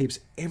Blair, keeps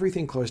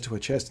everything close to her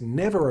chest,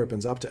 never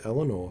opens up to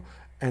Eleanor,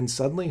 and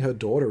suddenly her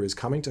daughter is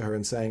coming to her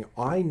and saying,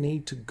 "I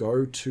need to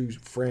go to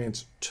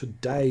France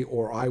today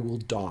or I will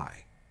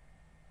die."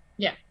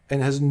 Yeah.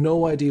 And has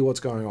no idea what's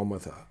going on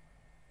with her.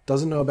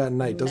 Doesn't know about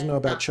Nate, doesn't know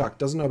about Chuck,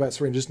 doesn't know about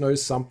Serena, just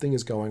knows something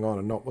is going on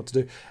and not what to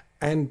do.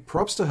 And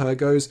props to her,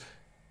 goes,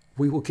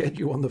 "We will get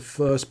you on the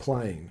first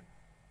plane.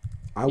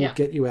 I will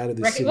get you out of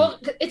this city." Well,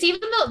 it's even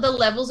the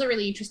levels are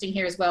really interesting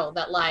here as well,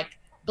 that like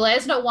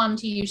Blair's not one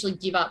to usually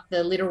give up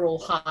the literal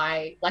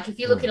high. Like if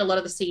you look at a lot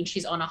of the scenes,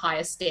 she's on a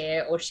higher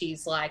stair or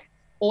she's like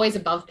always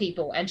above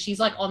people, and she's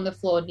like on the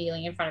floor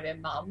kneeling in front of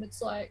her mum.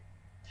 It's like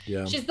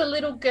she's the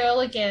little girl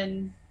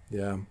again.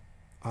 Yeah.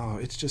 Oh,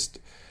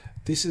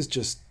 this is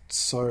just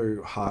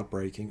so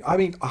heartbreaking. I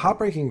mean,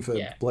 heartbreaking for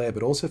Blair,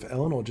 but also for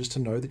Eleanor, just to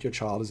know that your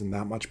child is in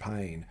that much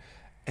pain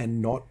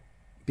and not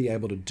be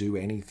able to do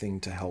anything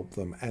to help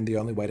them. And the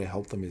only way to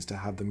help them is to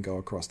have them go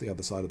across the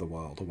other side of the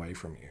world away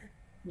from you.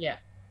 Yeah.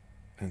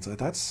 And so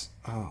that's,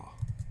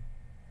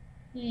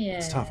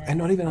 it's tough. And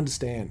not even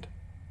understand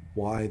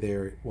why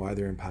they're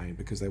in pain,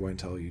 because they won't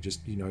tell you.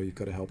 Just, you've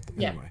got to help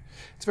them. Anyway,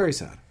 it's very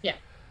sad. Yeah.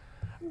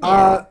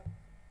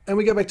 And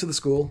we go back to the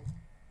school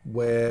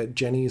where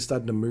Jenny is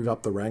starting to move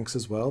up the ranks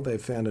as well.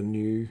 They've found a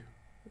new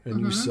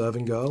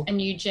serving girl. A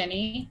new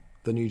Jenny.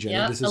 The new Jenny.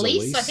 Yeah. This is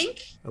Elise, I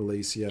think.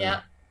 Elise, yeah.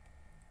 Yeah.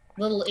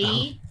 Little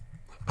E.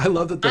 I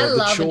love that I the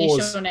love chores,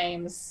 initial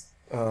names.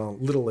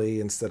 Little E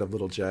instead of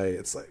little J.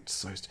 It's like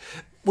so.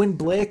 When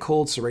Blair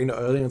called Serena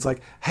earlier, it's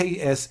like,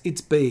 "Hey S,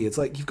 it's B." It's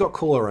like, you've got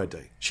caller ID.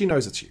 She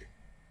knows it's you.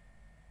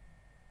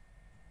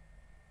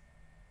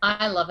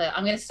 I love it.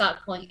 I'm going to start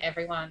calling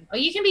everyone. Oh,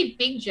 you can be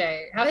Big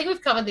J. I think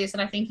we've covered this,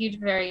 and I think you'd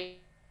very,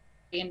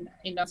 in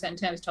no certain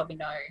terms, told me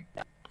no.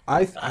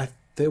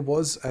 There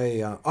was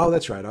a.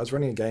 That's right. I was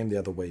running a game the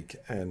other week,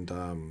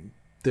 and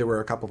there were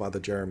a couple of other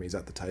Jeremys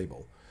at the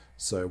table.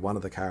 So one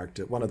of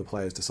the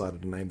players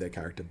decided to name their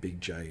character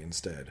Big J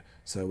instead.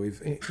 So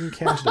we've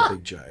encountered a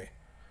Big J.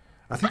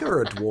 I think they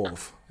were a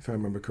dwarf, if I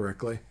remember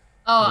correctly.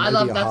 Oh, I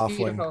love that's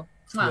beautiful.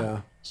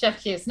 Yeah.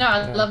 Chef kiss. No,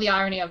 I love the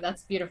irony of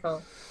that's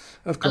beautiful.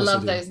 Of course, I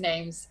love those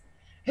names.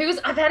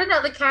 I've had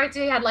another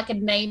character who had like a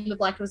name that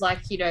like was like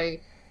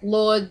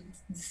Lord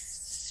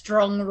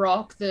Strong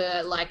Rock,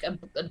 the like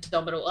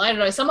abdominal. I don't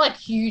know, some like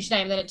huge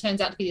name. Then it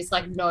turns out to be this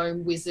like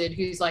gnome wizard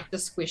who's like the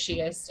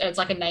squishiest. And it's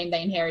like a name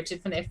they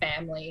inherited from their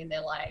family, and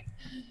they're like,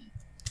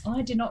 "Oh,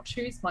 I did not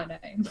choose my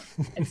name."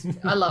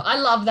 I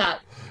love that.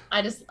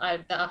 I'm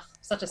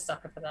such a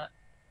sucker for that.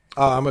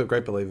 I'm a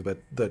great believer, but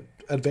that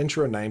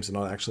adventurer names are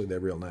not actually their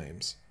real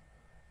names.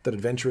 That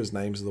adventurers'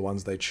 names are the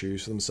ones they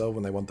choose for themselves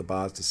when they want the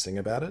bars to sing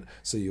about it.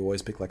 So you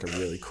always pick like a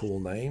really cool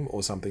name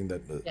or something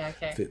that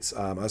fits.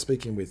 I was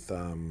speaking with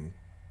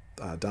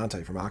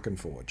Dante from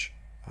Arkenforge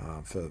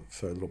for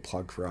a little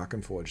plug for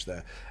Arkenforge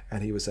there,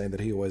 and he was saying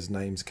that he always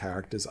names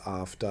characters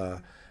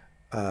after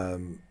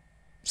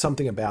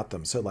something about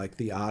them. So like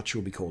the archer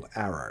will be called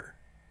Arrow.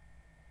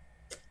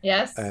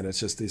 Yes. And it's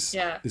just this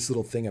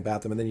little thing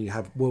about them. And then you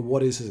have,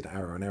 what is an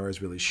arrow? An arrow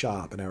is really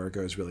sharp. An arrow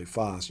goes really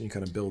fast. And you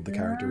kind of build the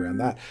character around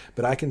that.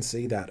 But I can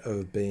see that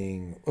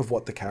of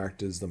what the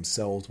characters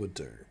themselves would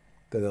do.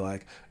 That they're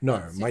like,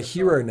 no, my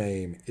hero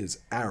name is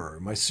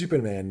Arrow. My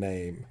superhero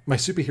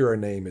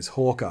name is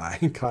Hawkeye,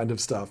 kind of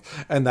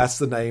stuff. And that's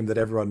the name that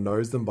everyone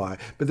knows them by.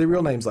 But their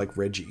real name's like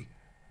Reggie.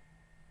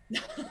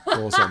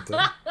 Or something.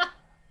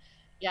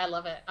 Yeah, I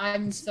love it.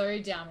 I'm so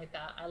down with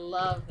that. I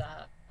love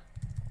that.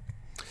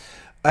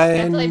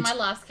 And my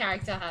last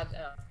character had.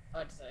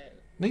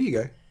 There you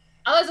go.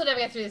 Otherwise, we'll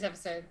never get through this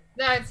episode.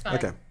 No, it's fine.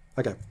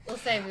 Okay. We'll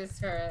save this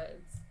for.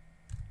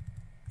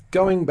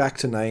 Going back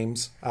to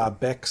names,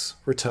 Bex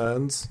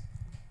returns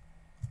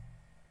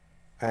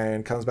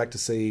and comes back to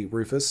see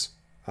Rufus,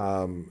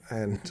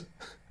 and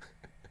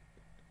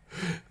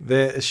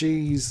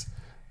she's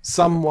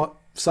for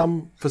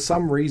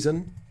some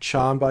reason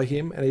charmed by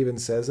him, and even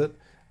says it.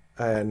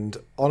 And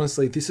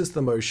honestly, this is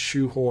the most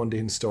shoehorned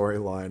in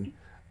storyline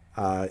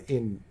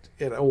in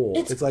at all.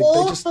 It's like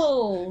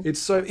awful.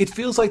 it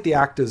feels like the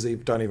actors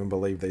don't even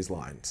believe these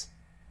lines.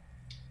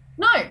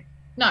 No.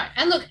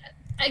 And look,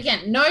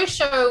 again, no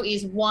show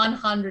is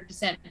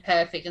 100%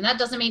 perfect. And that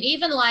doesn't mean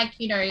even like,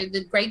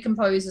 the great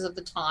composers of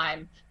the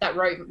time that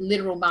wrote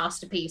literal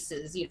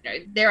masterpieces,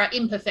 there are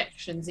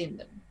imperfections in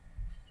them.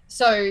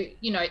 So,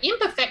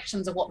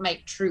 imperfections are what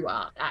make true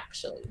art,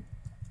 actually,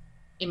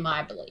 in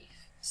my belief.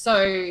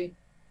 So...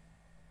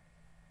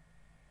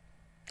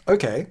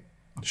 Okay,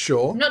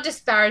 sure. I'm not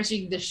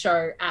disparaging the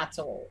show at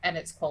all and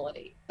its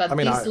quality. But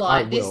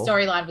this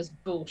storyline was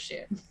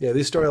bullshit. Yeah,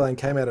 this storyline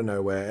came out of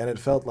nowhere, and it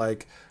felt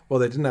like, well,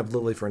 they didn't have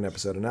Lily for an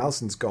episode, and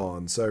Allison's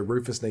gone, so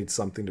Rufus needs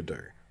something to do.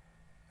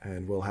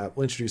 And we'll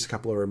introduce a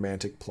couple of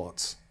romantic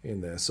plots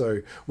in there.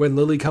 So when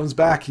Lily comes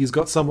back, he's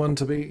got someone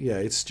to be... Yeah,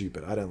 it's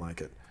stupid. I don't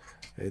like it.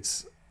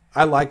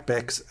 I like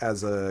Bex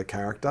as a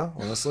character,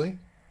 honestly.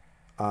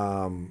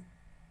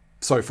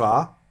 So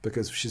far,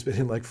 because she's been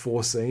in like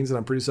 4 scenes, and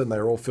I'm pretty certain they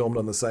were all filmed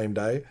on the same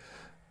day.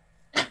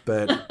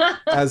 But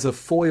as a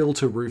foil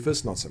to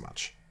Rufus, not so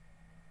much.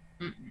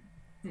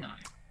 No.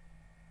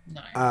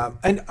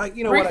 And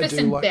you know Rufus what I do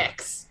and like?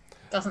 Bex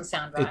doesn't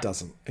sound right.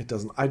 It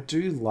doesn't. I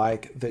do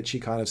like that she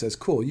kind of says,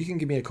 "Cool, you can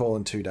give me a call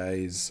in 2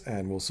 days,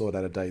 and we'll sort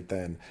out a date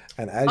then."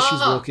 And as she's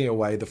walking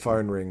away, the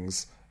phone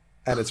rings,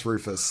 and it's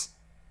Rufus.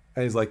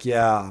 And he's like,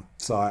 "Yeah,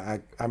 so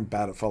I'm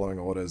bad at following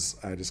orders.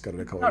 I just got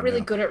to call you Not really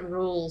now." good at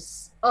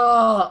rules.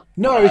 Oh.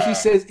 No, he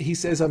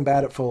says I'm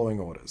bad at following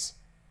orders.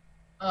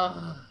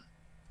 Oh.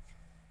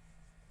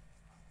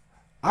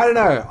 I don't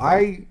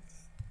know.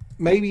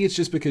 Maybe it's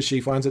just because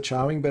she finds it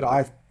charming,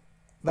 but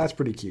that's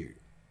pretty cute.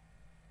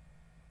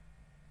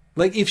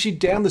 Like, if she'd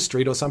down the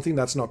street or something,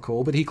 that's not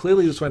cool. But he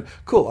clearly just went,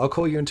 "Cool, I'll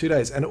call you in 2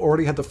 days," and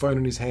already had the phone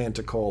in his hand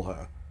to call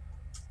her.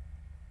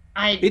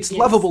 It's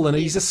lovable, and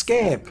he's a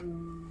scamp.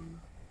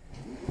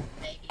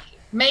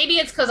 Maybe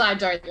it's because I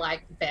don't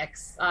like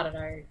Bex. I don't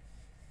know.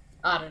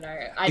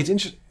 It's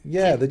interesting.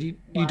 Yeah, that you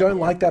don't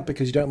like that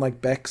because you don't like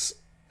Bex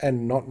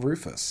and not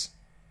Rufus.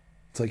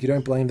 It's like you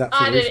don't blame that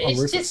on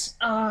Rufus. Just,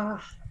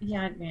 well,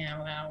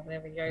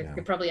 there we go. Yeah.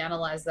 Could probably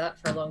analyze that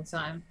for a long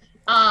time.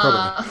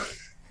 Probably.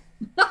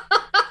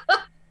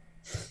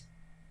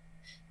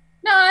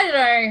 No, I don't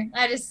know.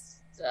 I just,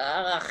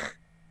 I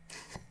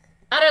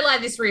don't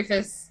like this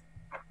Rufus.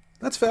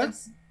 That's fair.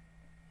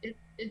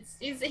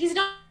 He's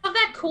not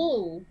that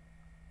cool.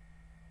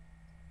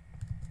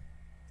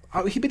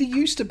 Oh, but he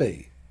used to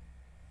be.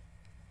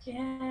 Yeah.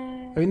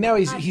 I mean, now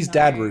he's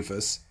Dad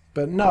Rufus.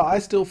 But no, I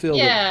still feel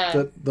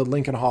that the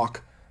Lincoln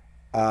Hawk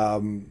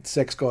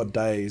sex god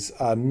days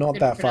are not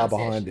that far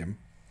behind him.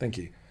 Thank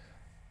you.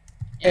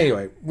 Yeah.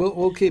 Anyway,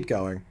 we'll keep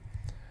going.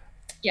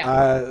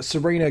 Yeah.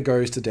 Serena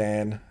goes to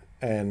Dan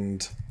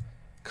and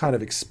kind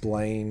of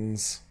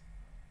explains,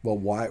 well,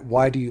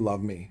 why do you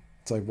love me?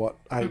 It's like, what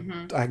I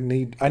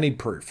need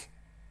proof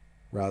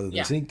rather than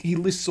this. And he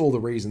lists all the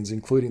reasons,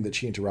 including that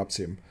she interrupts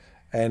him.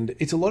 And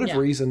it's a lot of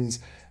reasons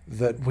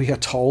that we are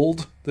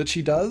told that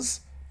she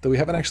does, that we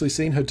haven't actually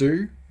seen her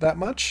do that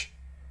much.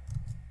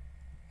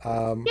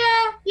 I'll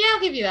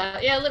give you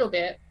that. Yeah, a little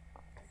bit.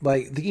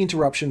 Like, the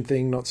interruption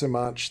thing, not so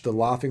much. The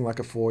laughing like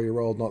a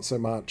 4-year-old, not so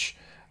much.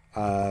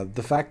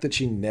 The fact that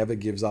she never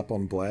gives up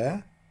on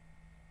Blair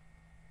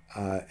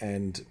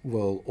and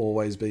will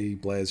always be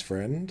Blair's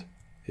friend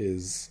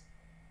is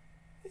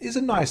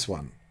a nice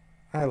one.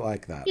 I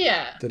like that.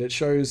 Yeah. That it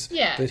shows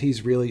that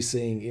he's really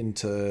seeing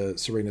into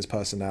Serena's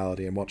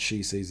personality and what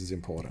she sees as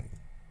important.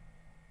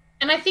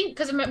 And I think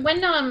because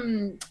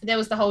when there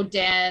was the whole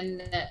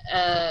Dan,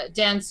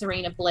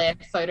 Serena, Blair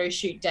photo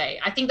shoot day,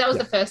 I think that was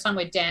the first time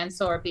where Dan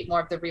saw a bit more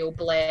of the real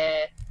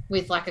Blair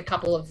with like a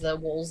couple of the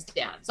walls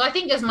down. So I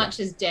think as much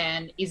as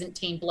Dan isn't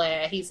Team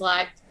Blair, he's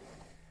like,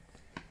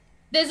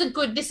 this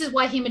is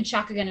why him and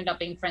Chuck are going to end up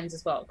being friends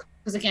as well.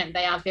 Because again,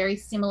 they are very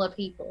similar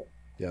people.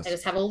 Yes. They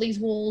just have all these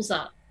walls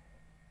up.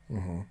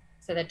 Mm-hmm.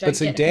 So they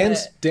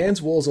don't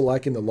Dan's walls are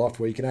like in the loft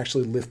where you can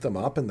actually lift them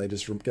up and they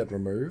just get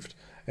removed.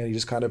 And he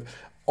just kind of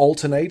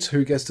alternates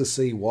who gets to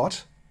see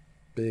what,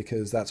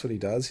 because that's what he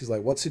does. He's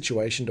like, what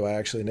situation do I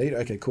actually need?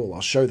 Okay, cool.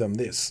 I'll show them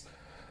this.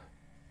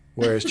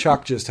 Whereas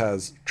Chuck just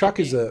has... Chuck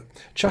is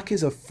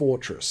a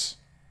fortress.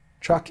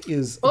 Chuck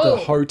is the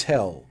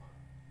hotel.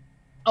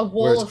 A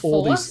wall of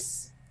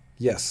force?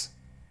 Yes,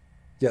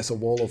 a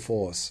wall of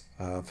force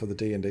for the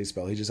D&D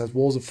spell. He just has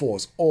walls of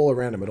force all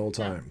around him at all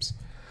times.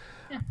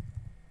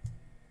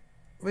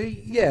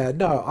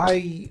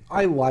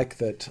 I like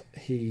that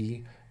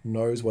he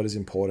knows what is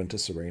important to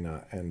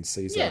Serena and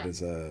sees that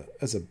as a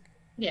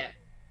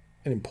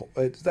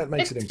that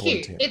makes it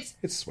important to him.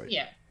 It's sweet.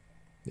 Yeah.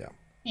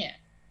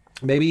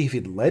 Maybe if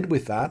he'd led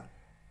with that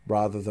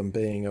rather than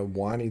being a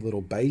whiny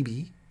little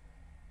baby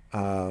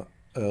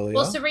earlier.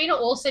 Well, Serena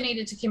also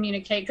needed to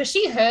communicate because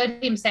she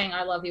heard him saying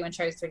 "I love you" and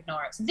chose to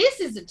ignore it. So this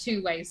is a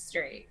two-way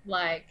street.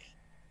 Like,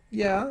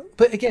 yeah,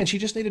 but again, she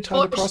just needed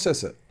time to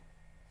process it.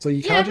 So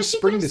you can't just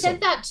spring this. She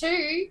could have said that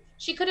too.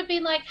 She could have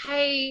been like,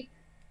 "Hey,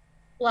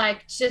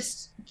 like,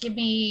 just give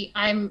me.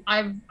 I'm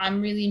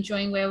really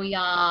enjoying where we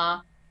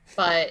are,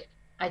 but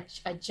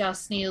I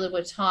just need a little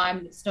bit of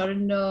time. It's not a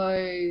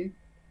no.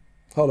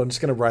 Hold on, I'm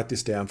just going to write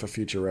this down for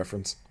future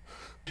reference.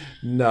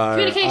 No.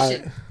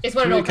 Communication is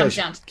what it all comes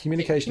down to.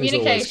 Communication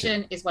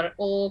is what it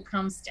all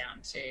comes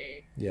down to.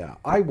 Yeah.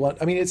 I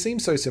mean, it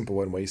seems so simple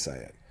when we say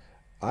it.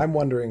 I'm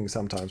wondering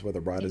sometimes whether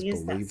writers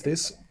believe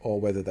this or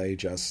whether they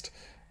just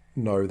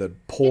know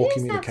that poor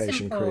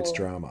communication creates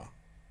drama.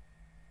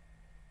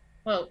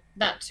 Well,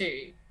 that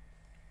too.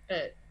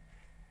 But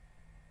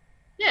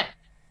yeah.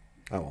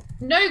 Oh well.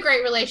 No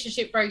great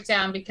relationship broke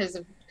down because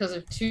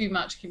of too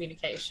much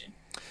communication.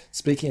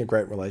 Speaking of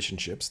great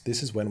relationships,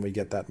 this is when we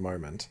get that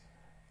moment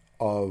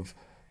of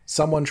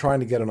someone trying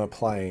to get on a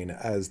plane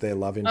as their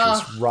love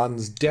interest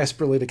runs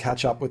desperately to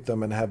catch up with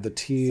them and have the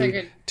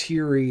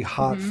teary,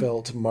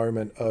 heartfelt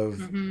moment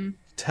of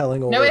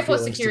telling all no their airport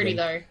feelings security to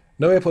them.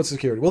 though. No airport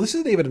security. Well, this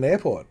isn't even an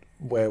airport.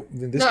 Where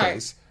in this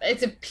case,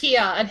 it's a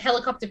pier, a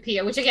helicopter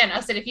pier. Which again,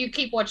 I said, if you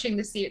keep watching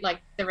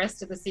the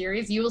rest of the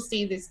series, you will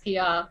see this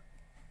pier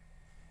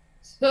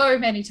so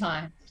many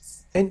times.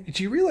 And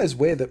do you realize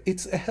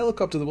it's a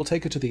helicopter that will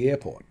take her to the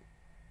airport?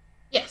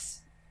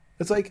 Yes.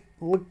 It's like,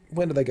 look,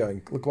 when are they going?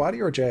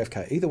 LaGuardia or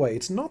JFK? Either way,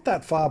 it's not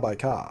that far by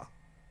car.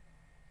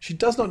 She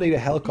does not need a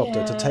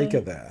helicopter to take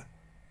her there.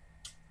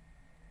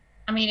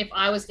 I mean, if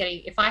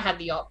I had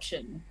the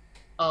option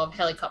of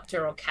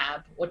helicopter or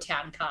cab or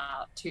town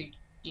car to,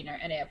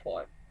 an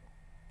airport,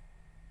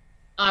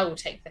 I will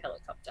take the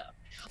helicopter.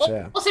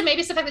 Also, maybe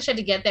it's the fact that she had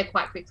to get there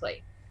quite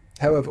quickly.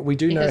 However, we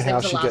do know how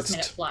she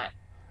gets. Flight.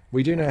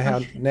 We do know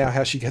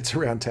how she gets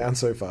around town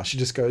so far. She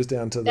just goes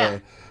down to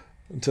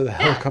the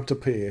helicopter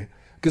pier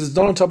because it's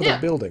not on top of the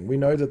building. We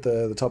know that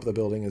the top of the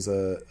building is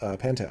a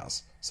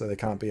penthouse, so there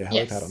can't be a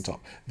helipad on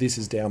top. This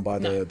is down by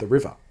the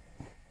river.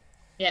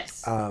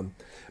 Yes.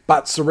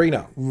 But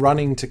Serena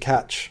running to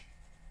catch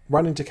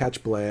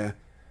Blair,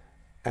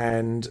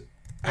 and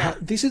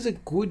this is a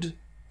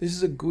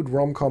good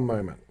rom-com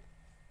moment.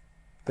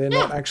 They're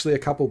not actually a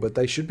couple, but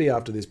they should be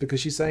after this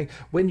because she's saying,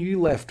 when I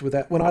left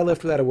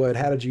without a word,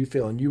 how did you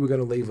feel? And you were going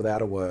to leave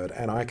without a word,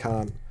 and I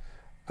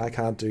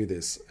can't do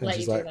this. And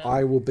she's like,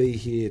 I will be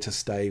here to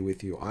stay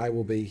with you. I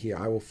will be here.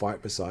 I will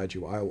fight beside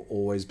you. I will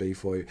always be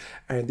for you.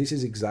 And this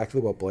is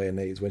exactly what Blair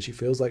needs when she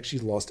feels like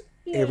she's lost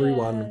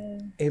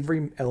everyone,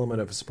 every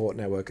element of a support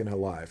network in her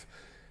life.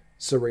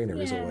 Serena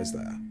is always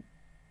there.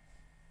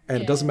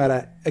 And it doesn't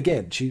matter,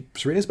 again,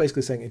 Serena's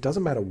basically saying, it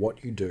doesn't matter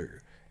what you do.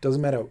 It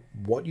doesn't matter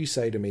what you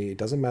say to me. It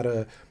doesn't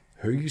matter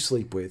who you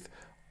sleep with.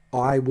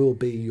 I will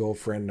be your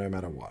friend no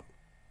matter what.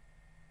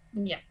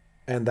 Yeah.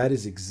 And that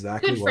is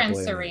exactly what Blair needs.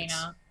 Good friend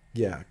Serena.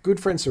 Yeah, good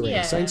friend Serena.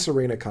 Yeah. Saint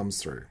Serena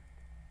comes through.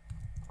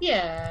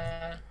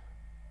 Yeah.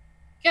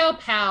 Girl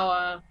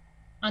power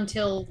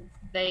until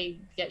they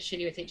get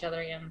shitty with each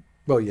other again.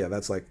 Well, yeah,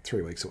 that's like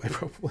 3 weeks away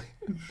probably.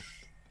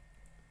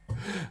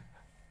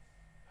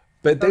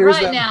 But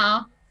right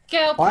now,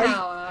 girl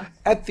power.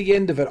 At the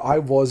end of it, I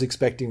was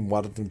expecting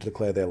one of them to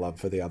declare their love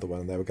for the other one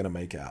and they were going to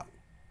make out.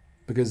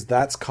 Because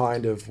that's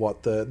kind of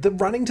what the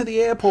running to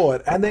the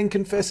airport and then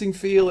confessing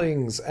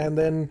feelings and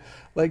then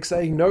like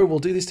saying, no, we'll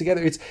do this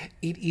together. It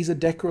is a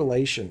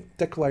declaration.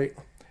 It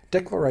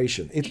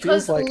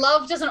feels like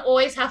love doesn't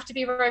always have to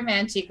be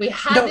romantic. We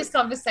had this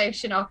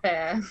conversation off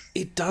air.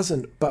 It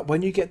doesn't. But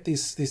when you get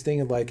this thing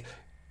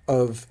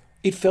of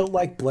it felt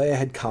like Blair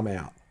had come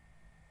out.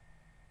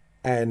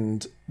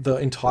 And the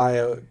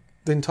entire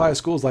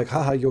school's like,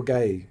 haha, you're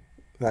gay,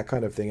 that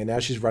kind of thing. And now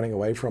she's running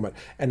away from it.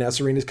 And now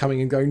Serena's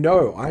coming and going,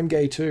 no, I'm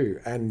gay too.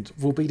 And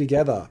we'll be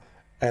together.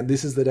 And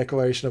this is the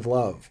declaration of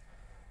love.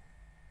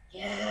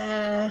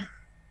 Yeah.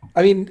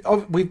 I mean,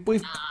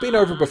 we've been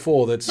over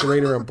before that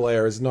Serena and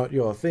Blair is not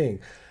your thing.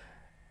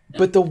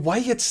 But the way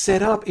it's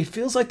set up, it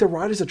feels like the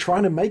writers are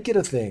trying to make it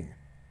a thing.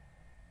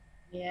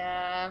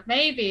 Yeah,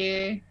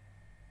 maybe.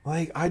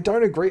 Like, I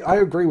don't agree. I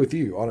agree with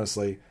you,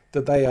 honestly,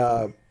 that they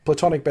are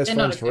platonic best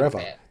friends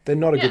forever. They're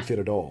not a good fit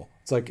at all.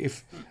 It's like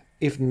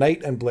if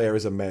Nate and Blair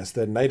is a mess,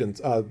 then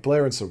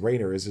Blair and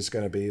Serena is just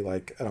going to be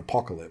like an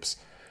apocalypse.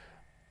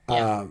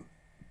 Yeah.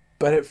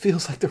 But it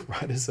feels like the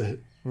writers are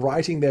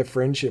writing their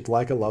friendship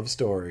like a love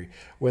story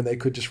when they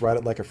could just write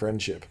it like a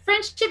friendship.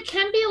 Friendship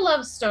can be a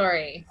love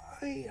story.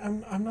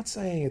 I'm not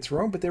saying it's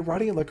wrong, but they're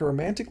writing it like a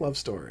romantic love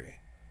story.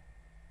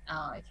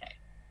 Oh, okay.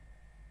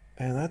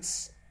 And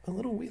that's a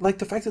little weird. Like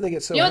the fact that they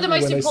get so angry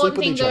when they sleep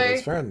with each other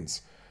as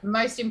friends. The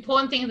most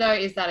important thing, though,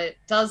 is that it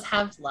does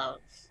have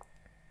love.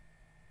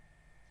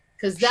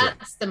 Because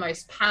that's the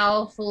most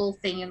powerful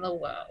thing in the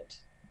world.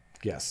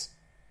 Yes.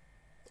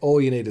 All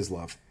you need is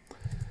love.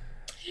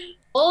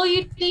 All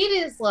you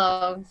need is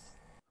love.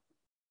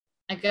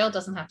 A girl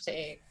doesn't have to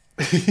eat.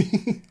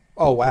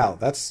 Oh, wow.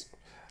 That's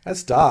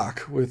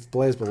dark with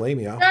Blair's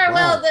bulimia. No, wow.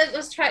 Well,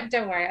 let's try.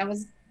 Don't worry.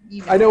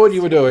 I know what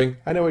you were doing.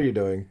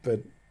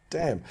 But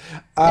damn.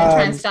 I'm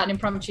trying to start an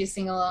impromptu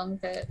sing-along,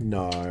 but...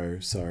 No,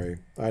 sorry.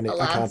 I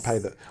can't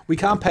pay we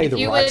can't pay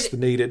the rights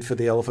needed for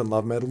the Elephant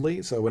Love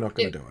medley, so we're not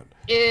going to do it.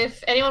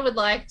 If anyone would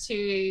like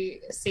to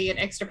see an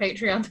extra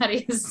Patreon that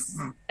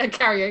is a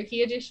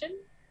karaoke edition...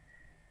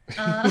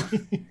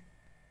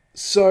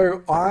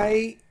 So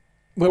I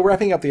we're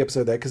wrapping up the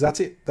episode there because that's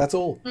it. That's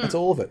all. That's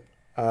all of it.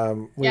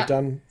 We've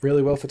done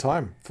really well for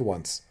time for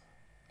once.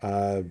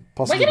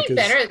 Possibly we're getting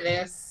better at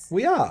this.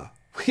 We are.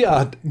 We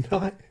are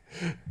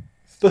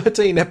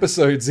 13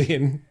 episodes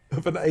in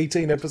of an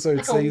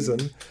 18-episode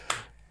season.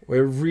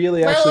 We're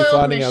really actually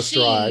finding our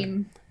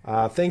stride.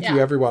 Thank you,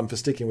 everyone, for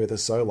sticking with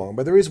us so long.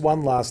 But there is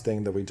one last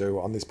thing that we do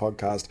on this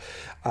podcast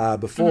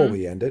before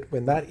we end it,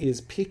 when that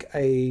is pick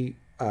a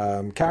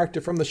character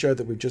from the show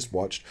that we've just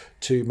watched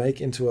to make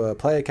into a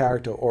player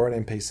character or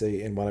an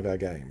NPC in one of our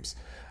games.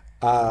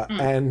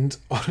 And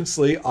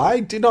honestly, I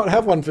did not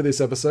have one for this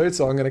episode,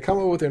 so I'm going to come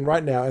up with one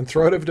right now and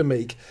throw it over to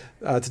Meek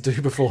to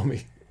do before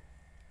me.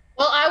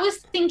 Well, I was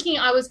thinking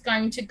I was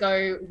going to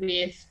go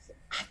with...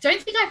 I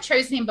don't think I've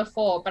chosen him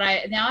before,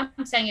 but now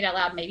I'm saying it out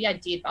loud. Maybe I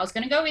did. But I was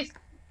going to go with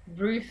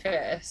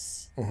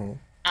Rufus.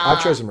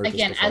 I've chosen Rufus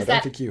again, before. I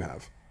don't think you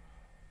have.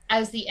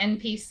 As the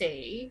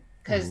NPC,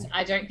 because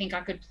I don't think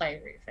I could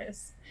play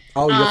Rufus.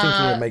 Oh, you're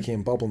thinking of making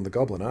him Boblin the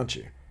Goblin, aren't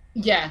you?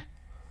 Yeah.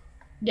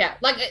 Yeah,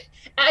 like,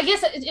 I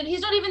guess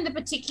he's not even the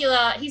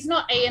particular... He's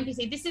not a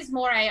NPC. This is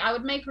more I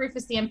would make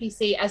Rufus the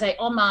NPC as a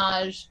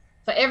homage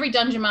for every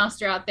Dungeon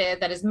Master out there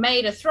that has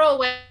made a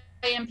throwaway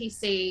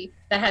NPC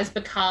that has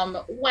become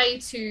way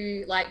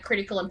too like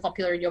critical and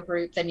popular in your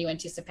group than you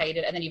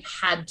anticipated, and then you've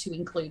had to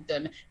include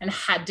them and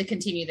had to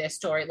continue their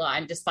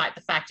storyline despite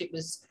the fact it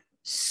was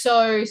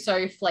so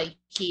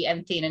flaky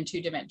and thin and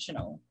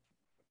two-dimensional.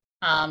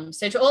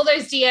 So to all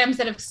those DMs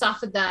that have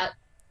suffered that,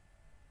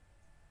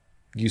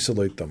 you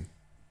salute them.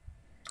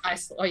 I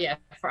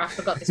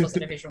forgot this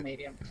wasn't a visual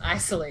medium. I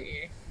salute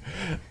you.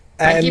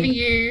 I'm giving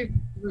you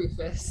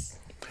Rufus.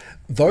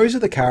 Those are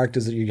the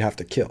characters that you have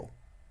to kill,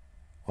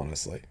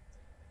 honestly.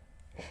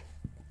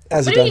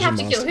 As what a do you dungeon have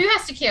to master. kill? Who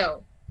has to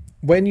kill?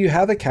 When you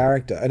have a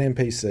character, an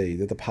NPC,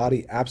 that the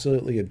party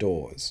absolutely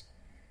adores,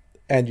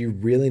 and you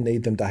really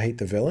need them to hate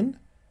the villain,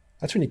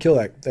 that's when you kill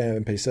that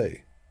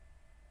NPC.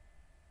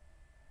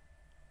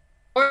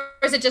 Or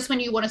is it just when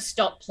you want to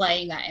stop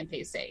playing that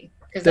NPC?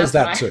 There's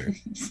that too.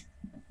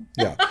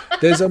 Yeah.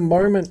 There's a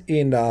moment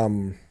in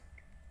the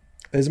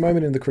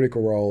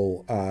Critical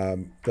Role,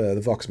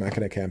 the Vox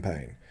Machina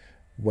campaign,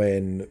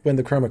 when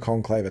the Chroma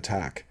Conclave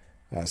attack,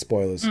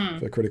 spoilers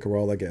for Critical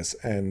Role, I guess,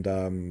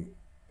 and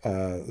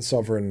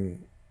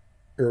Sovereign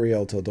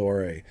Uriel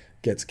Tildore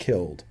gets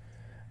killed.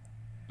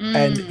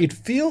 And it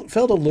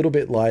felt a little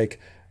bit like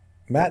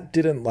Matt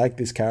didn't like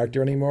this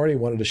character anymore and he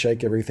wanted to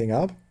shake everything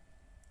up.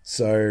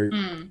 So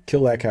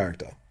kill that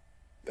character.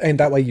 And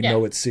that way you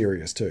know it's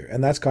serious too.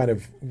 And that's kind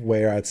of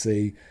where I'd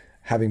see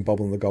having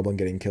Boblin the Goblin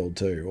getting killed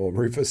too, or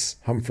Rufus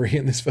Humphrey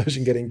in this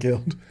version getting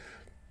killed.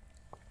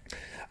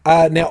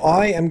 Now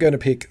I am going to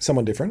pick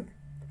someone different.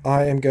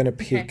 I am going to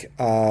pick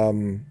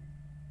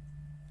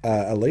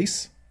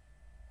Elise,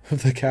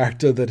 the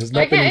character that has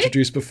not been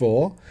introduced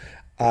before.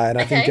 And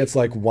I think gets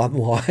like one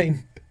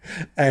line.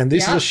 And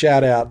this is a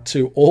shout out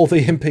to all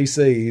the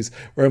NPCs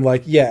where I'm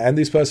like, yeah, and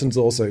this person's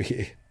also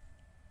here.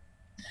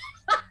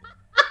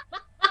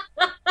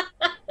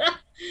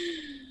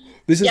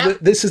 This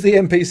is the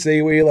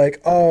NPC where you're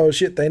like, oh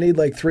shit, they need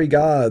like 3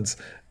 guards.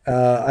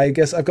 I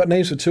guess I've got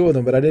names for 2 of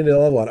them, but I need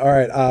another one. All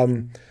right,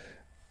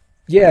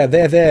 yeah,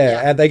 they're there,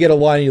 and they get a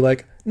line. And you're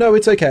like, no,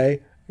 it's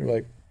okay. You're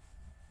like,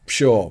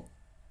 sure.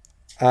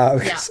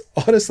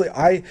 Honestly,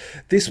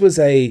 this was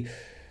a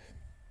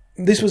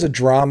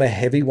drama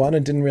heavy one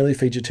and didn't really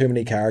feature too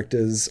many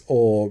characters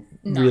or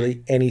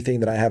really anything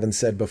that I haven't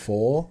said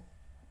before.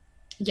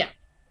 Yeah.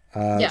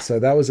 So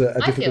that was a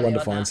difficult one to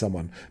find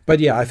someone. But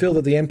yeah, I feel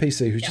that the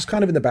NPC who's just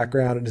kind of in the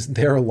background and isn't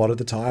there a lot of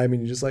the time,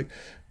 and you're just like,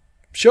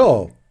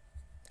 sure,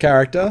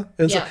 character.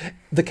 And so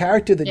the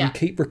character that you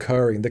keep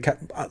recurring,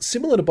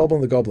 similar to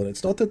Boblin the Goblin,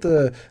 it's not that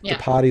the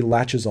party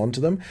latches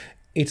onto them,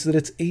 it's that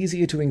it's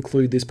easier to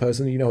include this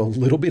person you know a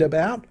little bit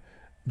about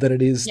than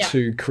it is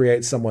to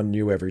create someone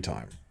new every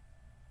time.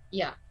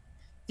 Yeah.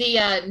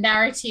 The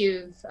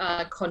narrative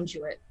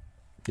conduit.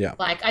 Yeah.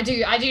 Like I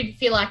do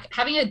feel like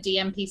having a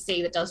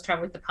DMPC that does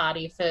travel with the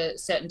party for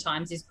certain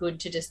times is good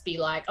to just be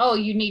like, oh,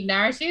 you need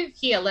narrative?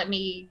 Here, let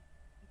me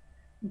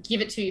give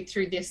it to you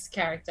through this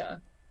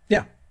character.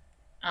 Yeah.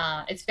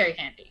 It's very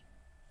handy.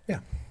 Yeah.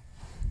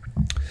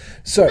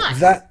 So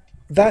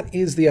that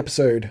is the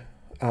episode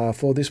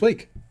for this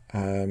week.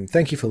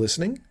 Thank you for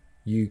listening.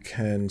 You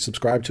can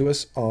subscribe to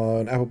us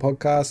on Apple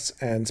Podcasts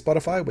and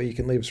Spotify, where you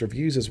can leave us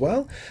reviews as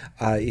well.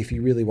 If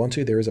you really want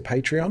to, there is a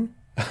Patreon.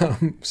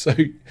 So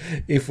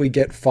if we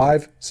get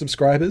 5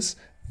 subscribers,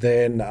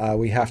 then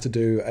we have to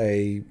do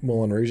a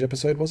Moulin Rouge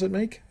episode. Was it,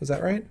 Meek? Was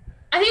that right?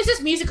 I think it's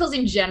just musicals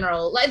in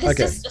general. Like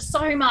there's just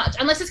so much,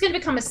 unless it's going to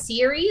become a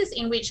series,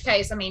 in which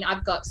case, I mean,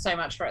 I've got so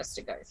much for us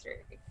to go through.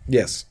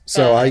 Yes.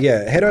 So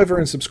head over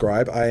and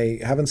subscribe. I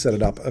haven't set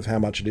it up of how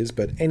much it is,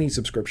 but any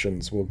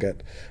subscriptions will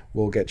get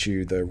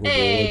you the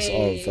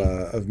rewards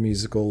of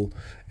musical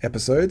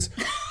episodes.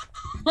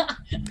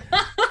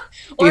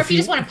 Or if you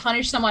just want to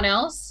punish someone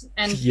else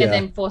and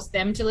then force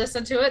them to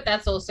listen to it,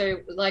 that's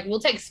also like, we'll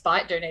take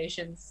spite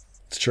donations.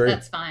 It's true.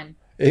 That's fine.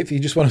 If you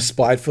just want to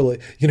spitefully,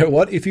 you know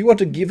what? If you want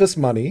to give us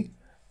money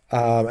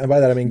and by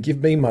that I mean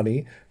give me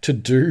money to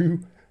do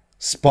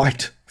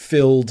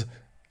spite-filled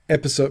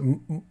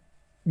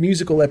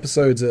musical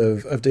episodes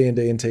of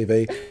D&D and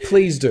TV,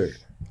 please do.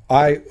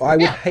 I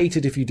would hate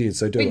it if you did,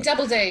 so do it. We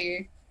double dare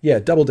you. Yeah,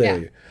 double dare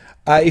you.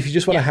 If you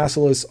just want to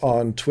hassle us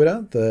on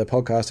Twitter, the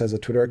podcast has a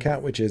Twitter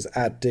account, which is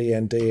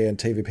 @DND and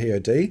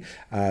TVPOD.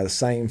 The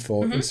same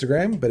for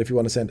Instagram. But if you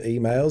want to send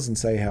emails and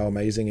say how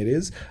amazing it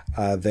is,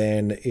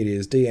 then it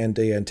is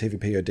DND and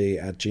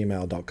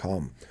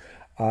TVPOD@gmail.com.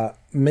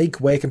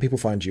 Meek, where can people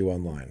find you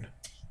online?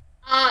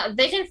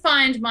 They can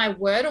find my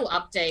Wordle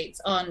updates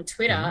on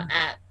Twitter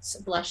at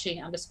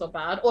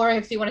 @blushing_bard, or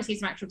if you want to see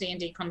some actual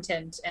D&D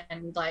content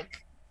and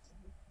like,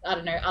 I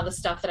don't know, other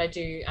stuff that I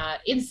do,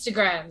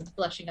 Instagram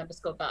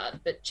 @blushing_bard.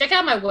 But check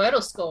out my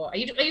Wordle score. Are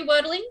you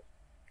Wordling?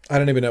 I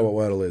don't even know what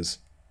Wordle is.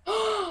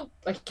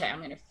 Okay,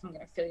 I'm gonna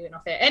fill you in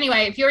off there.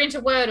 Anyway, if you're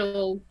into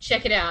Wordle,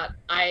 check it out.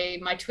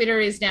 My Twitter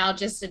is now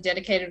just a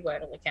dedicated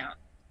Wordle account.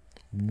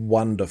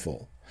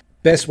 Wonderful.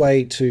 Best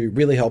way to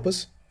really help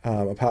us,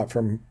 apart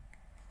from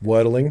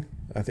Wordling,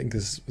 I think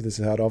this is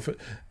how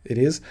it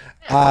is.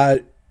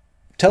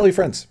 Tell your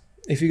friends.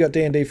 If you got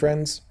D&D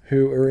friends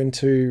who are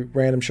into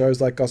random shows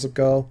like Gossip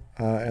Girl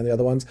and the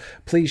other ones,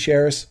 please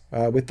share us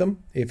with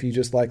them. If you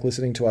just like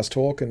listening to us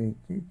talk and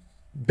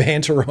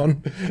banter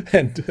on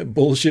and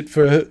bullshit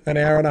for an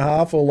hour and a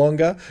half or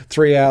longer,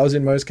 3 hours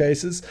in most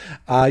cases,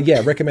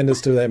 recommend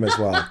us to them as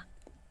well.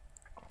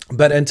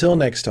 But until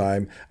next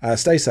time,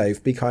 stay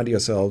safe, be kind to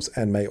yourselves,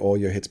 and may all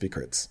your hits be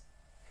crits.